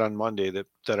I said on Monday,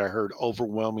 that I heard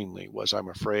overwhelmingly was, I'm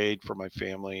afraid for my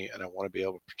family and I want to be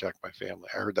able to protect my family.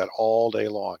 I heard that all day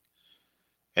long.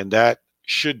 And that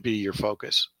should be your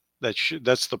focus.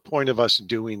 That's the point of us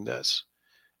doing this.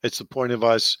 It's the point of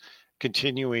us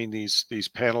continuing these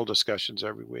panel discussions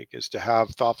every week is to have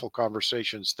thoughtful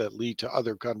conversations that lead to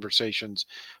other conversations,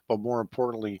 but more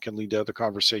importantly, can lead to other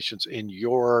conversations in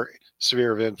your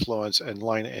sphere of influence and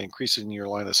increasing your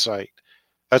line of sight.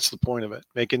 That's the point of it.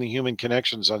 Making the human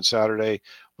connections on Saturday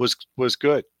was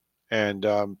good, and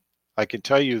I can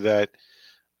tell you that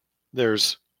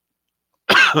there's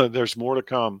there's more to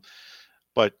come,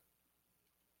 but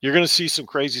you're going to see some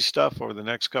crazy stuff over the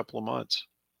next couple of months,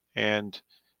 and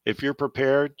if you're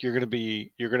prepared, you're going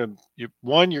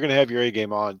to have your A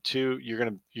game on. Two, you're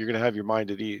going to have your mind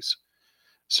at ease.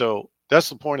 So that's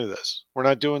the point of this. We're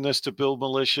not doing this to build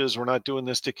militias. We're not doing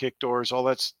this to kick doors. All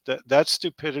that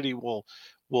stupidity will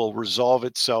resolve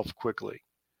itself quickly.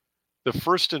 The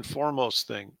first and foremost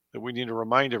thing that we need to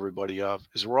remind everybody of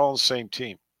is we're all on the same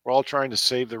team. We're all trying to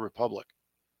save the republic.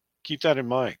 Keep that in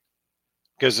mind,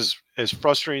 because as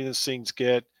frustrating as things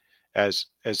get, as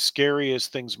scary as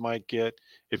things might get,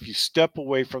 if you step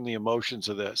away from the emotions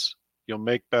of this, you'll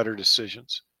make better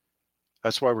decisions.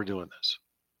 That's why we're doing this.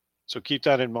 So keep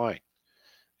that in mind.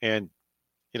 And,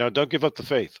 don't give up the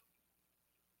faith.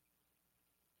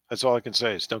 That's all I can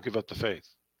say is don't give up the faith.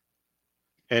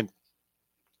 And,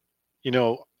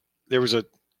 there was I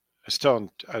was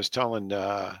telling,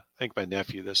 I think my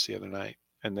nephew this the other night,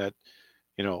 and that,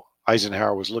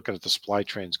 Eisenhower was looking at the supply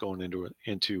trains going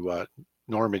into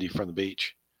Normandy from the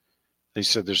beach. He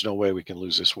said, "There's no way we can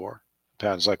lose this war."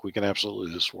 Patton's like, "We can absolutely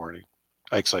lose this war." And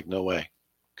Ike's like, "No way,"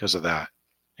 because of that.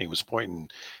 He was pointing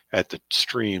at the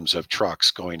streams of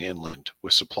trucks going inland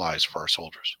with supplies for our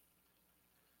soldiers.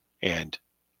 And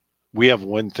we have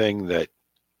one thing that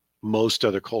most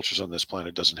other cultures on this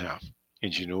planet doesn't have: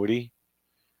 ingenuity.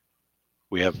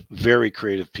 We have very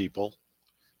creative people,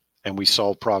 and we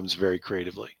solve problems very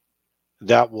creatively.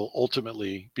 That will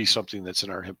ultimately be something that's in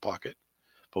our hip pocket.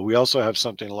 But we also have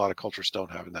something a lot of cultures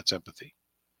don't have, and that's empathy.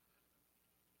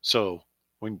 So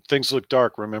when things look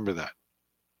dark, remember that.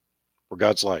 We're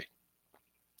God's light.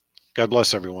 God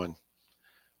bless everyone.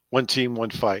 One team,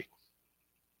 one fight.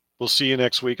 We'll see you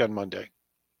next week on Monday.